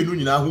omo mienu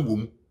nyina ho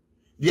bom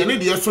de ne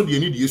de so de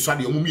ni de so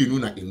de omo mienu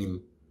na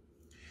enim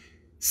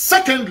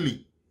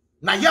secondly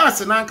na Yas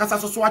na nkasa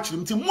so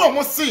akyerem ti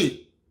mo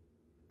say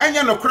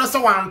enye no kore se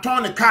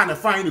wanton ne car ne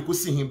fine ne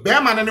kosi hin be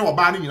ma ne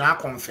oba ne nyina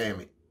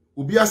confirm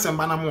obi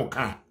asemba na mo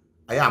kan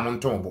aya mo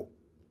nton bo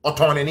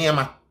oton ne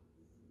niema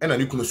ena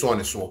ni kunu so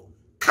ne so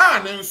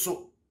car ne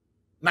nso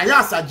na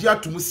Yas agi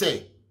atum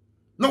say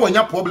no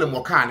wanya problem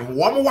wo car ne ho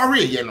wo mo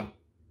worry ye no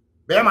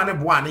be ma ne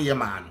boa ne ye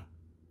ma no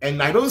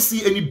and I don't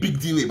see any big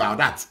deal about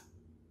that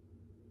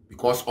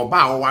because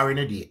oba o worry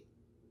ne de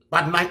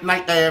but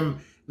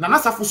Nana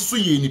Safo so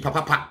ye ni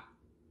papa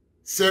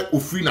se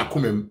ofri na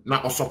komam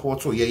na o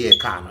support ye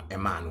car no e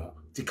ma no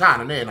ti car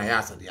no na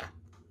Yas dia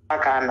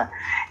Ghana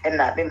and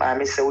na me ma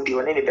me se odi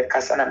one ne be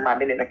kasa na ma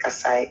me ne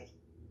kasai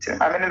ti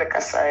ma me ne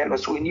kasai no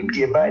so nim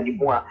die ba ni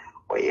mu a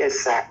o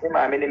yes me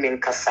ma me ne me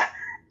kasa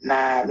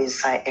na me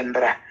sai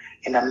embra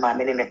ena ma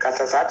me ne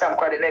kasa sa tam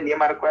kwa de na ni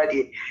ma kwa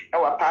de na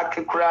wa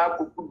park kura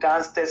kuku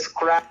downstairs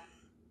kura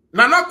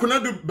Nana kuna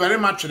du very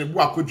much ne bu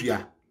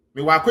akodua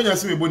me wa akonya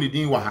se me boni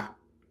din wa ha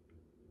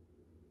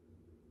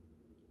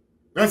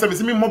Mensa me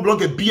se me mo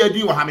blog bia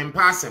din wa ha me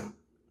mpasem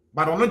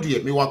but ono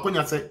de me wa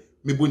akonya se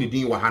me boni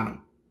din wa ha no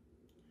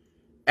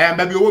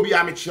baby obi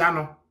a me chia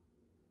no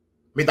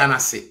me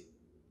danase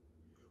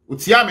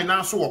utia me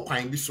na so wo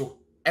kwan bi so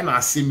e na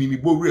asemi mi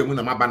bo wura mu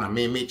na maba na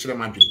me kire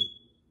madwene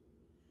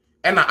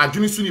e na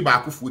adwene su ni ba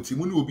akofo ti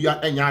mu ni obi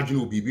anya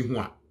adwene obi bi ho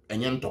a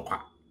enye ntokwa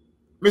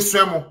me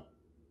so mo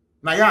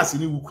na Yas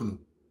ni wukunu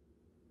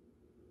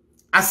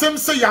asem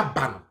se ya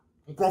ba no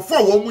nkrofo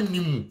wo mu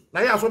nimu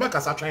na Yas wo be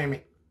kasa twan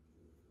me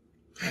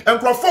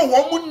Enkrofo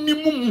wo mu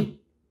nimumu.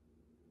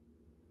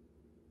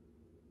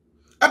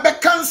 Ebe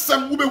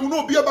kansam ube hu no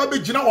obi aba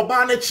begina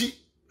oba na chi.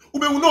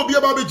 Ube hu no obi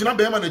aba begina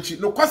be ma na chi.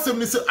 No kwasem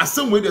ni se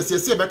asem we de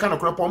se ebe ka na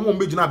kropo mo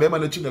begina be ma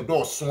na chi na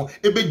dooso.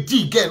 Ebe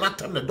gi ge na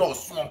tam na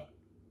dooso.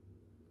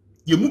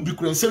 Ye mu bi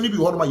kure nsem ni bi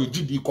ho no ma ye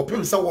gidi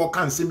kopem se wo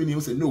kan nsem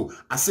ni se no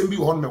asem bi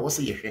ho no me wo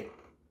se ye hwe.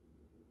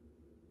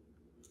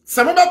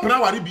 Se mo ba pra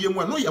ware bie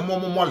mu no ye mo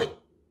mole.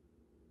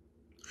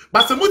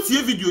 But se mo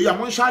tie video ya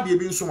mo nsha de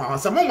bi nso ma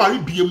se mo ware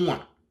bie mu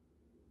a.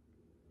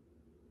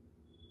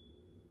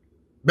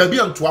 Baby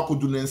anto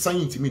akodu ne nsan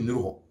yintimi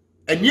nnuru ho.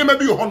 Eniema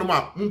bi ho no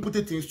ma mo put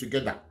things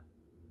together.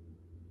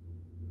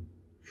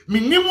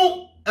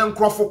 Minimu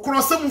enkrofo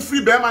krose mu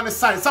free be ma ne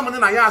sign some ne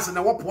na yas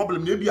na wo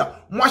problem na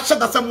bia mo ahye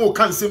da se mo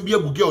kan nsem bi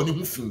aguge oni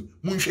hu fin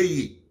mo nhwe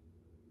yi.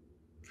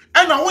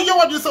 Ena wo ye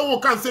wode se wo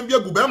kan nsem bi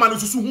agu be ma ne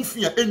susu hu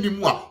fin a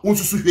enimu a wo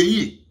susu hwe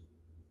yi.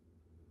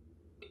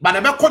 Ba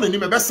na be kọ na ni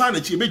me be san na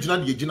chi be gina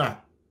de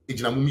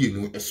egina mo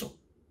mienu eso.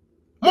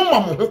 Mo ma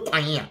mo ho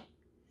kwan a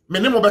me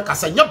ne mo be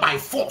kasa nya by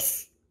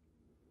force.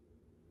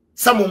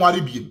 Some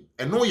wari biem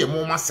eno ye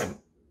mo masem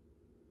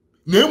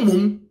na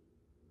emum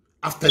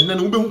after nene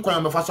ube hu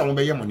kwan me fa so mo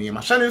be ye mo ne ma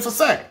hye nso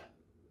se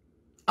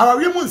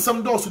awawe mu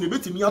nsem dɔɔso ne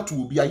betimi ato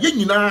obi a ye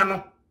nyinaa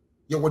no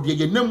ye wode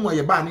ye nam a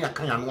ye ba ne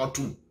akan ano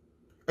ato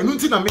enu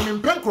nti na me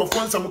mpɛ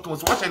nkrɔfo nsem kan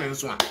so wa hye ne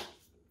nso a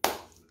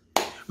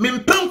me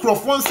mpɛ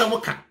nkrɔfo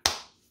nsem ka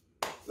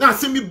na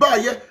se mi ba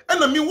ye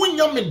ɛna mi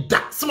wonya me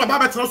da se ma ba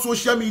betena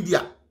social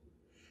media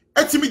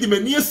etimi di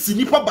mani asi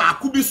nipa ba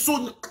ko bi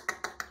so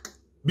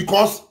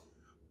because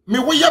me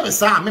wo ye me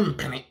sa me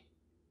mpene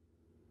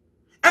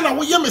ana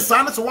wo ye me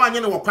sa na so wa anye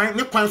ne wo kwan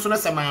ne kwan so na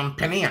se ma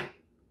mpene a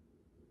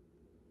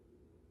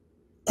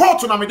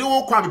court na me de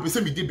wo kwa be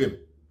pese me dibem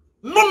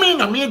no me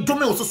na me do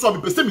me wo so be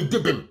pese me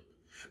dibem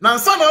na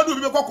nsa na adu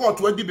bi be court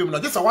wa dibem na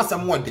just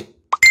wasam wo de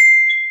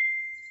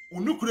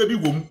unukura bi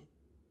wom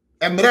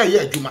emre ye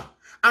adwuma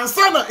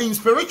ansa na in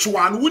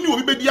spiritual no woni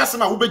obi be di ase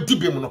na wo be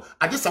dibem no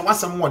just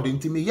wasam wo de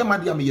ntimi ye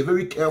made am ye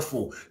very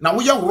careful na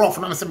wo ye rough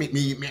na se me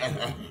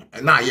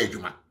na ye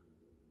adwuma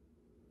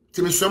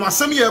Timi swema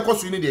asem ye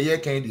ekoso ni de ye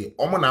kan de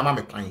omo na ama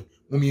me kan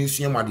mo mi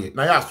nsua ma de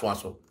na ya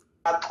aso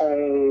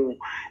aton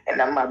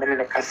na ma me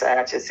ne kasa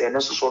ya chese no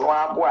so no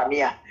abo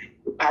ami a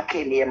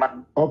pake ni ma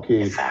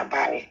okay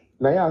sabai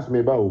na ya as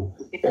me ba o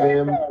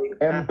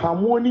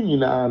empamo ni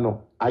nyina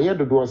no aye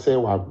dodo se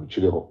wa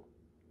aguchire ho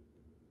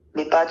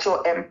me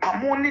pacho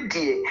empamo ni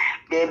die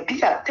be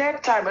bia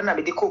third time na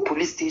me de ko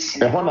police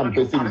station e ho na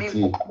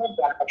mpesi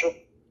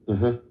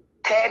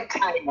third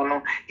time no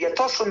ye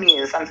toso mi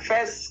and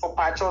first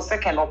opacho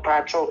second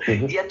opacho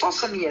ye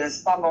toso mi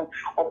no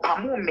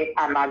opamu me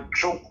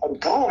anadwo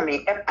obro me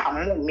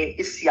epamu me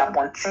esi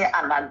abonten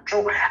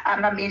anadwo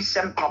ana me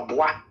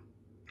mpaboa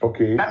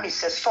okay na me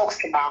se socks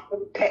ba ko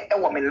pe e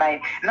wo me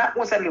nine na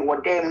wo se me wo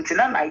dem ti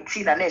na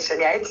 19 na se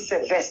ne it is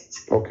a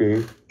vest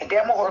okay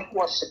dem ho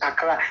ko se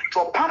akra to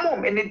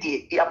opamu me ne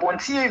die ya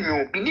bonten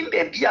enyu binim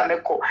be bia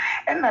meko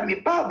na me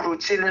ba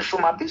brochi ne so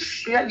ma be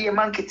sua ne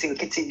marketing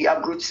kiti bia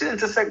brochi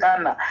nte se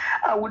Ghana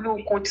a wo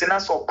ne ko tina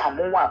so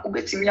opamu a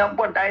ubetimi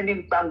abo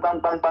dining bang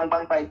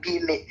bi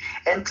me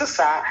ente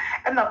sa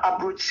na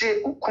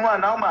abrochi ukuma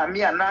na ma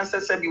mi ana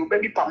sese bi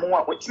ubebi pamu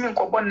a otimi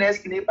nkobo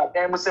next ne ba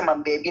dan mo se ma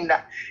baby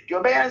na de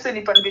obeya se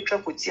nipa ne betwa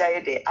kotia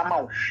ye de ama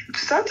wo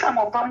sata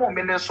ma opamu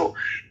me ne so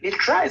they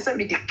try say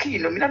me the key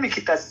no me na me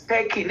kita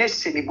spare key ne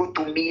se ni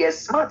botum me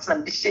smart na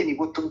me se ni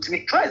botum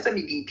me try say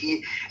me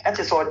di that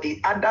is all the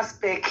other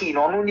spare key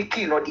no no ni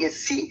key no dey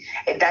see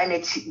a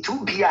dynamic do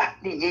bia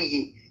ne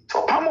yeye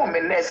so opamu me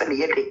ne se me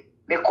ye de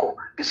meko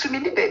bisu mi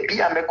ni baby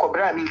a meko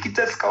bra mi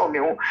kita ska o me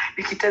ho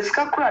mi kita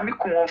ska kura mi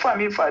kun fa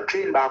mi fa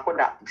train ba ko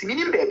da ti mi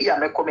ni baby a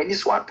meko me ni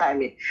so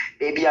time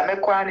baby a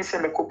meko ani se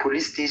meko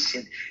police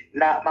station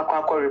na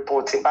makwa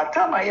report but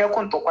time a ye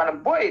ko ntokwa na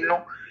boy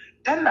no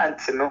tenant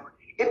no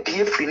e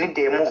pie free ni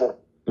dem ho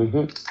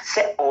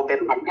se obe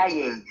pata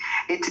yen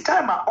eti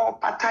time a o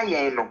pata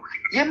yen no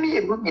ye mi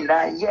egu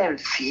nyina ye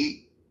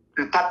mfi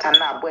mpata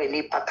na boy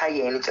ni pata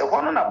yen che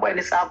hono na boy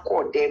ni sa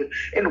call dem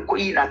eno ko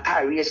yi na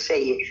tare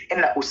sheye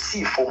na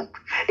osifom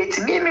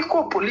eti mi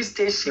ko police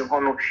station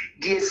hono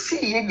de si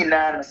ye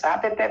nyina na sa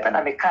pepepe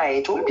na me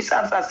kai to mi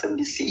sa asem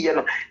de si ye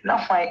no na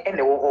hwan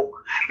ene wo ho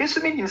mi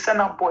so mi nyimsa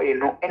na boy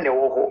no ene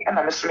wo ho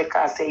na me so me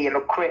ka say ye no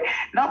kre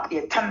na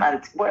ye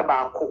tenant boy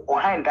ba ko o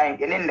hand dan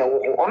ye ne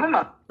wo ho ono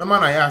na me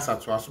na ya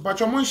asato aso ba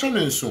cho mo nhye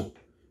ne nso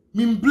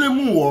mi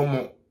blame wo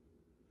mo.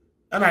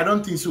 And I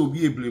don't think so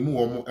be a blame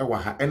wo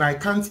ewa and I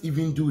can't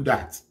even do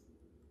that.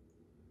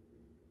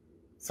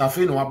 Safe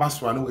no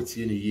abaswa no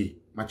wetie ne ye.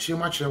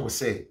 Machire wo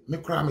say me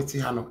kra meti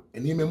ha no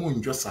ene me mu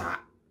ndwo saa.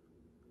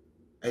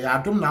 E ya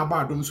adom na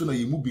aba adom so na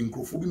ye mu bi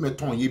nkrofo bi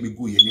meton ye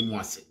begu ye ne mu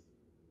ase.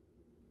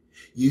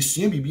 Ye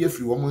sua bibia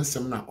firi wo mo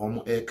nsem na wo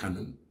mo e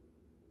kanom.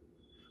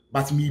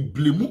 But me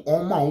blame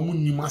wo ma wo mu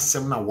nim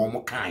asem na wo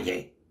mo kan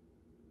ye.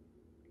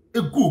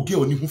 Egu ge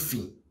oni hu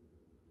fin.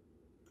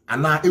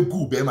 Ana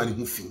egu be ma ne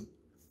hu fin.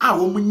 A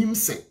wo munyim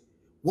se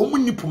wo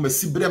munnipo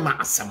masibre ma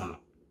asem no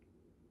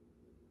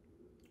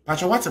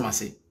pacha what am I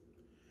say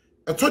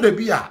eto da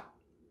bi a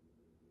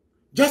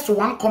just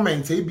one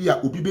comment be a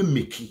obi be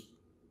make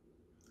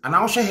and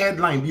I share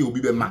headline be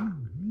obi be ma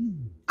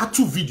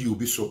atu video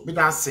be so me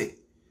da say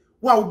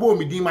wa wo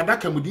me din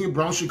madaka mu din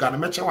brown sugar na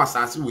meche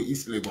wasase we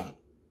East Legon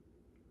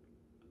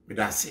me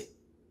da say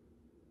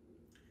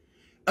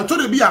ato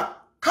de be a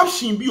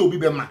caption bi obi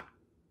be ma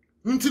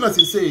nti na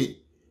say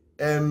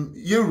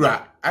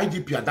yewra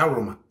IGP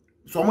adaroma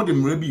so mo de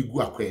mra bi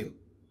igu akwa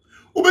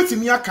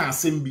obetimi aka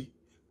asem bi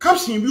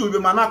caption bi obi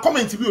ma na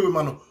comment bi obi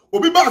ma no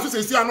obi ba so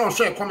say na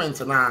share comment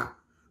na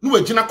no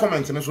wagina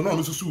comment ne so na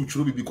no so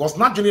uchuro bi because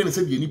na dwene ne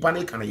say bi nipa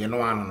na ka na ye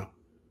no ano no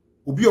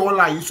obi o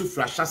wala yi so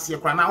fra hyase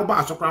kra na oba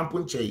aso kra mpo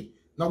nche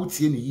na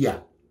wotie ne yi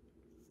a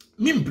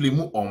mi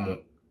mblemu omo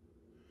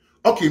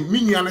okay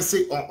mi nua ne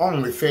say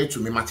on refer to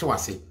me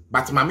matewase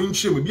but ma me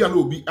nche me bia na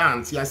obi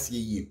anti ase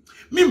yi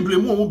mi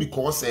mblemu omo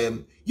because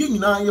ye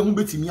nyina ye hu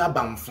betimi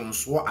aba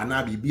mfonso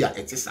ana bibia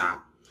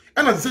etisa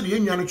ena say ye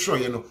nua no kro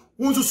ye no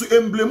wonso so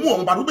emblemu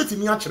omo ba do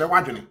betimi a kire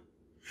wadwene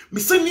me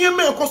say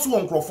niema ekoso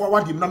won krofo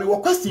wadim na me wo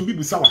question bi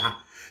bisa wa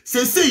ha say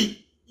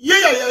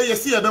ye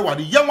see ye be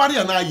wade ye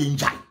ware na ye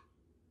njai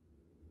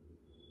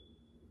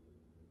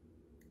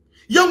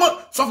ye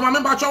what so my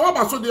member chawa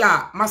ba so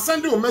dia ma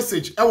send you a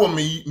message e wo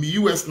me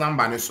US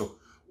number ne so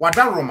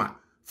wada roma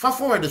fa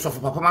forward so for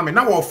papa ma me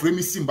na wo frame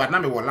me sim but na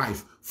me wo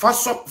live fa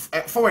so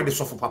forward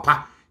so for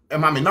papa e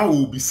ma me na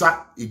wo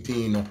bisa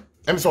edin no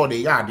em so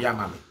de ya ade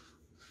ama me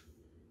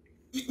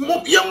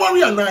ye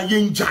ware na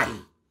ye njai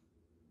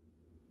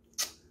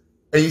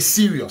are you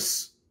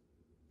serious?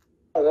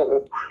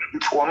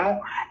 Ntono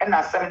and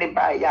assembly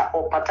by ya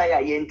or pataya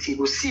yenti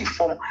will see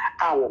from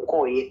our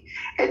coy.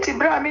 Eti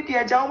bra me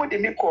dia jaw de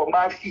me call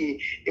ma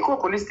fie. The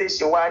police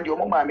station one your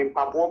mama me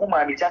pabo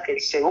mama me jacket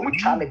say o mu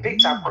twa me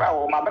picture kra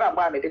o ma bra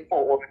ba me de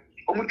call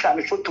o mu twa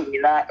me photo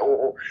nyina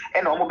o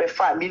e na o mo be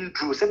fa me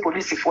ndru say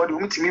police for the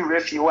umtimi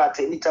refi wa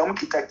tani ta mu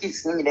kita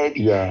kiss ni nyina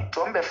bi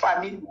to mo be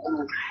fa me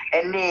ndru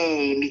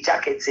ene mi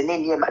jacket ne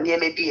ne ma ne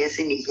me bi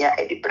ese ni hia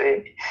e de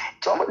bread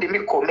to mo de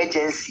me call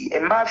emergency e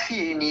ma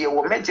fie ni e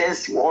wo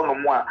emergency wo no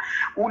mo a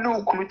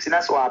unu kunu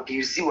tina so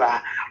abuse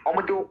wa o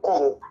mo de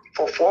call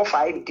for 4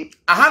 5 days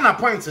aha na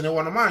point ne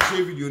wo no man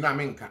share video na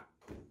menka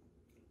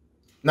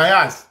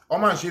Nayas o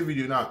man share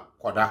video na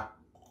koda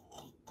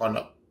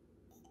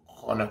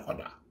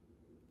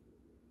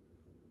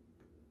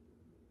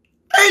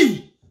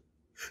hey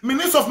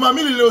Minister of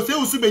Mamili le say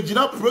usu be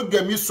jina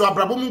program so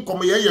abrabo mu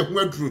nkomo ye hu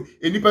aduru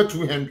enipa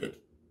 200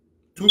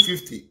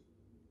 250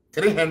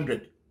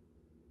 300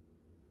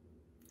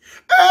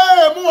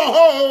 mu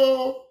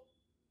ho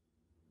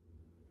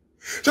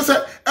just say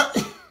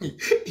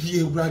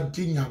ye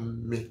radinya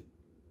me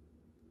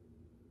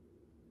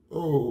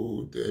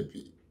oh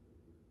Debbie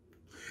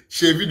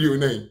share video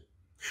name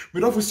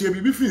me don't for see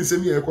bibi free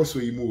nsem ye ekoso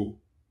yimu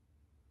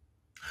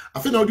I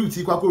feel now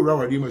duty kwa ko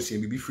rawari ma see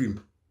bibi free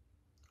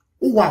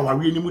uwa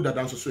awari ni mu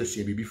dada nso so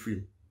see bibi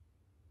free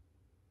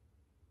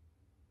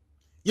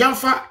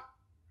yamfa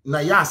na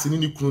yas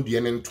ni kunu de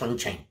ne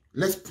ntonchen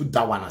let's put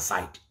that one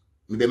aside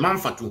me be man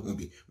fatu hu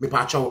bi me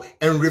pa chawo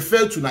and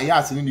refer to na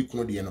yas ni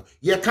kunu de no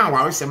ye kan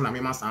ware sem na me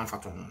ma san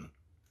fatu hu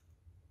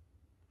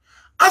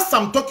as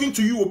I'm talking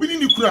to you obi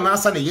ni kunu na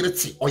asa na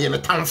yereti oye ne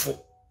tanfo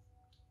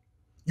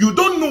you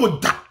don't know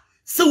that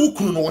say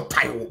ukunu no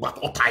tayo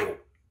but otayo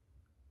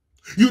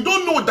you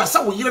don't know that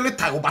say wo yire ne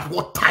tayo but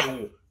what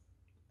tayo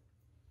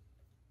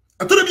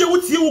atore bia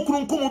wotie ukunu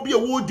nkomo bia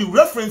wo di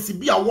reference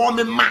bia wo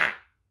me ma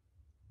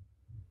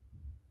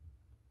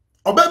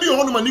oba bi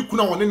ono mani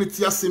kuna woni ne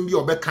ti asem bi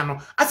obeka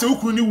no ase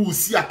ukunu ni wo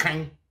si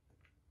akan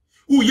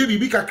wo ye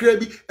bibi kakra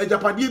bi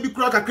Agyapade bi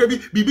kura kakra bi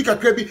bibi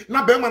kakra bi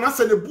na be ma na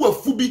se ne bu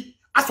afu bi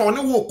ase one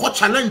wo ko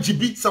challenge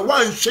bi se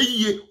wan hwe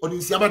yie oni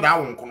nsia ba da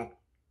wo nkono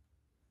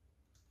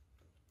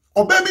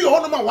oba bi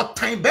ono ma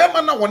wotan be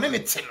ma na woni ne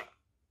ti no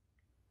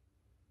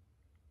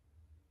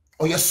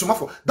oh yes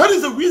sumafo that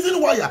is the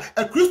reason why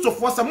a Christopher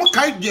was a mo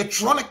kai de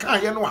trone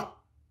kan ye no a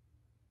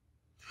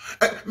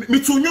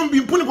mitunyum bi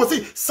mpuni bo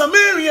say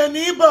Samaria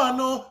ni ba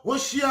no wo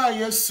hia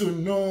Yesu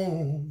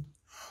no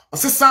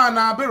osesa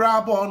na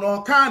berabo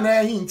no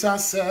kana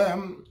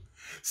hintasem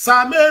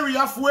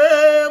Samaria fue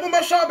mo be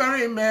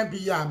shabere me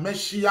bia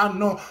mehia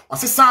no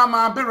osesa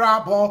ma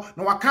berabo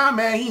no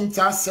wakama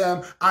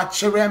hintasem a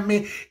kire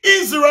me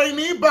Israel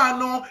ni ba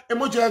no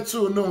emoja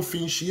tu no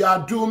finshi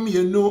adum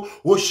ye no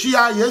wo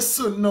hia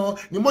Yesu no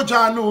ni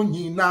moja no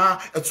nyina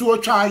etu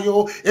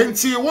otwayo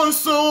enti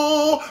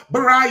wonso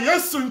bra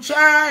Yesu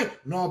nchai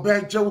no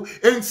bejo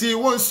enti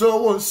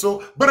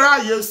wonso bra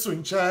Yesu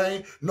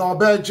nchai no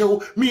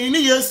bejo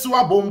mini Yesu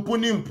abompu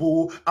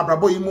nimpu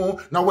abrabo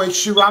imo na wa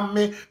hira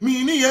me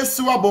mini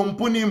Yesu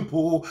abompu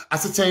nimpu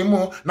aseten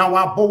mo na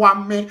wa bowa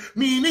me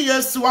mini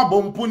Yesu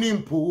abompu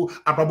nimpu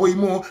abrabo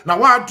imo na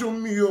wa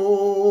dum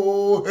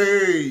yo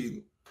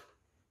hey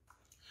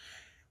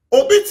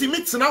obiti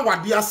mitna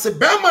wade ase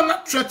be ma na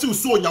twete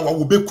so onya wa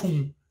wo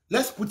bekum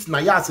let's put na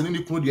yas ni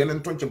kunu de ne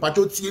ntonche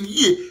pacho tie ni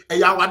ye e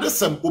ya wade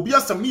sem obi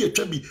asem ni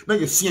etwa bi na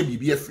ye sua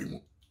bibi afri mu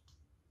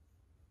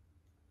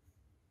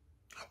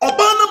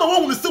oba na ma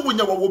wo se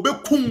wonya wa wo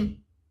bekum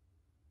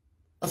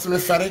aseme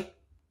fere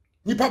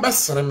nipa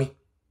besere me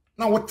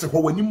na wote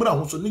ho wani mra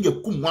ho so ne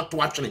yakum wato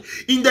atwene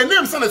in the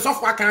name say so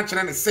far kan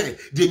kyerɛ ne say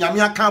de nyame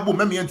aka bo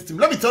meme entitim.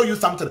 Let me tell you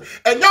something.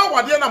 Enya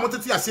wade na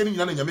motete ase ne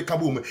nyina na nyame ka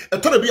bo mu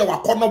etore bi ya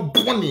wakɔno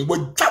bone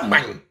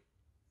wadwaman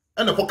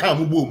ene ko kan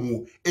mu bo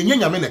mu enye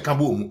nyame ne ka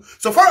bo mu.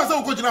 So far as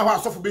we go gyina ho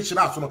asofo be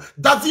kyerɛ aso no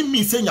doesn't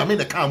mean say nyame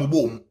ne ka mu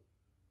bo mu.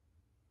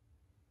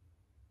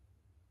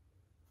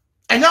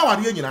 Enya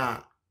wade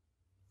nyina.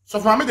 So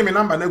for me de me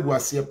number na gu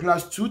ase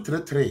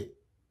 +233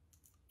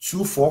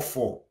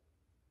 244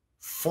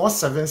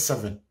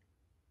 477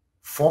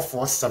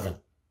 447.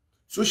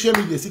 Social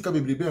media sika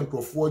bebrebe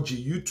nkrofo G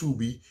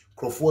YouTube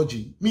nkrofo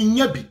G mi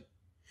nya bi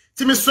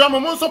ti me so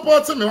amon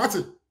support me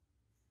wate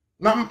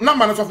na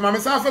number no of ma me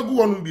sa fa gu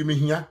wonu bi me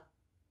hia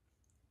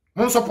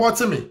mon support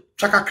me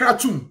chakakra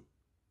tum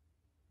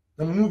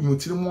na mu bi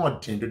mutiri mo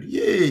odin do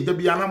ye da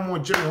bi ana mo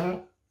je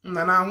ho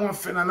na ho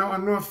fe na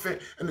no fe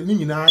na ni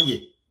nyina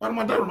aye war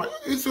ma daro na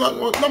isu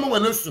na mo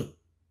wana su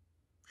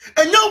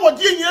enya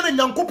wodi nyina na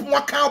nyankopon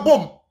aka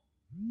bom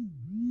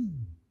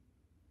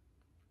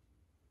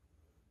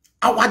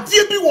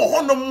awadie bi wo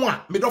honom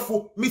a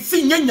medofo me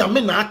si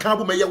nyame na aka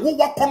bom ye wo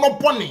wakono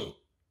bone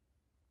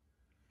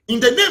in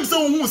the name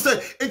say who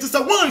say it is a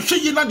one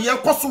hwe na de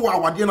ekoso wa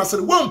awadie na say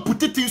one put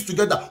things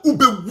together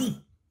ubewu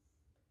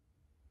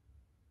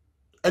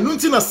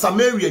enunti na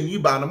Samaria ni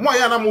ba na mo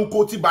ya na mo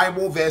quote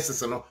Bible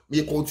verses no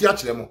me quote a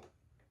kire mo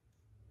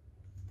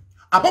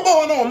ababa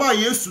wona o ma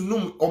Yesu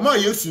num o ma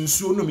Yesu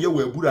nsuo num ye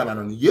wa abura na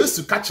no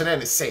Yesu ka kire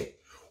ne say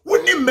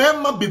woni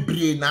mema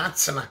bebre na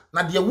atena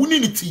na de woni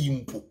ni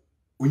tiyimpo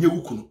onye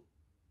wukuno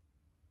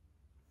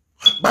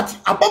but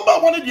ababa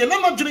wona de na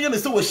no dwene ne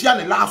say wa hia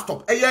ne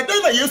laptop e ye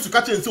den na Yesu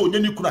ka kire say onye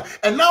ni kuna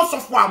and now so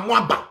for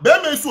amoaba be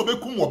ma nsu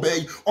obekum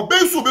obai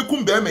nsu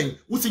obekum be man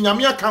wusi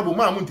nyame aka bo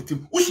ma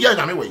ntitim wo hia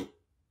nyame wei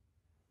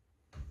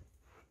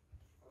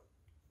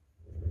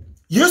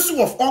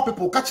Yesu of all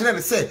people catch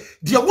and say,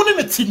 "Dear woman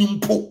a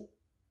tinimpo,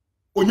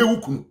 onye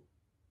wukunu."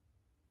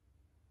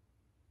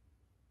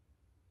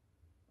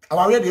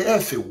 Our ready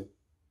airfield,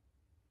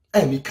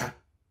 Nika.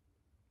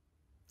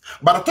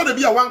 But I told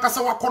you, one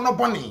cassa wakono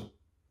bonny.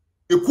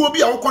 A could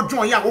be a wako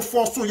join ya or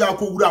force so ya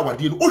ko ura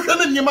deal.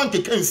 Ocean and Yaman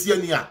can see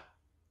any.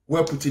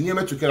 Well, putting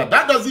him together.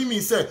 That doesn't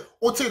mean say,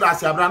 "O take that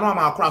Sabrano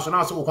ma cross and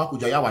also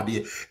Kakujawa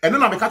dear." And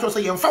then I catch us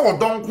saying, "Four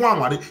don't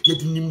come,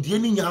 yet in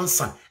the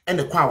answer and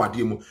the Kawa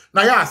demo."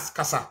 Nayas,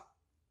 Cassa.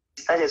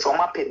 That is on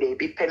my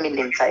baby,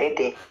 permanent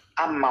side.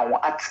 I'm my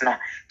atna.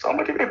 So I'm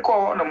going to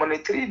call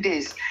on 3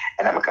 days.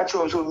 And I'm a catch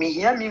also me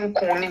here, me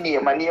cooney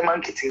near my near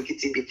man kitty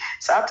kitty.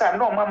 So I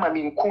know mamma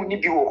mean cooney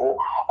bureau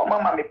or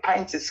mamma me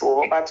pints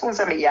so, but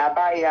once I may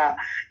buy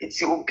it's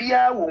your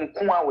beer won't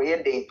come away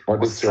a day. And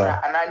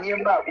I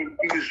nearby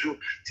will use you.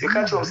 So you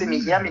can't also me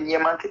here, me near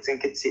man kitty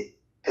kitty.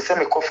 The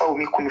same coffee with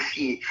me couldn't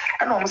feel.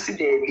 And almost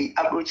there be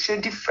approach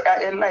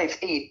different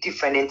life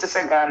different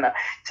in Ghana.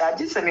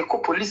 Charges and me call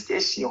police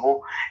station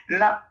ho.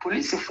 Na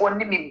police for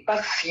me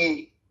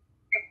buffy.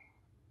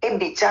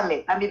 Ebe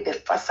chame na me be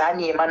fasa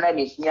ni ema na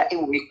ne hia e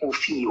wo me ko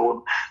fie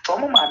ho to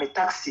mo ma me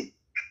taxi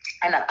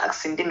ana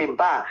taxi ndi me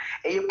ba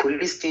e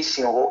police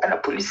station ho ana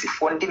police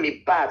fo ndi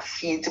me ba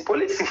fie ti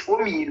police fo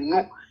mi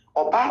nu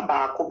oba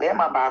ba ko be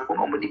ma ba ko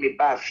no mo di me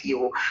ba fie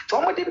ho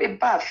to mo di me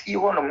ba fie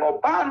ho no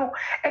oba no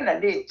ana na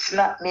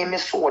tina me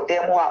so wo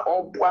dem ho a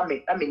oboa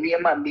me na me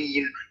niema me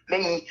yi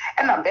meyi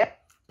ana be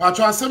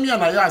pacho asem ya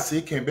na ya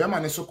ase ken be ma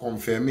ne so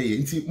confirm ye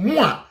nti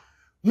mo a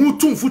mu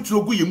tum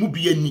futuro gu ye mu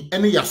bi ani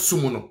ene ya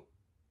sumu no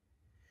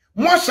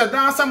mo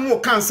hyeda asam mo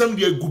kan sam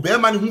de agu be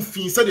ma ne hu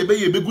fin se de be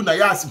ye begu na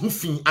Nayas hu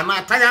fin ana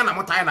ataya na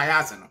motaya na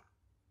Nayas no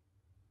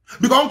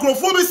because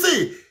nkrofo be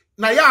say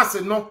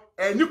Nayas no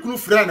ni kunu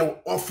frɛ no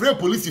ofre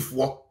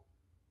policefo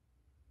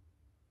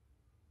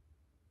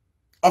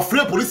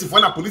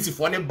na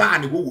policefo ne ba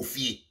ne wo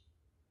fie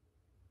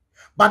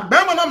but be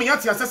ma na me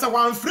yati asese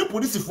wan free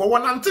policefo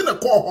won ante ne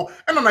call ho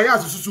e na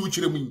Nayas susu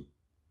kire mu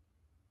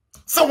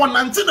so won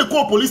ante ne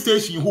call police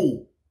station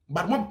ho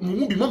but mo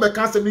bi mo be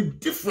kan say ni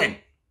different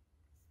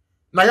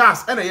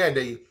Nayas ene ye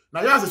dey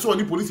Nayas so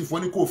oni police for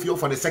ni ko fie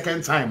for the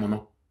second time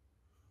no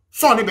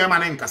so ni be ma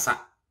ne nkasa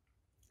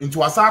nti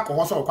wasa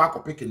akọ so kwa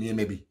akọpeke ne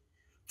maybe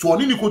to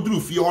oni ni ko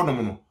duru fie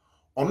honom no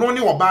ono ni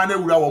oba na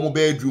wura wo mo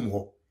bedroom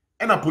ho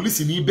ena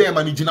police ni be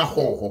ma ni gina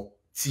ho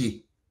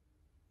tie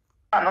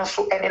ano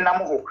so ene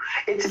nam ho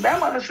eti be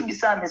ma no so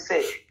bisa me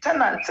say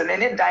tenant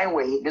ne dan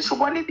we ne so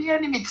boni bi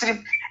ani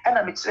mitrim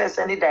ena mitre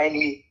se ne dan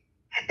ni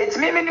eti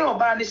me ni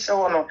oba ni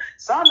hye no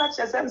sa na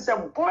chesem se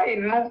boy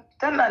no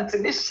tenant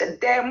ni hye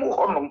dan mu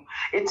honom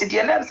eti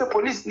de na se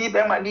police ni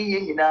be ma ni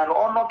ye nyina no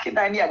ono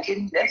kidan ni ade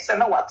ni se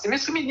na wat me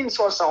so mi nim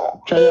so so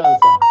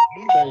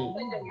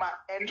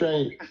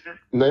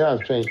Nayas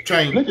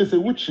train let us say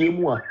which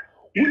mu a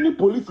woni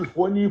police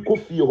fo ni ko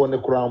fie ho ne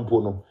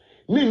krampo no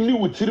ni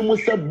wutiri mu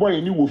se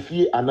boy ni wo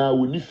fie ana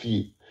wo ni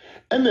fie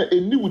ena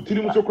eni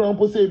wutiri mu so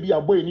krampo se bi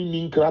aboy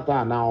ni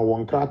nkrata ana wo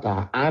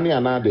nkrata ani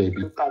ana da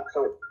bi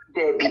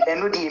Debbie,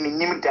 eno di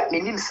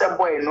minim se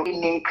boy no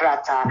ni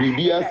krata.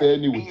 Bibia say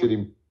ni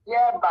wutirim.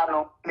 Yeah,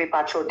 bano, me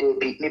pacho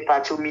debi, me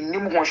pacho mi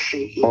nimu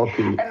hoshe.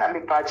 Okay. And me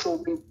pacho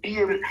bi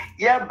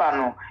yeah,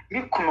 bano,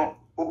 me kuno,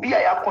 ubi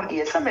a yakondi,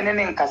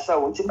 yesamene nkasa,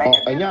 uti my.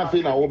 Anya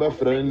afi na wo be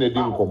friend na di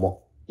nkomo.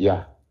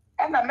 Yeah.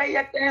 And I may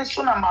yet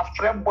so na my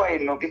friend boy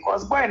no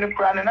because boy no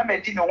cry na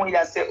me di no when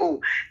ya say oh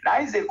na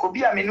is a could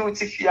be a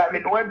minute if you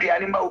am no be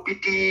animal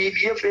obidi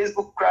via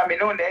Facebook cry me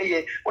no na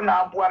ye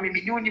una aboa me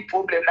ni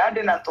problem na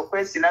de na to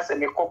question na say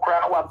me kokra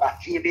na wa ba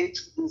fie be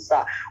to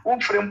sa won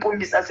frem pom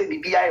bi sa say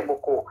bibia e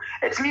boko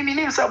et me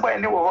nim say boy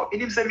ne wo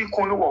nim say me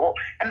kon wo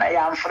and I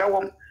am frɛ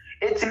wo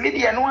it's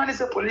media no one is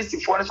a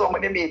police for no so mo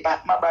me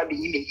ba ma ba bi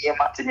me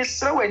yema ti me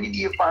sra wa ni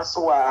die kwan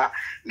so a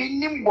me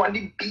nim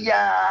boni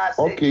bia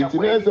okay ti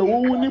na say wo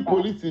ni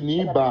police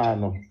ni ba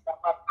no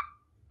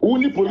wo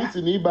ni police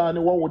ni ba ni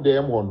wo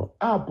dem ho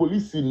no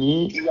police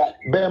ni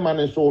be ma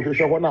ne so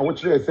hwehwe ho na wo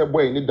kire say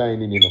boy ni dan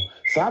ni no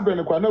sa bre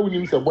ne kwa na wo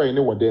nim say boy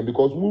ni wo dem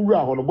because mu wura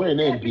ho no boy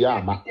na empia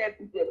ama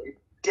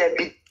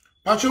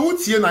Pacho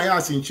wutie na ya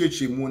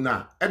asincheche mu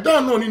na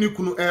eda no ni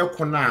kunu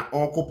na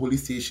okọ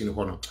police station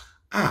ho no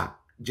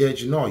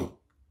Judge Noy,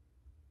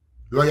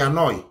 Lawyer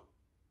Noy.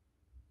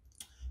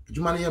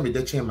 Jumani ya me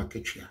de chen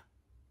maketria.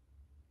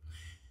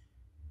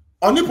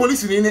 Oni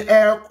police ni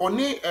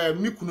oni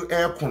mikunu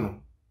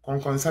kono.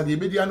 Konkonsa de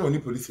bedia na oni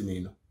police ni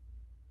no.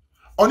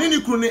 Oni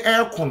ni kunu ni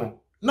kono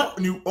na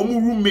ni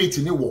omu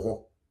roommate ni wo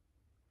ho.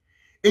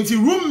 Enti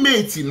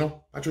roommate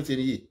no, achote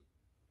ni yi.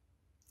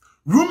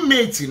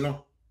 Roommate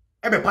no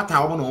ebe pata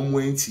omo na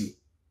omu enti.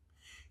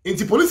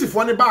 Inti police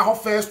for ne ba ho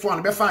first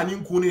one be fa ni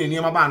nku ni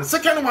niam ba no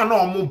second one na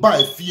omo ba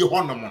afie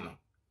ho no mo no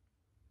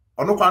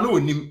ono kwa na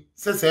onim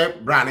se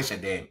bra ne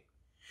hyeden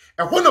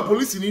e ho na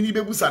police ni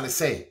bebusa ne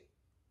say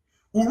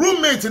u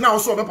roommate na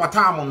so be pata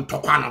am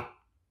ntokwa no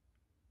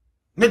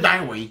ne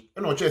dan we e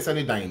na o che se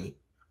ne dan ni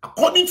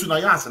according to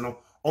Nayas no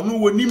ono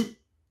wonim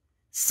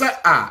se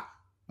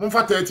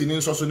momfa 30 ni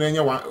nso so na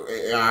enye wa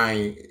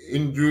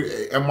indru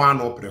emo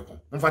ano preko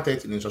momfa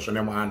 30 ni nso so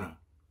na emo ano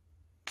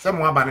se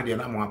mo aba ne de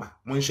na mo aba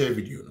mo share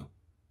video no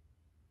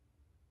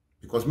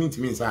because me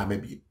means I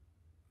maybe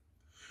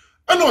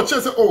and no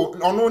che say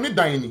ono ne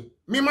dan ni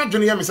me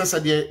madwene ya me sese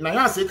de na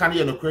ya say kan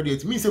ye no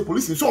credit me say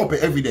police so open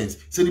evidence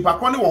say nipa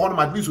kwa ne wo ho no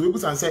madbi so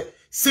webusan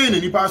say na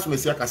nipa so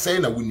mesia ka say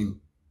na wonim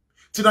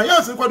ti na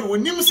ya say kwa de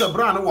wonim se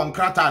bra na won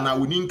krata na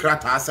wonim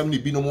krata asem ne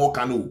bi no mo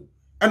ka no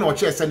e na o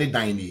che say ne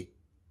dan ni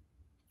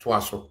to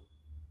aso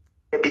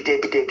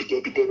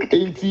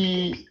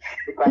enti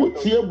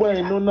tie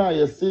boy no na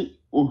ya say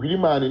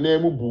ohwirima na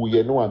emu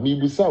buye no a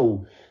mibusa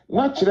o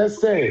na kire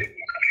se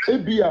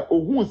ebia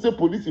ohun se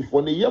police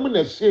for ne yam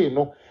na hye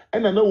no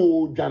ena na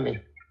wo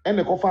dwane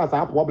ene ko fa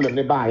sa problem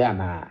ne ba ya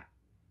na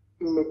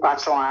me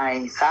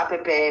patron sa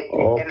pepe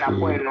na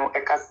boy no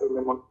e ka se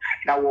mo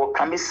na wo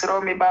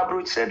kamisro me ba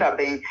bro che da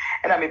ben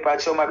ena me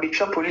patron ma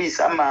bitwa police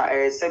ama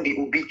se bi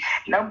ubi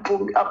na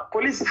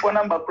police for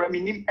number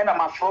prime nim ena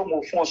ma from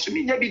o phone so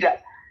bi nya bi da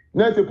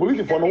na se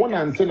police for no won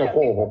ante ne ko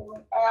ho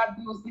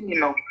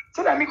no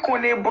so that me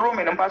kone bro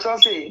me no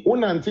patron say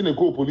won ante ne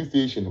ko police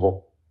station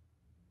ho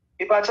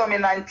e patron me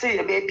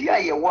 90 baby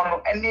aye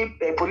won any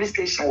police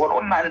station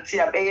won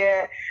 90 be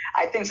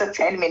I think so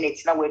 10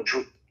 minutes na we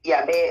drew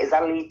yeah be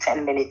exactly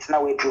 10 minutes na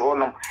we drew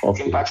on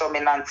tim patron me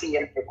 90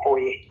 and the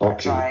koye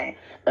okay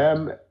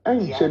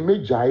enche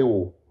mejai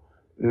wo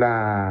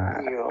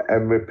na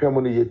mepem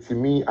no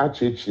yetimi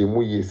achechire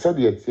mu ye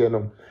sade etie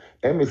no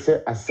emi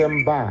se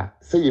asemba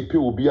se ye pe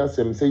obi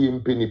asem se ye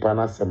mpe nipa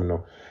na asem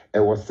no e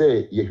wo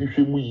se ye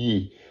hwehwe mu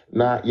yi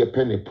na ye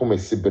pe ne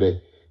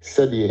pomesibre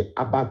sade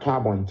abato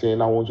abonten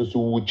na won so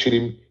wu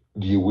chirim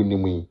die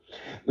wonimu yi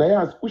na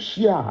ya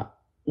ushia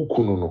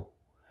ukunu no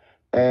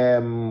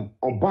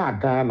oba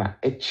Ghana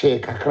eche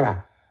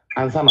kakra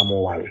ansa na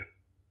mo ware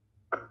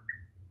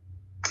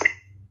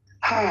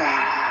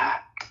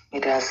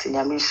ida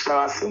sinyami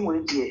shwa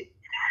asimu die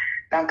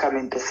nanka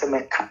mpese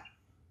meka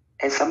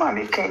esama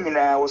me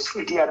kenyina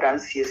osudi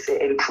adansie se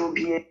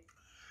entrobie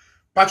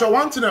Pacho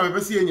one thing I be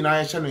see nyina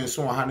ye hye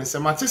nso ha ne se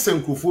mate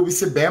senkufo bi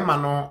se be ma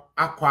no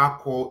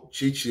akọ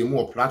chichire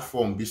mu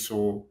platform bi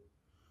so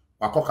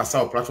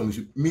wakokasa platform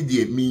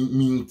media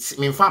me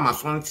mfa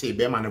masonte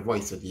be ma ne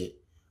voice de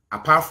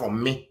apart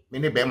from me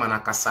ne be ma na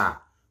kasa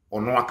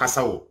ono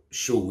akasa o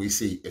show we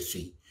say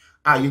esui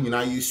ye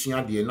nyina ye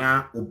sua de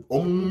na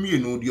omumie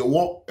no de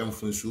wo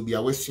emfunso bi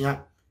a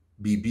wasua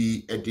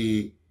bibi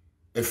de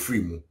afri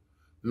mu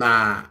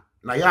na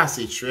ya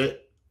se kire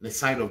the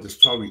side of the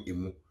story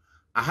emu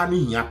aha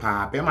ni hia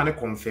pa be ma ne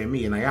confirm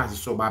ye na ya se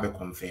so ba be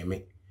confirm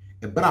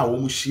e bra wo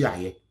mu hia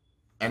ye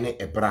ene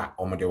e bra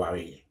o mo de ware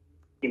ye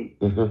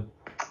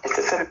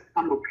ese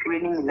ambo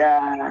training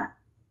da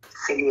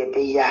selie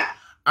be ya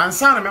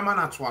ansa na mema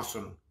na to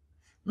aso no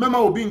mema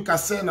obi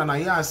nkase na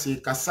ya se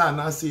kasa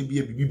na se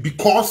bi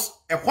because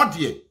e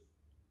hodie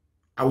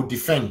I will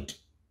defend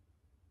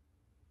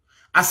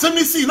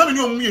asemi si na me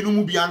omu ye no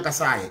mu bi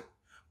ankasa ye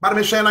but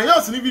me share na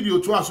ya se ni video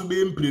to aso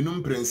be mprenu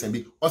mprensa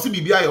bi o se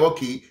bibia ye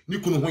okay ni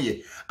kunu ho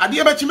ye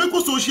ade be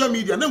chimeko social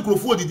media na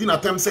nkrofo odidi na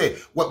tem say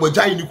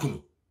wajai ni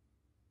kunu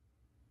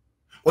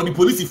o di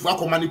police fu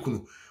akoma ni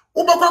kunu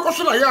Ubakwa ko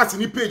so na Nayas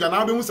ni page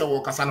na be hu se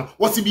wo kasa no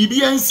wo se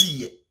bibia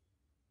nsiye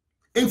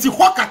enti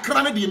ho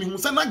kakra ne de mi hu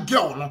se na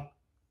girl no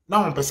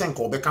na 1%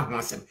 ka obeka ho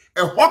asem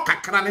ho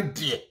kakra ne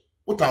de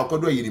uta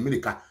okodo ayi ni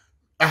milika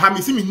aha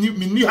mi si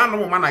mi ha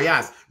no ma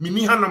Nayas mi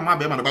ni ha no ma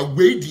be ma na ba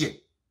we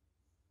de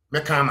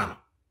me ka ma no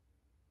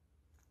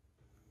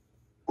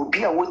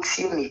obi a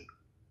wotie mi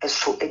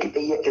eso edi be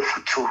ye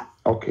efutu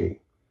okay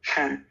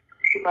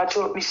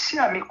but mi si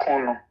ami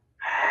kon no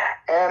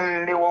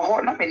me wo ho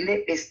na me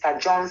ne Mr.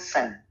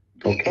 Johnson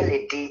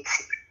okay date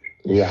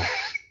yeah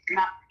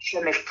na she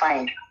me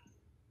fine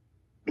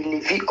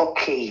believe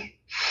okay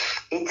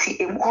eti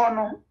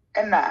emhono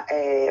na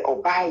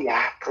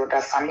obaya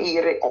brother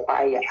Samire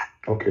obaya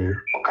okay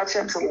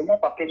okachem se wo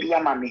papa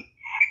bia mame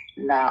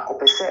na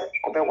opese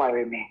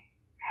obeware me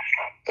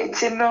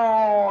eti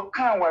no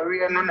kan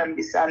ware no na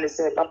mbisa ne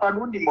se papa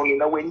no di mo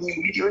na wani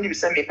video ni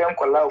bisa me ben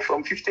kola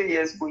from 50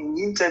 years go in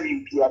interview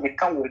bia me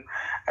kan wo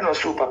na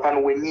so papa no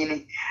wani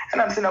ni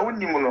na mse na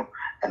woni mo no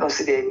na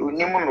so de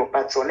woni mo no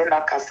but one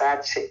na kasa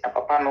ache na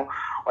papa no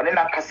one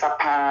na kasa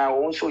pa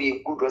wo so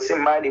ye good o se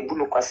ma le bu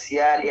no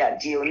kwasia le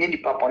ade oni di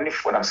papa ne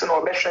fo na mse na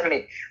obehwe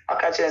me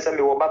aka che se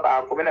me wo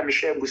baba akọ na me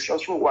hwe busu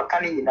so wo aka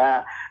ni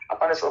na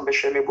papa ne so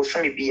obehwe me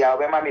busu me bia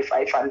we ma me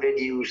 500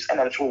 euros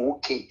and so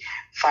okay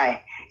fine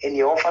and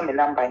you offer me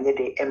number nye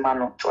de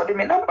emano so de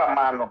me number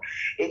mano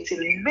it's in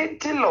the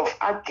middle of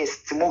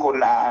August mo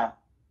na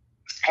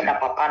and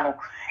papa no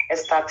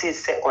started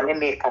say on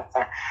me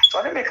kata so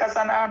on me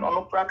kasa na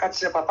no praka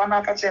che papa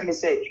na ka che me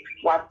say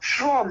what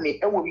draw me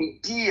e wo me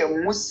die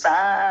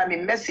musa me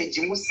message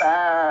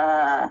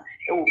musa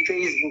e wo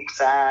Facebook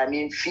sa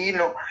me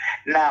fino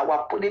na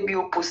wa pode bi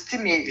o post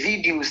me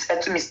videos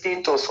at me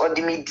status or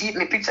the me deep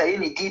me picture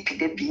any deep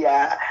de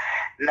bia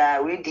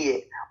na we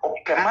die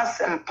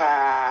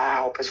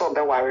opemasempa opeso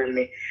obeware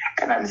me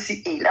kana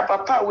nsi na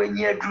papa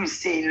wenye adru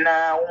say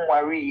na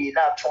unware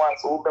na to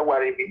anso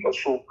obeware me no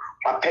so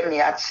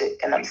wapemi ache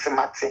na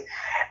msemate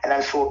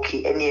na so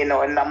okay eni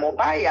no na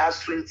mobile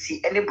asunti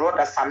any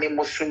brother same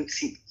mo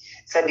sunti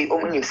sabi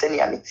omunim se ni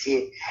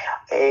ametie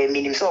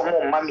minim so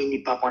mo mama ni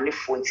papa ne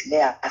fonti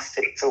na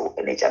accept o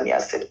na jami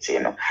accept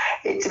no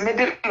it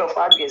middle of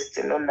August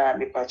no na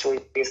me pacho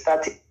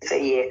start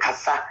say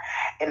kasa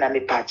na me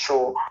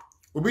pacho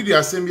obi di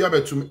asem bia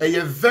betum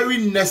eye very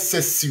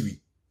necessary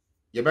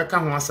ye beka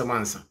ho asem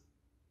ansa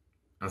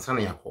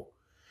na yakọ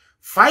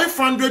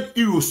 500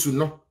 euros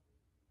no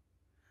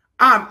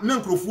na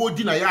nkrofo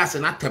di na Nayas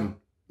na tem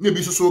na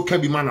bi so ka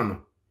bi mano no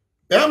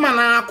e ma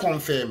na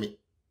confirm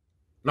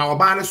na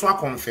oba ne so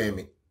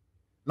confirm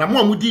na mo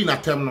amudi na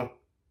tem no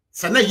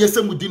se na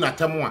yese mudi na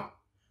tem a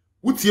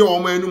wutie o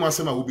ma enum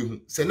asem a wo bi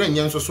hu se na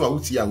nyen so so a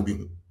wutie a wo bi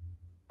hu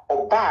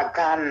Oba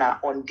Ghana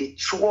on the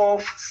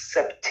 12th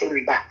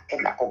September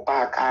in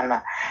Oba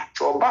Ghana.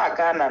 To Oba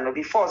Ghana no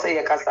before say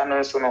yakasa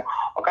no so no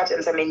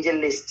okache say menje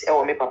list e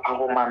wo me papa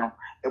ho ma no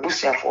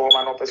ebusia fo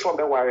ma no person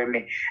be ware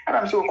me and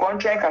am so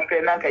contract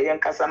kakre na nka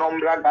yankasa no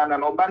mbra Ghana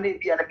no ba na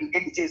bia na bi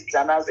dentist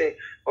na say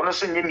ono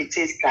so nye mi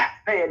taste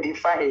na ye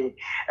define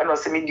and no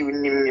say me di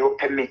unim me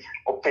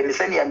opemi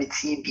say ya mi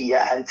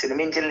tibia until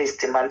menje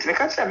list man me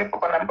kacha me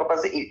papa na papa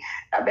say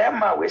na be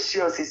ma we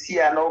sure sisi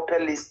ya no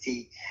open list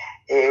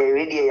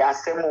really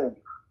asemu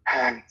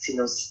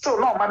tino still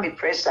no mami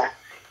pressure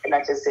and I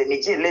just say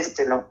me list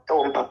no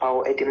to papa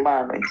o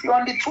edimano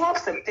on the 12th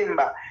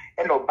September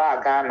and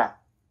Oba Ghana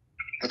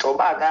to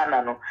Oba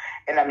Ghana no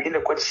and I'm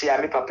dine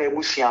kwachia me papa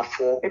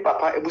ebusuafo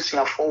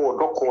wo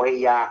doko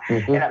ya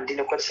and I'm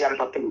dine kwachia me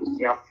papa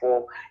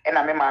ebusuafo and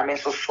I'm mama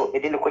so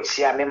dine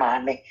kwachia me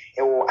mama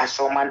e wo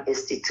Asoman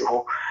Estate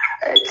ho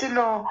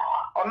tino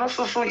ono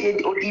so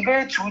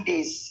odibe 2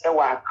 days e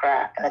wa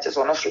Accra and I just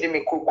ono so de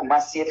me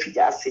Kumasi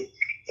afijase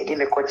e de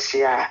me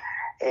kwachia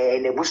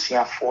ne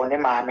busuafo ne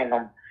mama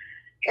no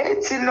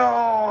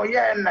tino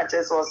ya na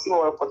just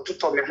also ko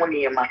tuto me ho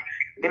niema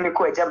de me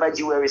ko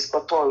Agyapong where is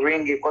koto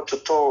ring ko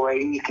tuto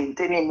yi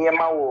kinteni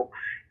niema wo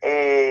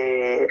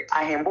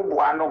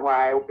ahembobo ano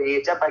wa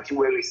obe Agyapong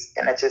where is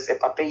and I just say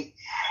papa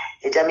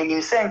Agyapong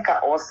nim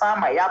senka o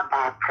sama ya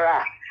ba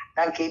Accra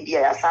na nke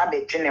bia ya sa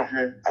be twene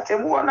ho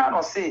atebu na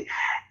no say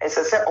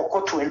esese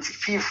oko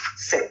 25th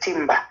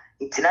September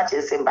itina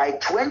chese by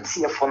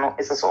 20th for no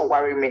esese o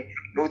worry me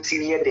no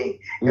tiye dey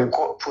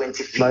oko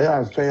 25th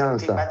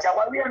Nayas but ya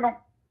worry no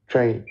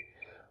train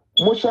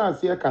mo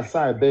chance ye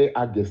kasa be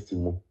August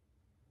mo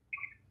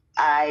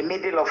I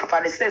middle of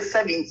fan say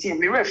 17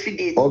 me refi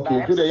date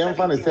okay to the young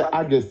fan say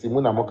August mo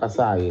na mo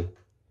kasa ye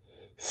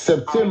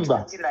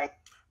September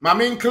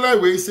Mama clear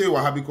we say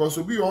wa because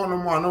obi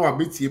honom ana wa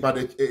betie ba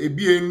de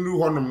ebi enru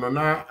honom no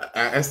na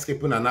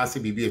escape na na se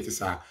bibi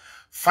etisa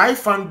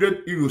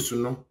 500 euros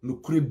no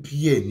kure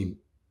bia anim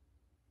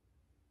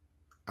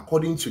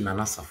according to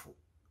Nana Safo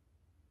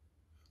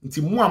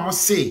nti mu amo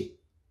say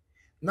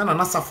na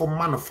Nana Safo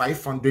man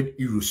 500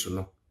 euros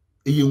no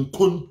eye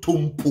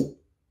nkontompo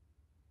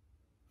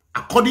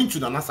according to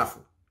Nana Safo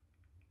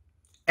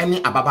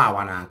any ababa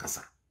awana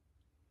ankasa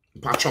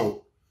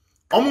mpacho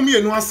omumi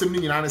enu asem ni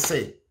nyina ne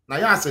say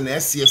Nayas na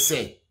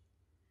SCS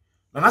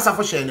Nana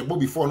Safo share ne bo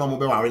before no mo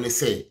be ware ne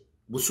say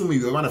Busumi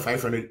you want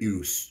 500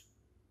 euros.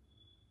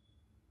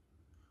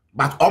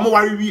 But omo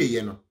wari wie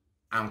ye no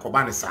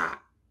ankoba ne saa.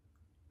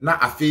 Na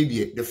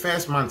afedie the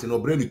first month no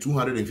bring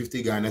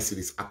 250 Ghana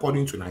cedis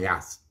according to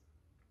Nayas.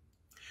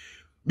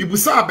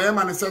 Bibusa be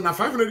man say na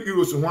 500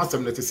 euros ho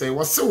asem na te say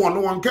wo se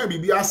wono won ka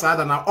bibia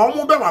sada na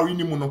omo be wari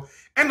ni mu no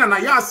ena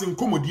Nayas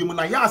nkomodie mu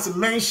Nayas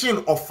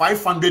mention of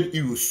 500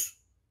 euros.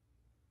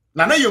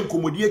 Na ye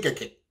nkomodie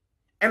keke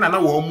ena na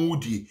wo mu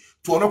die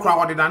to ono kra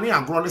wode dane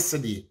agro ne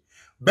sede.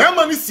 Be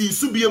man si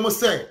su bie mu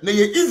say na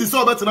ye easy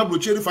so betena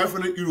brocheri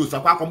 500 euros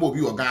akwa akomba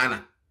obi o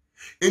Ghana.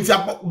 Inti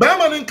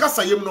Berman in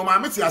Kasa yem no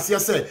mameti asia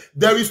say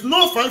there is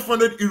no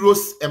 500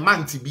 euros a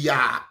month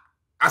bia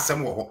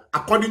asem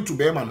according to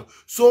Berman.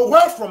 So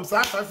where from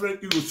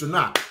 500 euros to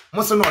now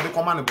must no the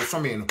command bo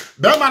some no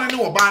Berman ni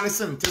wo ba ne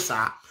sente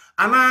sa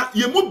ana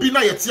ye mu bi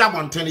na ye tia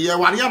bonten ye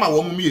ware ama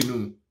wo mu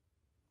mienu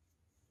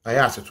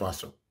aya aseto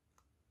aso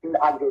in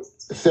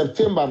August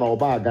September na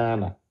oba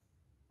Ghana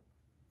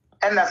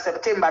and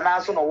September na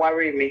so no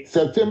worry me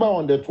September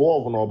on the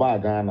 12th na oba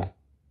Ghana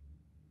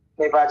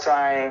never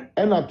try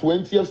and at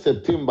 20th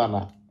September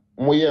na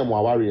moye mo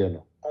aware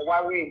no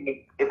worry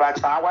me if I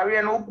try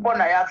worry no born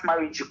Nayas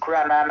marriage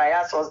kura na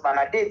Nayas husband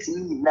na date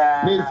ni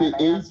na me say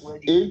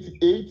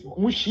 8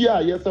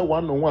 mushia yes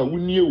one on one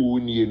wunie wo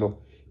nie no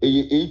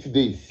 8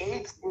 days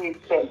 8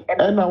 days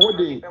and na what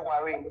day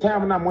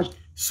time na mo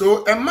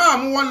so e ma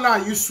mo wala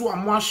yusu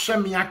amo ahwe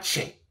me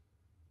ache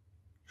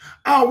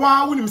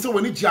wa wunim se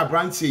woni gi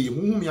abrante ye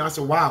hu me ase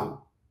wow.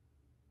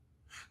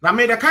 Now,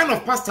 me the kind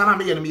of pastor na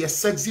me a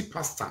sexy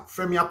pastor.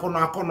 From ya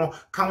kono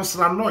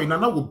counselor no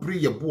na will bring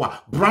your boy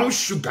brown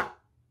sugar.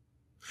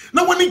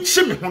 Now when he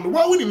chimney on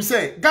what would him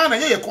say? Ghana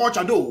ye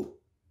culture do.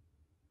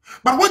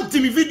 But what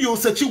did me video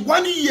say?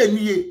 1 year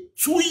near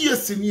 2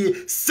 years in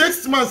year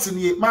 6 months in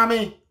year,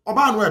 mammy.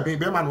 Oban webbing,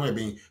 beman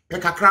webbing,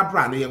 peka crab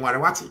brand ye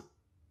warawati.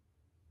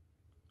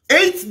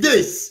 8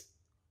 days.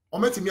 O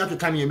met me at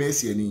can ye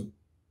mercy any.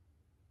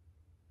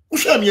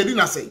 Usha me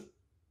didn't say.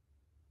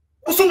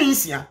 Oso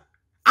means ya.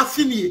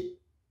 Afini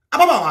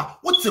ababawa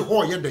what's the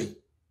whole day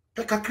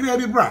peka krea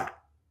bi bra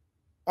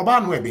oba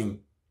no ebin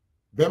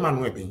be ma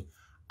no ebin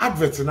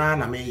advert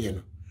na me ye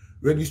no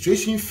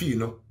registration fee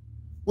no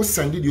wo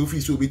send the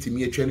office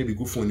obetimi atwa ne bi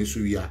go phone so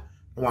wi a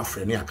no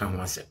afre ne aka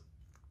ho ase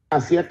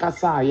ase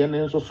kasa aye ne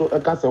nso so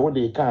kasa wo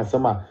de ka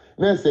asema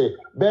na say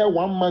be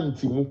 1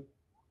 month mu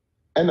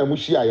ena mu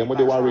hia ye mo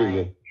de ware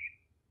ye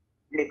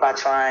me pa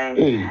try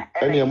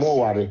ene mo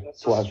ware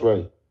so as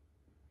well.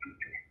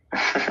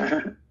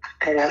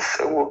 Yes,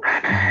 so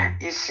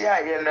you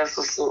share your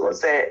so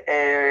say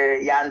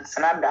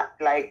yantsnada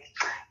like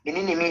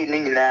binini me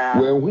nina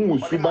when who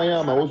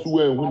suban ama wo so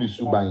when who ni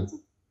suban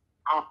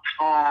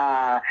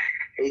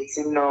it's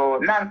no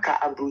nanka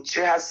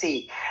abuchi ha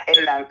say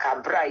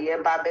nanka bra ye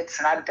ba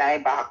betna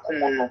dan ba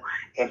komo no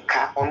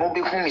enka ono be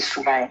hu mi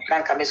suban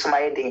nanka me so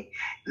maye den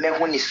me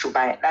hu ni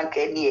suban nanka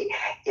e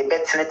ye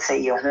betna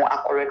te ye ho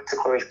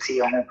correct ye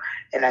ho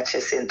and I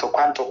just say to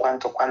kwanto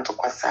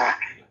kwasa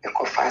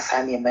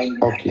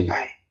okay.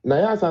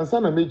 Nayas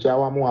answer na meja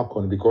wa mo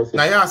akon because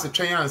Nayas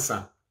twen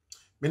answer.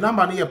 Me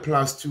number na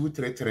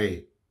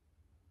 +233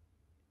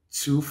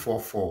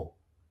 244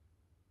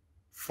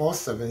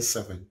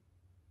 477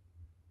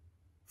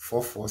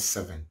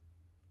 447.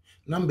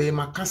 Number e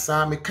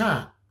makasa me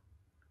ka.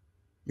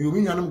 Me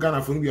obi nyanum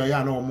Ghana fo ni bia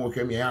ya na o mo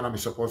hwe me ya na me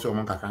support o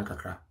mo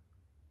kakra.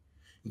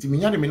 Nti me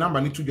nya de me number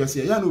ni to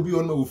dwase ya na obi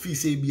on ma ofi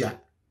se bia.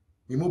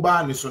 Me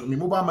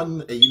mobile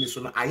man e ni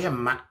so no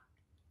ayemma.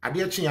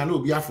 Ade achi ya na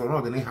obi afro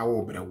no de ne ha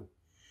wo brawo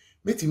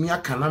metimi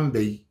aka namba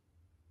yi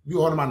bi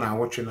ho ma na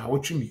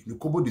awotwe mi ni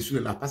kobo de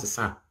sule la passe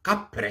sa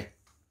kapre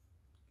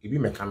ebi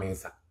meka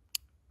mensa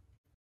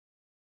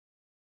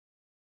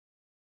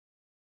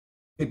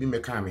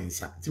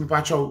timi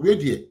pa cho we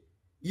die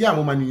ya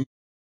mo mani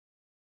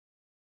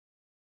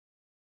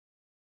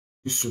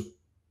isu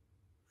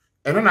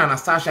eno na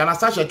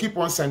Anastasia keep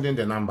on sending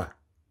the number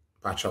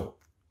pa cho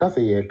that's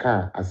a year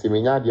ka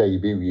asemenya dia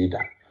yibe wi da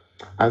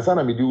ansa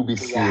na me di ubi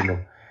si no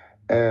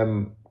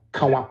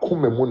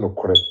kawakome mu no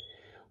kore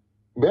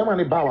be ma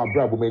ne ba wa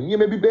bra bo mani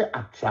ma bi be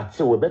attract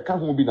we be ka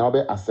ho bi na we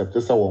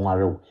accept se won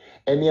ware wo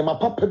ene ma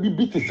papa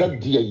bi ti sa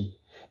dia yi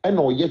e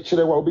na oye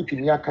kire wa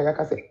obetimi aka ya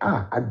ka se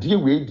adie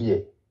we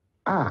die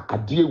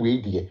adie we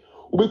die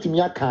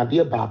obetimi aka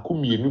adie ba ko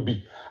mienu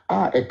bi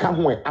e ka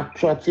ho e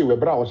attract we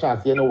bra wo sha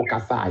ase ne wo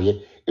kasa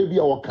aye e bi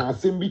wo ka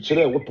asem bi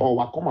kire wo ton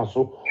wa koma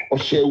so o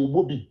hye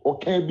ubo bi o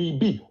kan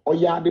bi o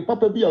ya de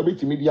papa bi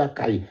obetimi dia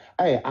kai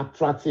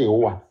attract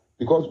wo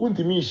because when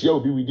to me share will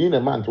be within a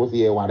month was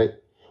here ware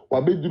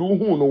wa bedru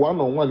hu no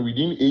one on one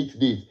within 8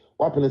 days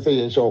what pen say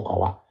yen show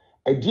kwawa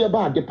e dia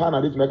ba de pa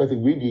na dey make say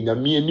we dey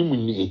nyame anim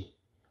ni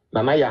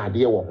na ya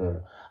ade wo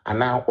ho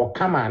ana o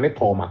kama ne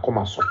to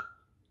makoma so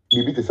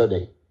bibi te say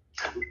dey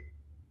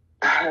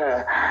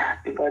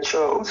because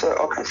so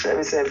okay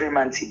service every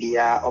month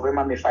bia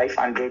obema me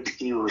 500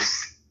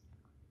 euros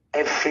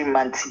every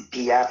month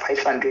bia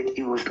 500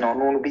 euros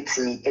no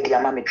bitimi e dey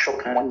ama me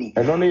chop money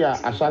e no ya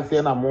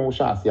asase na mo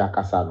sha ase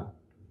akasa no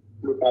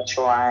because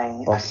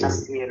I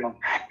asase no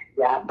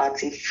Yeah,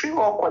 but if you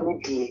are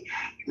quality,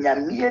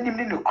 Yamia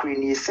Nimino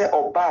Queen, you say,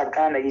 or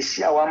Bagana, you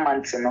see our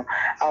mantino,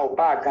 our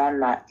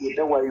Bagana,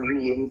 either way,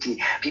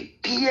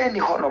 be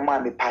any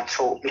honor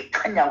patrol, the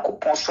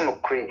Kanyanko Ponson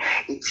Crane,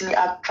 it's me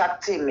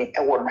attracting me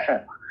a one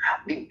home.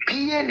 Be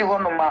any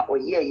honor or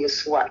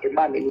yes, what a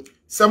mammy.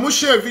 Some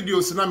share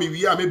videos na me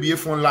we are maybe a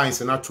phone lines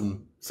and atum.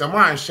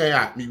 Someone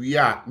share me we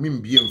are me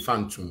be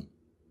infantum.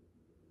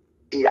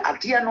 I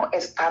didn't know a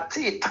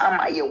started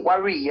time I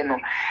worry, and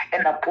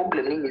a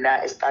problem in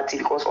started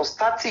because of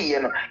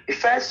starting, the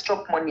first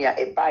drop money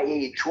I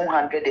buy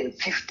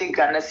 250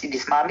 Ghana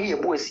cedis. Mammy, a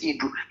boy see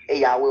do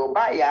a will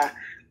buy ya,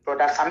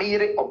 brother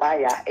Samiri or buy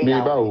ya.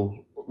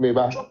 Maybe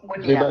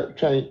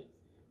try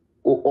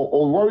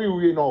or worry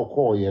we no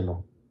call,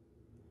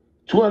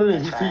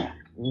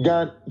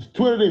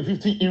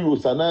 250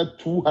 euros and now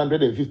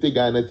 250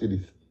 Ghana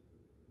cedis.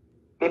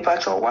 Me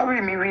pacho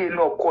worry me really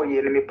no call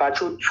you. Me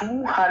pacho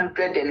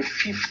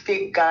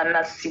 250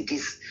 Ghana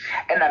cedis,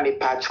 and I me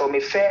pacho me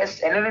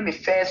first, and then me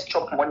first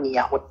chop money.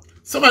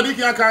 Somebody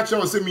can catch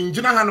us. Me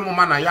jina hanum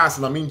man Nayas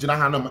na me jina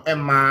hanum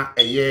Emma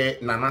eye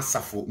Nana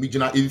Safo. Me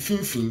jina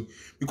infin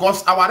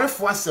because our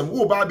refuasem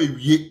wo ba be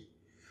wie.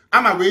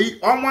 Ama we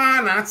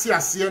onwa na ati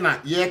ase na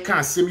ye ka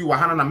asemi wa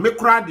hana na me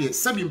kura de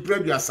 7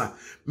 preduasa.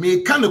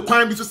 Me ka ne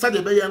kwan bi so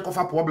sade be ye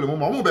nkofa problem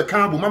mo be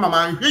kan bu mama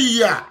man hwe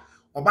yi a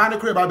oba ne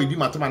kura ba be di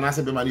matema na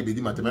ase be ma ne be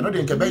di matema no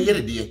de nke be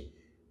yere de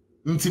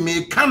nti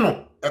me ka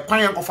no e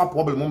kwan nkofa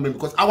problem mo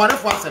because our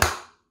refuasem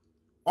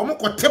omo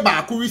kote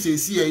ba ko wi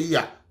sesi yi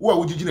a wo a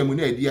wogigina mu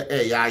na adi ya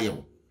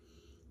ayewo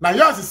na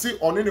Nayas say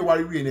on ne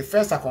wari we ne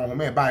first account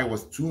home e buy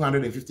was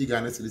 250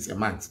 Ghana cedis a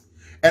month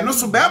and no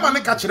so be ma ne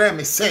ka kire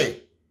me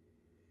say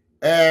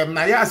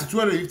Nayas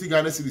 250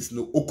 Ghana cedis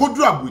no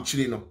okodru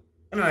abuchire no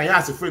na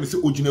Nayas friend say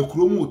ogina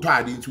kurom oto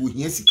ade nti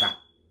ohia sika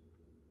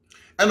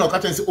and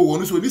okacha say oh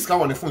no so this ka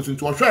on phone so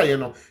nti ohwe ye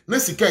no na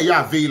sika ya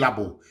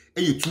available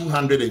e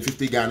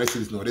 250 Ghana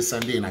cedis no this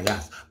Sunday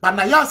Nayas but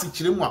Nayas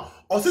kire mu a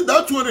o say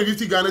that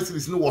 250 Ghana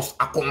cedis no was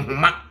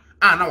akonhoma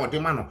na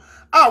wode ma no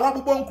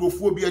wabobọ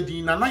nkrofo bi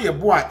adin na ye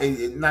bo a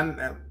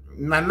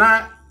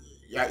nana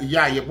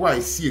ya ye bo a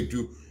esi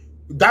edu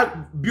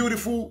that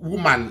beautiful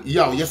woman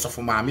yes of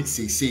maami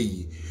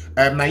say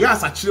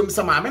Nayas akirem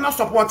se maami na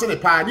support ne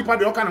pa nipa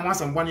de oka ne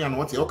wasem bone na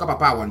wote oka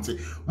papa wonte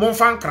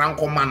momfa nkra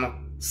nkoma no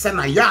se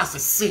Nayas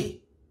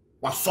se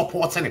wa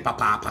support ne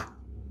papa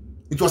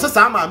it was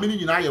say maami ni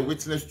nyina ye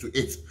witness to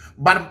it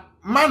but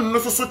man no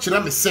so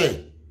kire me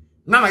say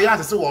na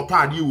Nayas se wo to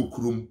ade wo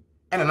kurom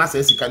ena na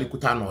say sika ni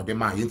kuta na ode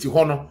ma yenti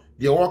ho no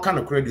de wo ka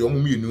no credit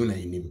omu mienu na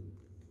enim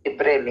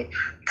Ibrahim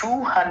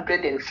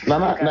 250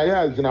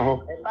 Nayas jina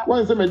ho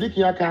wan se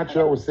mediki aka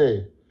akire wo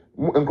say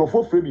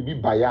nkrofo free bi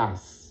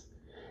bias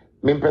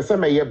me pese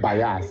me ye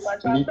bias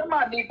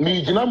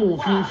mi jina mu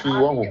finfi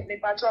wo ho me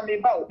pacho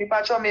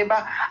me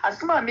ba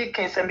asma me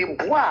ken se me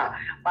boa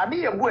ma me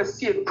ye boa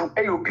si edu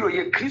e obi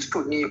oye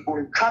Kristo ni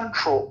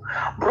untwantro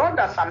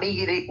brother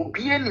family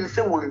obi eni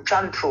se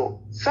untwantro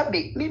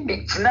sabe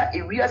me jina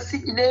ewiase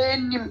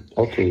inanim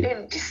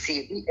en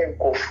deceive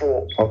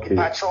enkofo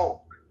pacho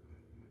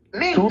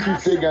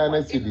 250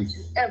 Ghana cedis.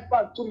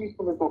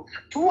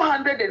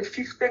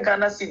 250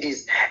 Ghana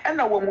cedis.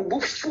 And our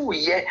mubufu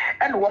ye,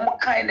 and one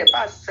kind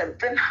about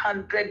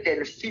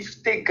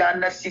 750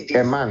 Ghana cedis.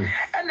 A month.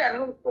 And then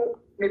also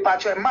me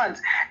patch a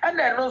month. And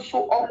then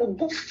also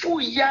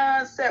mubufu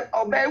ya se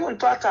obey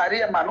won't to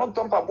atari man, not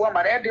dump a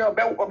woman, and they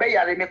obey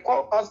a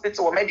medical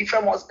hospital or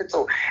medical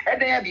hospital.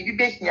 And then be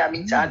baking a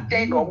meet a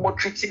day or more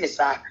treating me,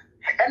 sir.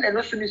 And then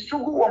also the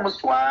sugu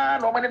almost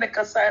one or the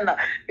casana,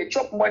 a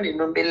chop money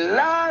no the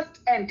last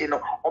end,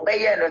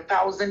 obey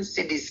 1,000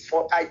 cedis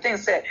for I think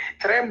say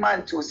 3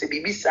 months to say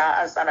Bibisa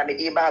as an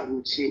Amiba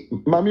Gucci.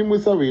 Mami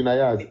Musawi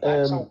Nayas,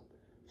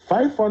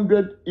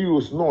 500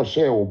 euros no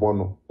share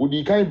obono. Would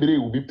you kind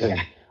will be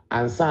paying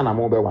and sana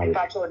mobile wallet.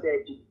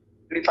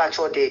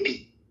 Repacho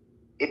debi.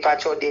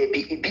 Ipacho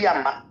debi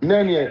ibiama.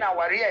 Nene. Na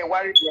worry.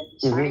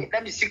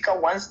 Let me see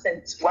 1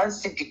 cent, 1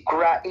 city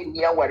kura in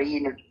near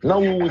worry. Now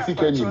we will see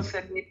Kenya.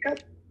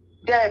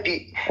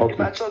 Debi.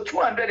 Ipacho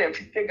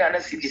 250 Ghana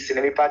cedis.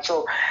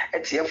 Ipacho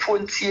at your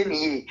phone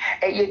TNE.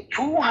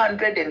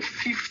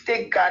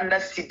 250 Ghana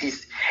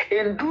cedis.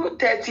 And do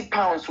 30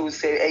 pounds will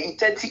say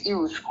 30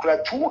 euros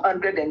kura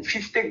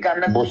 250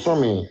 Ghana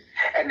Bosomi.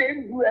 And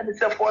then do it's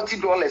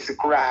 $40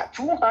 kura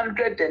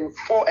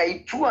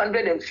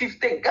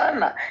 250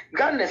 Ghana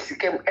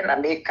came in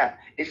America.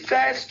 The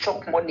first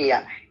chop money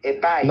a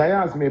buy.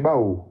 Nayas me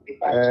bawo.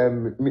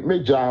 Me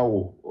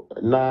jawo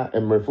na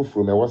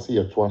emrefufuru me wase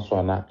yeto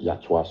aso na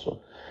yato aso.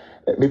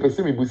 Me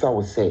pese me busa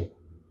wo say.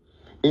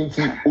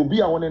 Enti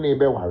obi a woni na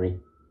ebe ware.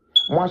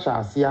 Mo ahya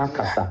ase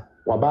akasa.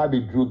 Waba be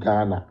dru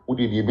Ghana. Wo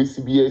de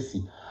ebesi bi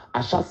asi.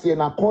 Ahyase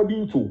na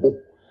according to wo.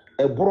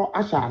 Ebro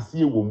ahya ase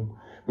ewom.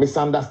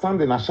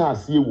 Misunderstanding asha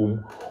ase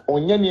ewom.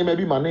 Onye niema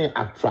bi mane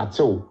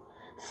attratew.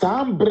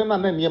 Saa mbre na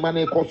niema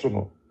na ekoso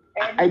no.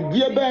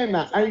 Idea be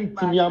na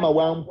antimi ama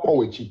wan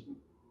powechi.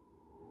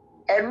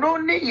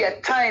 Enoni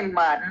ye time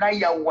na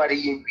ya ware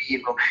ye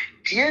wi no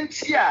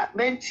dientia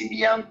menti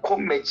bian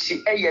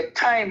komechi ye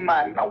time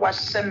na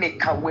wahye me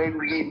ka wi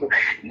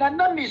no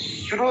na mi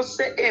suro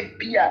se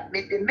ebia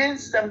me de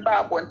mensem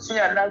ba abontin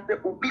ana se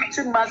obi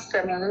ti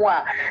masem mo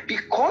a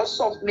because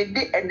of me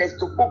de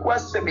enesto kokwa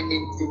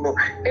seminiti no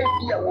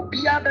ebia obi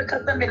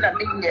abekata me na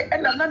menye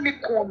ena na mi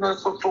ko no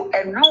so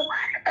eno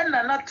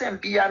ena na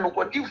tempia no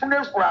kodi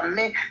funu fura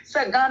me se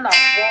Ghana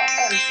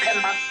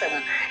for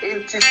masem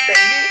enti se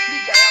ni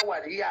gaya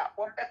waria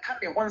wonbeka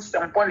me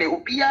wonsem ne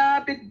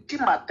obia be di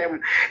matem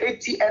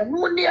eti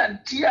enu ni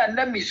antia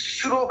na mi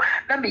suro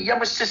na me yam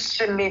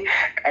hyehye me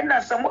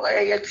ena sam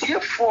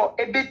yetiefo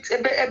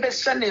ebe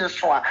shane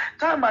nso a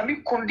kama mi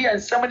kundi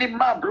ansam ni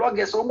ma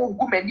bloggers o mu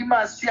gu mani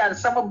ma si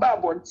ansam ba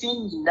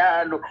bontin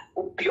nyina no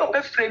obi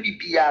obefre mi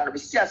bia no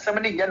si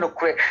ansam ni nya no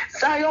kre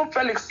Zion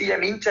Felix ye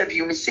me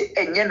interview mi si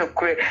enye no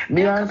kre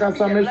mi anka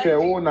sam hwe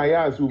wo na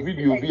ya so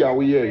video bi a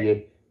wo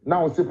ye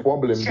now see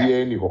problem bi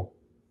any ho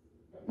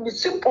mi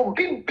simple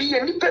bi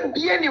any pen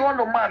bi any one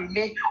ma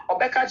me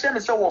obeka che me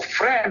say wo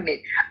friend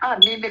me a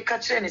me ka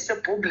che ni say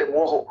problem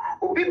wo ho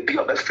obi bi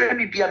obefre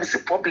me bi a me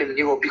say problem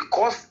ni ho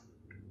because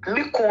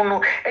me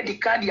kono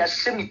edika dia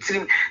hye me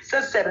trim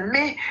say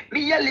me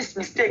ya list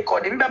mistake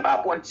or the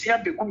mbaba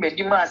bontia be gu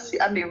medima ase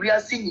a me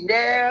wiase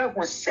nyina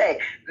hu say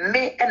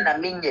me na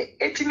menye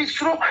eti mi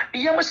suro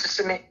bi ya mo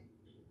hyehye me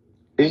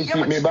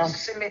enti me ba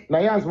na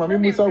ya asma me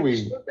musa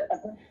we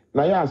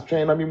Nayas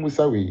train na mi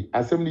musa we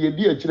asem ne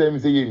yedi akire mi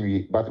say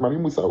yenwie but ma mi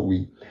musa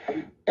we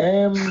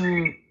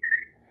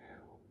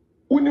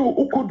uni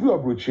ukodu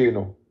abroche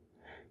no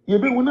ye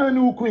be wona ni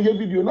ukun ye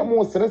video na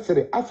mo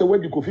seresere ase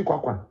wadi kofi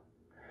kwakwa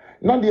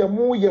na de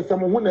mo ye sem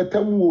ho na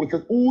tamu wo se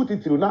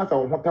utitiro na asa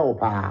ho ta wo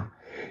pa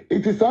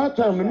it is that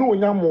time no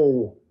onya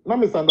mo na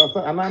me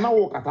sandasa ana na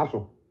wo kata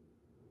so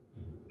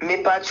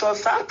me pacho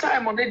sa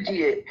time on the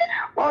die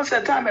once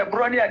a time e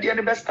broni ade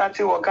ne be start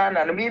wo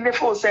Ghana no me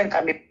fo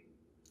senka me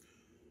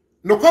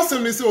no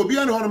question ni say obi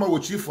an hono ma wo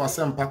chief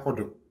asem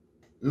pakodo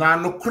na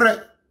no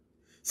kre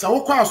sa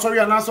wo kwa asori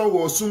anaso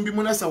wo sum bi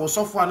mu na sa wo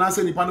sofo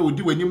anasa nipa na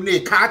odi wanim na e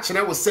ka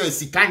kire wo sa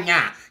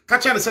sikanya ka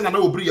kire se na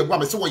obri ye bo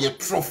am se wo ye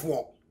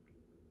trofo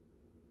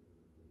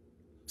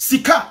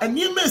sika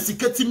enime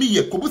sika timi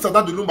ye kobusa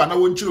dadu lumba na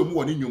won kire mu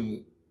woni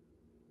nwum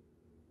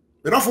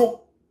erofo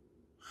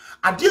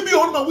ade bi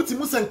hono ma wuti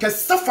mu se nke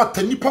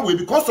safata nipa we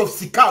because of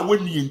sika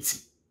woni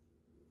enti.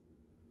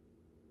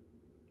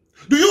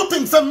 Do you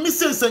think some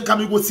missions and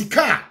can go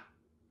sika?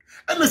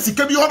 And the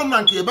sika be on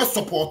man ke be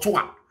support to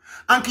a.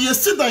 And ke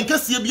sit down ke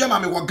sie bia ma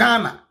me wo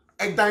Ghana.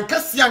 E dan ke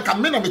sie anka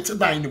me na me te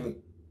dan ni mu.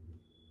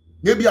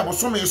 Ne bia bo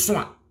so me so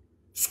a.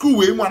 School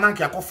we mu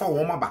ananka akofa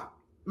wo maba.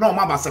 Na wo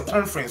maba se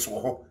conference wo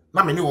ho.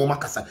 Na me ne wo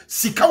makasa.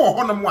 Sika wo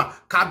ho na mu a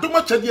ka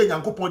adoma chade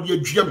Nyankopon de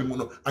adua me mu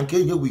no. Anka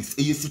enye we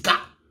eye sika.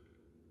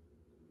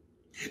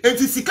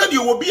 Enti sika de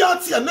wo bia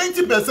ati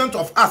 90%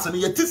 of us ne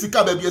yeti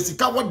sika ba bia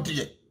sika wo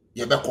de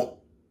ye beko.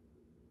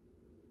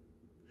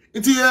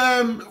 It's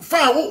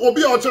fine.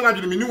 Obi a ochana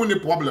dwene me ni woni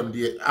problem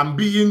there. I'm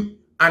being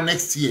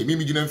annexed here. Me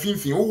gina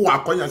finfin wo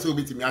akonya se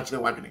obi timi a kire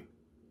wadwene.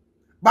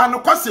 Ba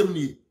no kwasem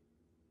ni.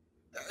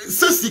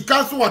 Se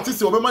sika so what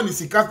se obema ni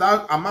sika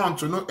that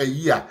amount no a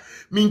year.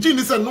 Me ngi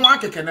ni se no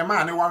akeke ne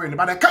ma ne ware ne.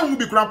 But I can't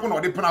be krampo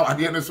no de pena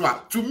wade ne so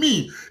a. To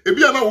me, e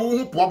bia na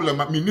wo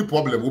problem, me ni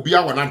problem. Obi a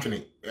wona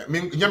dwene. Me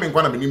nya me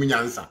nkwa na me ni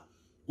nyansa.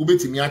 Obi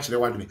timi a kire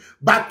wadwene.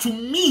 But to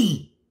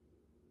me,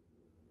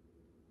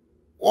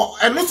 oh,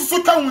 and no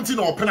so counting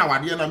or pen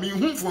away, and I mean,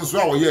 whom from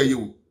so yeah,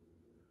 you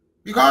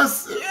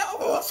because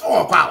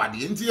so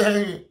quality, and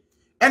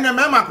the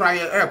mamma cry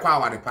air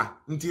quality pa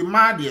until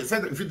my dear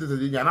said that fitted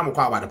the Yanamo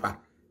quality pa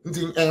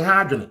until a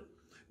hardin.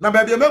 Now,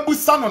 baby, a mebu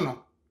son,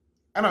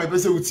 and I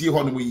say with you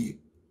on we.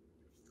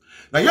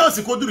 Now, yes,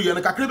 you could do and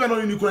a cacriban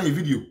on your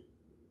video.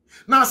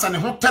 Now, Sunny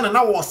hot 10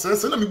 hours,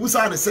 says, and let me go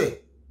and say.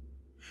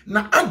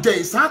 Now, a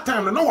day, some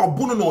time, no one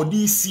bono or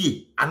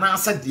DC, and I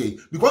said,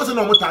 because I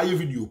know what I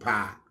video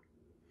pa.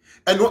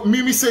 And what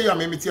Mimi say, I'm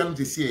trying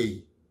to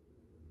say.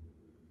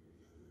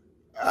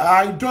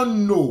 I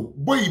don't know.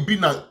 Boy,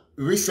 been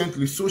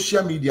recently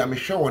social media, me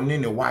show on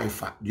any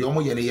Wi-Fi. The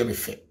omo yene me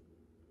fe.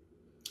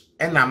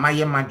 And I might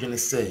imagine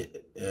say,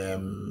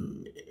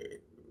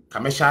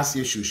 Kamesha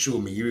say show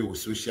me you with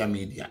social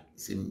media.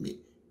 Say me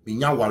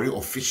nya worry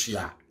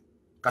official.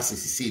 Kasi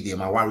say they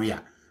my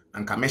warrior.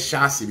 And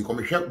Kamesha say because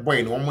me share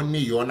boy no omo ni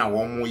yo na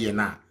omo ye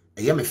na.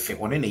 Eye me fe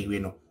one na iwe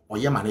no.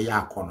 Oye ma na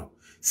ya akono.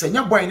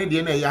 Senya boy ne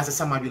de na ya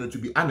asesa madwe to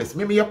be honest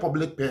me a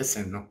public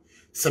person no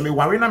se me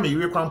worry na me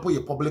yire krampo ye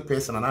public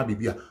person na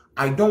bibia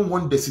I don't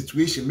want the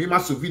situation me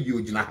maso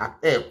video gina ha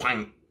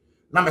kwan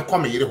na me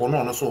come yire ho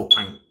no so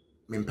kwan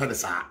me mpede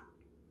sa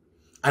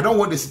I don't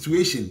want the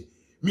situation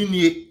me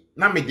nie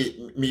na me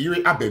de me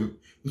yire abem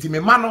nti me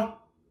ma no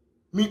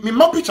me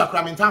mo picture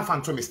kra me tan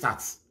fan to me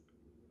start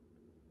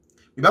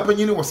me ba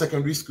panyini wo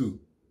secondary school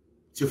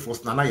ti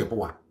first na ye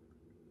boa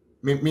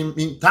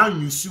me tan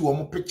you see wo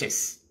mo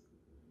pictures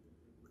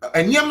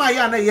Enyema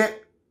ya na ye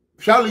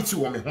reality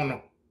wo me ho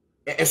no.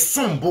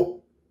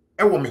 Esombo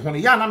e wo me ho no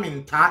ya na me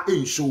ntaa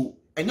enshow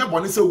enya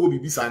bone se wo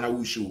bibisa na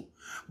wo show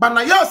but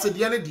na Nayas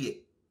de ne de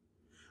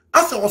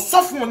asa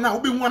osofo na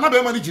obehu na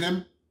be ma ni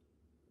ginam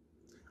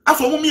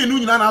asa omo mienu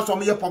nyina na asa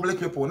omo ye public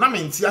people na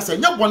menti asa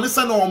enya bone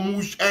se na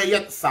omo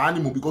ye saa ni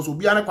mu because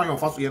obi ane kwan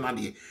ofa so ye na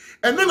de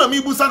eno na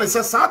mi busa ne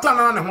se satan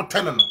na ne ho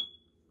tene no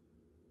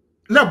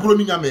na buro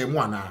ni nyama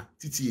emu ana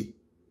titie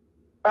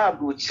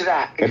Babu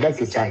chira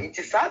it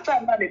is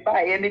satan na me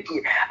ba ye ne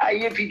die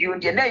aye video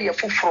de na ye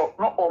foforo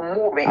no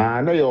omo me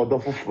na ye odo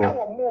foforo na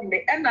omo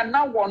me ena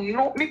na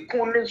wono mi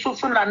kun ne so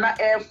na na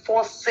air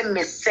force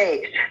me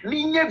say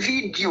mi nye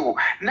video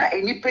na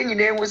enipa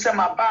nyina ehu se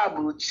ma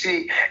babu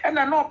chi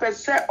ena na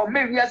opese o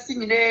me wiase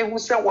nyina ehu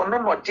se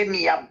wono no de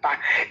me aba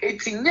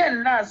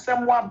etinye na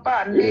asem wa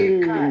ba na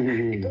ka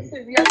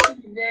epese wiase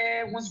nyina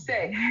ehu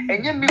se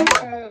enye mi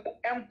kun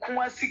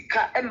enko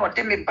asika eno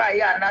de me ba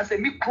ya na se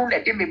mi kun na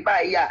de me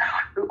ba ya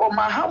o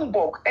ma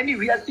Hamburg any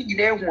wiase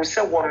nyina ehu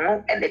se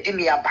wono ene de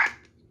me aba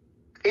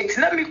it's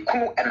not me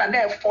cool and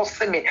I force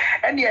me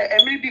and yeah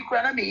maybe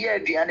kura me here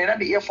and na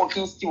me here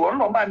fucking still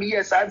no ma me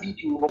here sa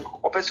video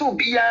o person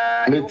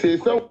bia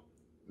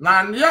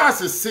na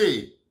Nayas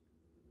say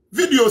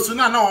videos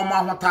na o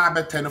ma hota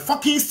beten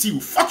fucking still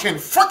fucking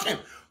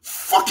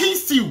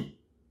still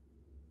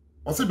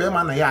o se be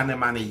ma na ya na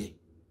ma na ye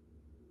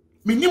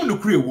menim no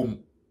kura ewom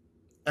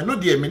eno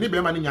de me ne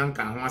be ma ne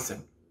nyanka ho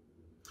asem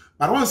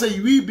but I want to say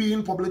we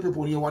being public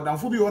people here what dan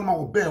fo bi on ma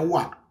wo ben wo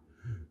a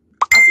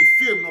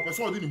film no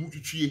person odi ni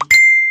hutwitwie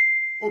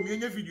o mi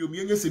enye video mi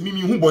enye se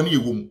mimi hu bone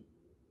ewom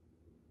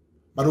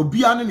but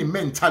obi ane ni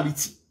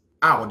mentality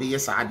a odi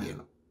yes ade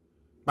no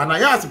but na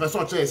Nayas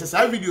person che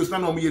say videos na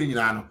no mo yere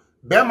nyina no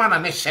be ma na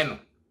ne hye no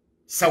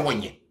se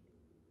wonye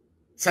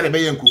se le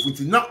be ye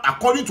nkofuti na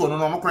according to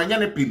no kora nya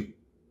ne pim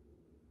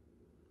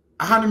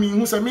aha ni mi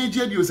hu se me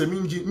je dio se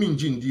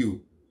minji ndio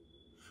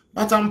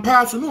but am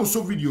pass no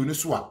so video ni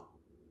so a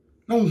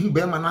na hu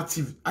be ma na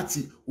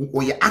active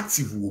o ye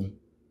active wom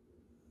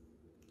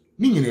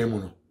ni nyina emu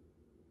no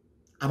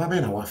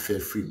ababe na wa fa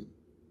free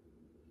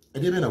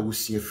ede be na wo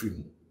sie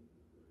free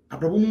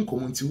abrabo mu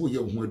nkomonti wo ye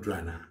ho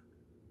adura na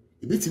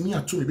ebetimi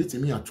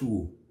ato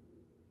o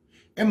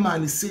emma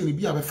ni sei ni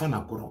bia be fa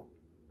na koro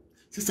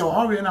sisi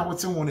wa ore na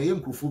wote ho na ye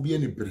nkrofo bia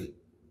ni bere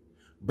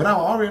bra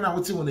wa ore na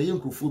wote ho na ye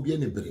nkrofo bia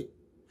ni bere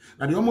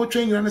na de omo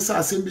twen nyina ne sa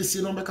asem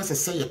besie no be ka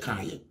sese ye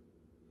kan ye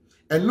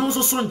eno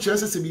so nche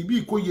sese bibi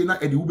ikoye na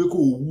ede wo be ko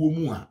owuo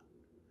mu a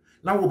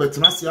na wo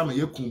betena se ama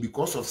yekun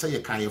because of say ye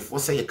kan ye for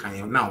say ye kan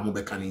ye na wo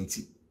be kan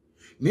nti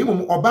na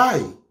emom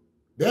obai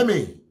be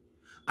me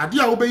ade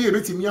a wo be ye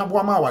betimi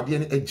aboa ma awade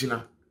ne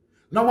agina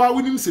na wa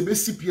wonim se be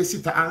sipie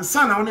sita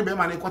ansa na wo ne be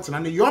ma ne kwotena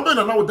ne yo be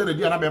na wo de na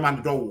dia na be ma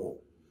ne do wo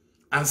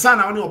ansa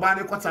na wo ne oba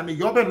ne kwotena ne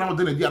yo be na wo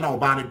de na dia na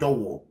oba ne do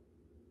wo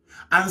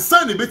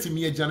ansa ne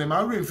betimi agina ne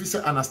ma we mfi se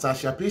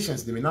Anastasia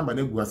Patience de me number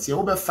na guase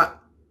wo be fa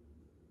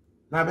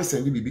na be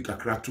send bibi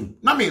kakra tum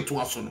na me to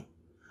aso no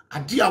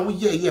ade a wo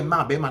ye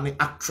ma be ma ne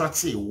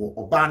attractive wo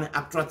oba ne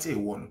attractive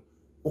wo no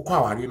ukwa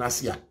aware na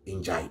se a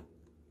enjoy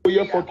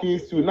ye fucking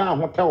still na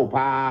ahota wo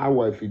pa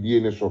wa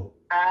afidie ne so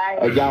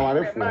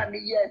Agyaware ma me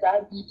ye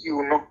that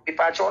video no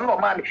ipa cho no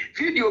ma me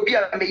video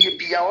bia me ye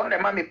bia on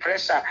ma me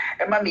pressure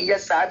e ma me ye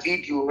sa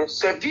video no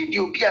so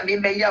video bia me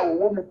me ya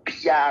wo mu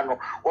bia no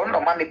on no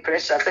ma me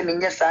pressure se me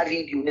ye sa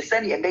video ne se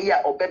ne be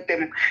ya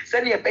obebem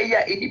se ne be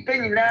ya edipa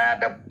nyina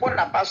be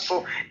bona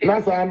baso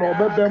na sa no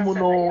obebem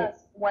no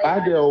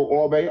ade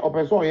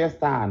opeso ye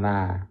star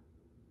na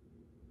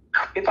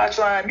ipa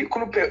cho mi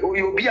kunu pe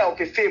obi a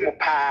ope fame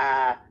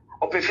pa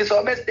opefisa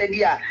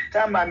obestedia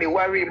tama me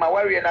worry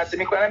na se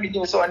me kwa na me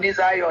dim so on this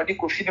iron di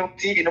kofi no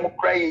TV no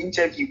kra ye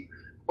interview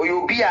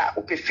oyobi a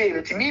opefe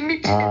nti mi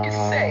ti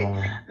say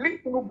me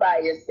kunu ba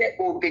ye say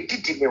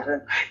obedidi me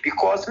ho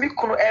because me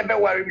kunu ebe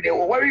worry me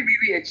o worry me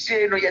we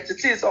e no yet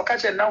it is o ka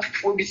che na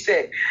fufu bi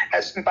say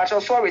as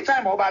mpacho sorry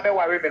time o ba be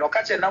worry me no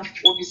ka che na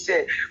fufu bi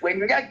say when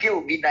you get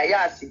girl bi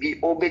Nayas bi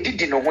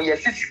obedidi no ho ye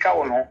sisika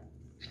wo no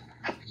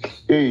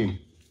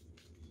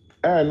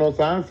no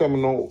sansem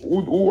no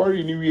who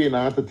worry ni wie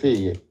na atete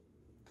ye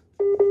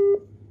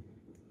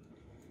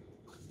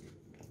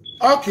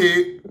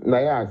okay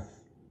Nayas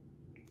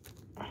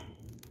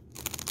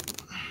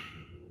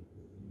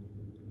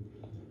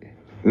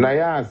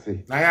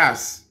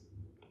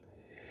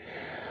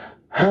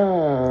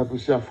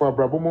busiafo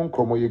abrabo mo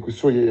nkomo ye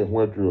kuso ye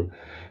ho aduro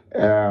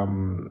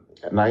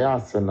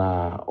Nayas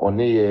na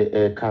one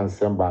ye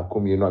kansem ba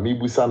komi no mi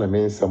busa na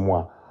me nsem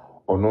a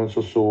ono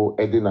nso so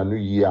ede na no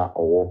yi a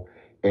owo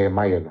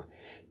maye no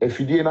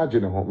efidie na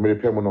gene ho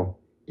merepem no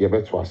ye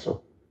beto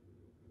aso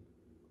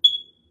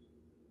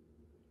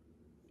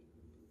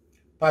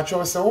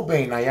pacho se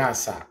oben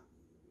Nayas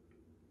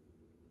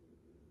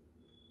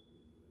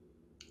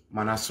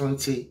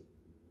manasonte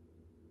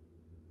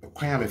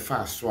ekwan me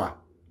fa so a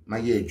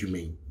maye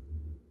adwumen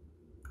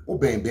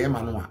oben be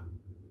ma no a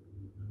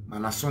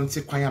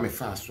manasonte kwan me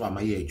fa so a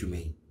maye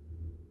adwumen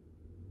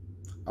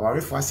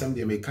awarefo asem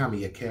de me kam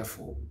ye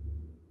careful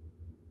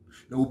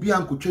na obi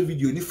ankotwa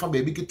video ni fa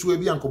ba bi ketu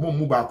abi ankomo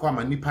mu ba ko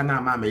ama nipa na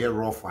ama me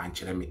rough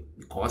ankyere me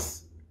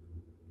because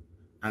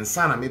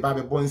ansa na me ba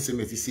be bon se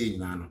meti se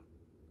nyina no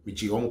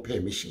which you own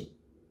permission.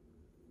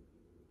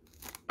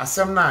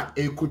 Asem na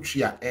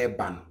ekotria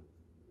eba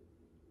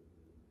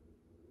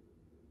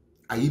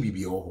ayi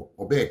bibi oho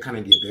obe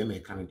Canada be me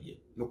Canada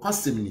no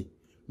kwasem ni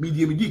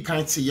medi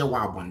kan te ye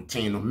wa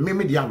abonten no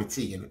me de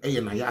amete ye no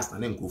eye Nayas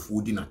na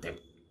nkofo di na tem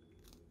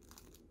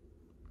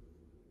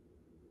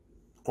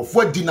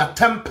kofo di na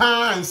tem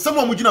pa nsem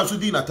o mugina so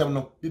di na tem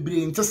no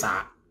bibire nte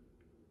saa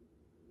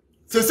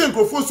se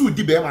nkofo so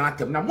di be ma na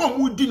tem na mo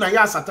mu di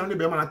Nayas atem ne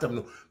be ma na tem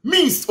no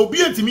means obi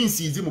enti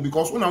means easy mo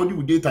because una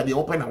we di data dey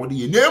open na we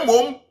dey na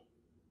mom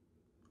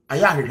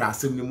aya hwehwe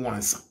asem ni mu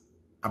ansa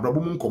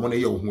abrabo mu nkomo na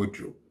ye wo ho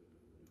aduro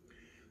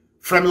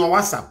from your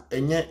WhatsApp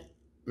enye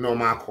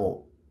normal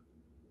call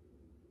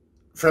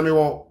from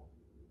your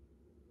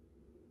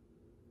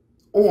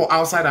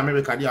outside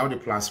America they are the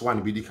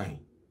 +1 be the kind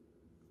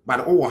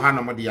but ha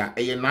number dia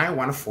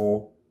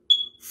 914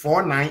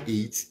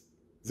 498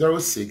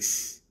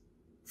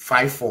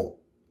 0654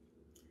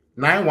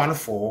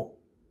 914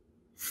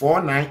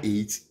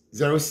 498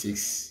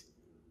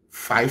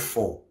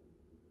 0654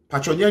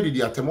 pachonya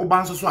didi atemo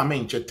banso so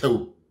amenche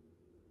tew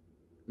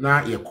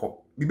na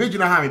yeko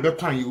bibejina ha me be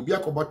kwan ye obi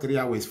akobo 3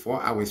 hours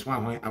 4 hours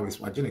 1 hours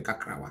wagene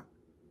kakrawa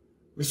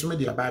mesome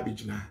dia ba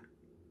bejina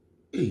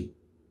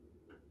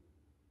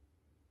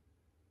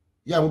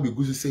ya mo be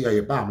gusu se ya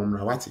ye ba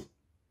amomra wate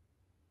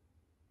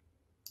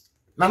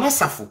na no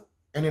safo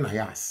ene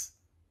Nayas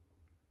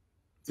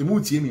te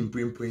mu tie mi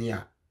mprempren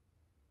ya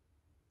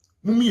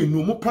mu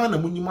mienu mo pa na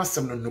munyim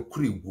asem no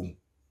nokure egwom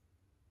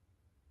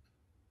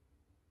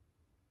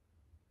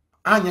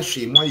anya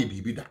hwe mo aye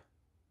bibida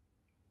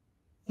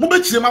mo be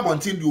kire ma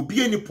bonten di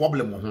obi any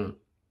problem ho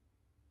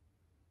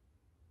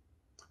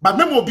but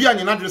memo obi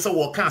anya na dwese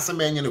wo ka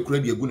asem anya na kura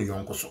di egu no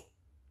yonko so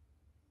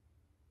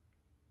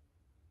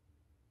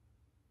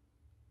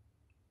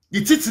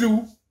di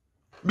titiriu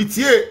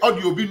bitie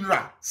audio bi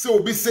nra se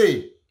obi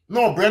say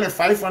no brand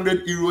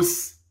 500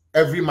 euros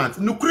every month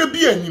no kura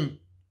bi anim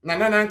na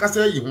nana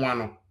nkasa yi ho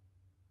ano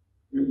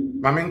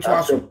mame nto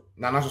aso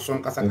nana so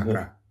nkasa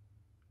kakra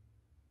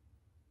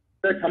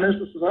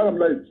kaneso so am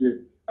like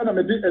ana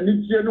me di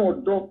anigye no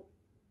odo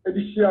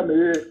edihia me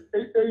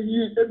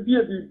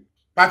ebi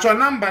patro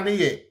number ne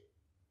ye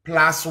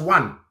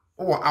 +1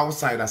 or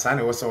outside as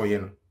I was say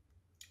no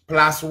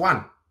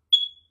 +1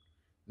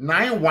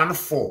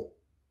 914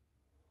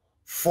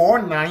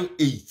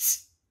 498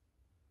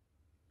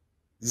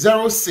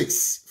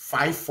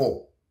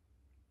 0654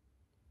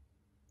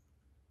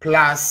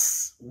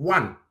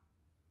 +1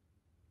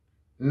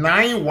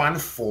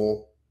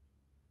 914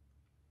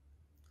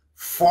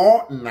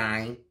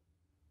 498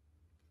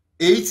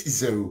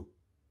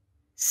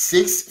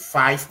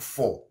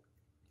 0654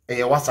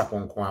 WhatsApp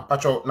on kwa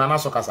pacho nana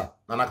sokasa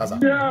nana kasa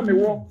bia me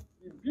wo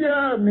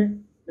bia me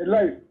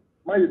life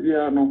my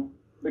bia no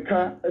me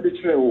ka e de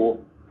kire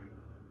wo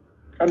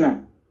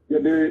ana ye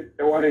de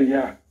e ware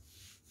ya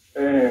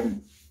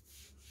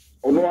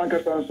ono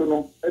anka sanso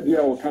no e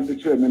dia wo kan de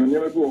kire me no ne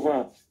bi wo ho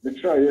a me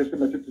try yes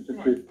me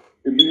tete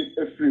e bi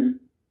efrim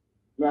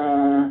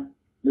na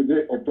me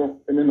de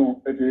odo ene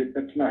no e de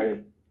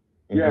etnae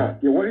ya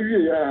ye ware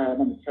wie ya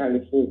na me try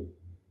so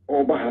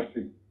o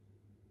bahasi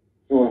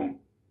so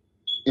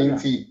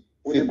inti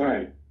we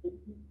buy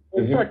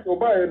in fact we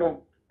buy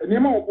no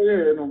enema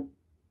we no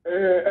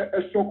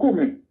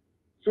sokome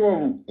so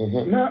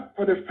na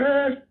for the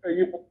first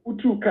you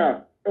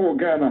car e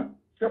Ghana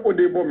se o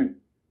dey bomb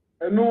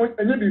eno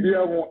enye bibia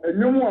ho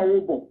enwom a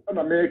wo bo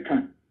na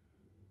America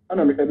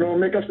ana me no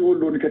make us wo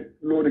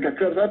loan ka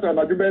krasata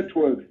na dube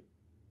 12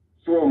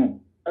 so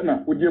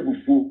ana wo die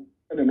bufu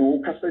ana no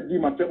kasa di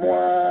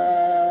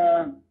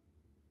matemwa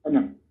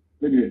ana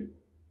me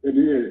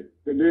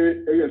the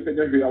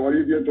yes we our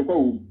review to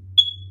go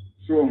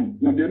so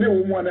na de ne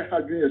wo mu ana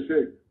hadwen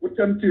say wo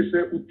temti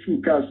say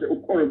utu ka say o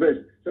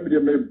corvette say be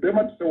me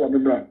mat say wa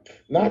membra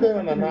na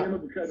de na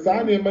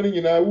sa ne mani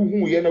nyina wo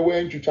hu ye na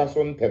wa ntwitwa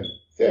so ntem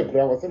say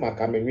kura wo say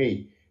maka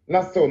menwe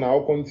na still na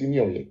o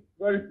continue ye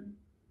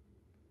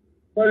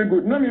very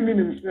good na me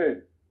meaning say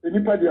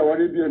enipa dia our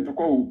review to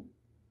go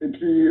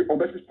enti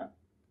obesisa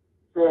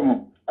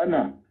so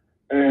ana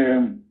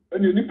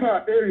any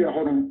nipa area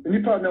hono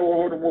nipa na wo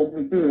hono mo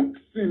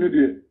si no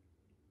de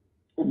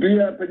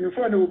obia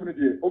penyufo na wo mu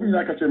de obi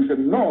na ka chem say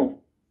no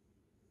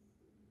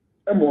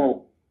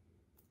emo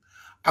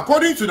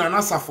according to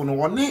Nana Safo no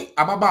woni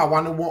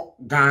ababaawa no wo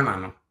Ghana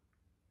no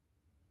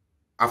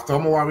after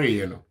mo ware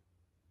ye no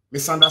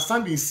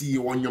misunderstanding si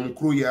won nyom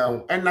kro ya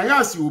ho and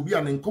Nayas obi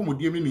an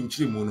nkomodie mi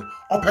nchire mu no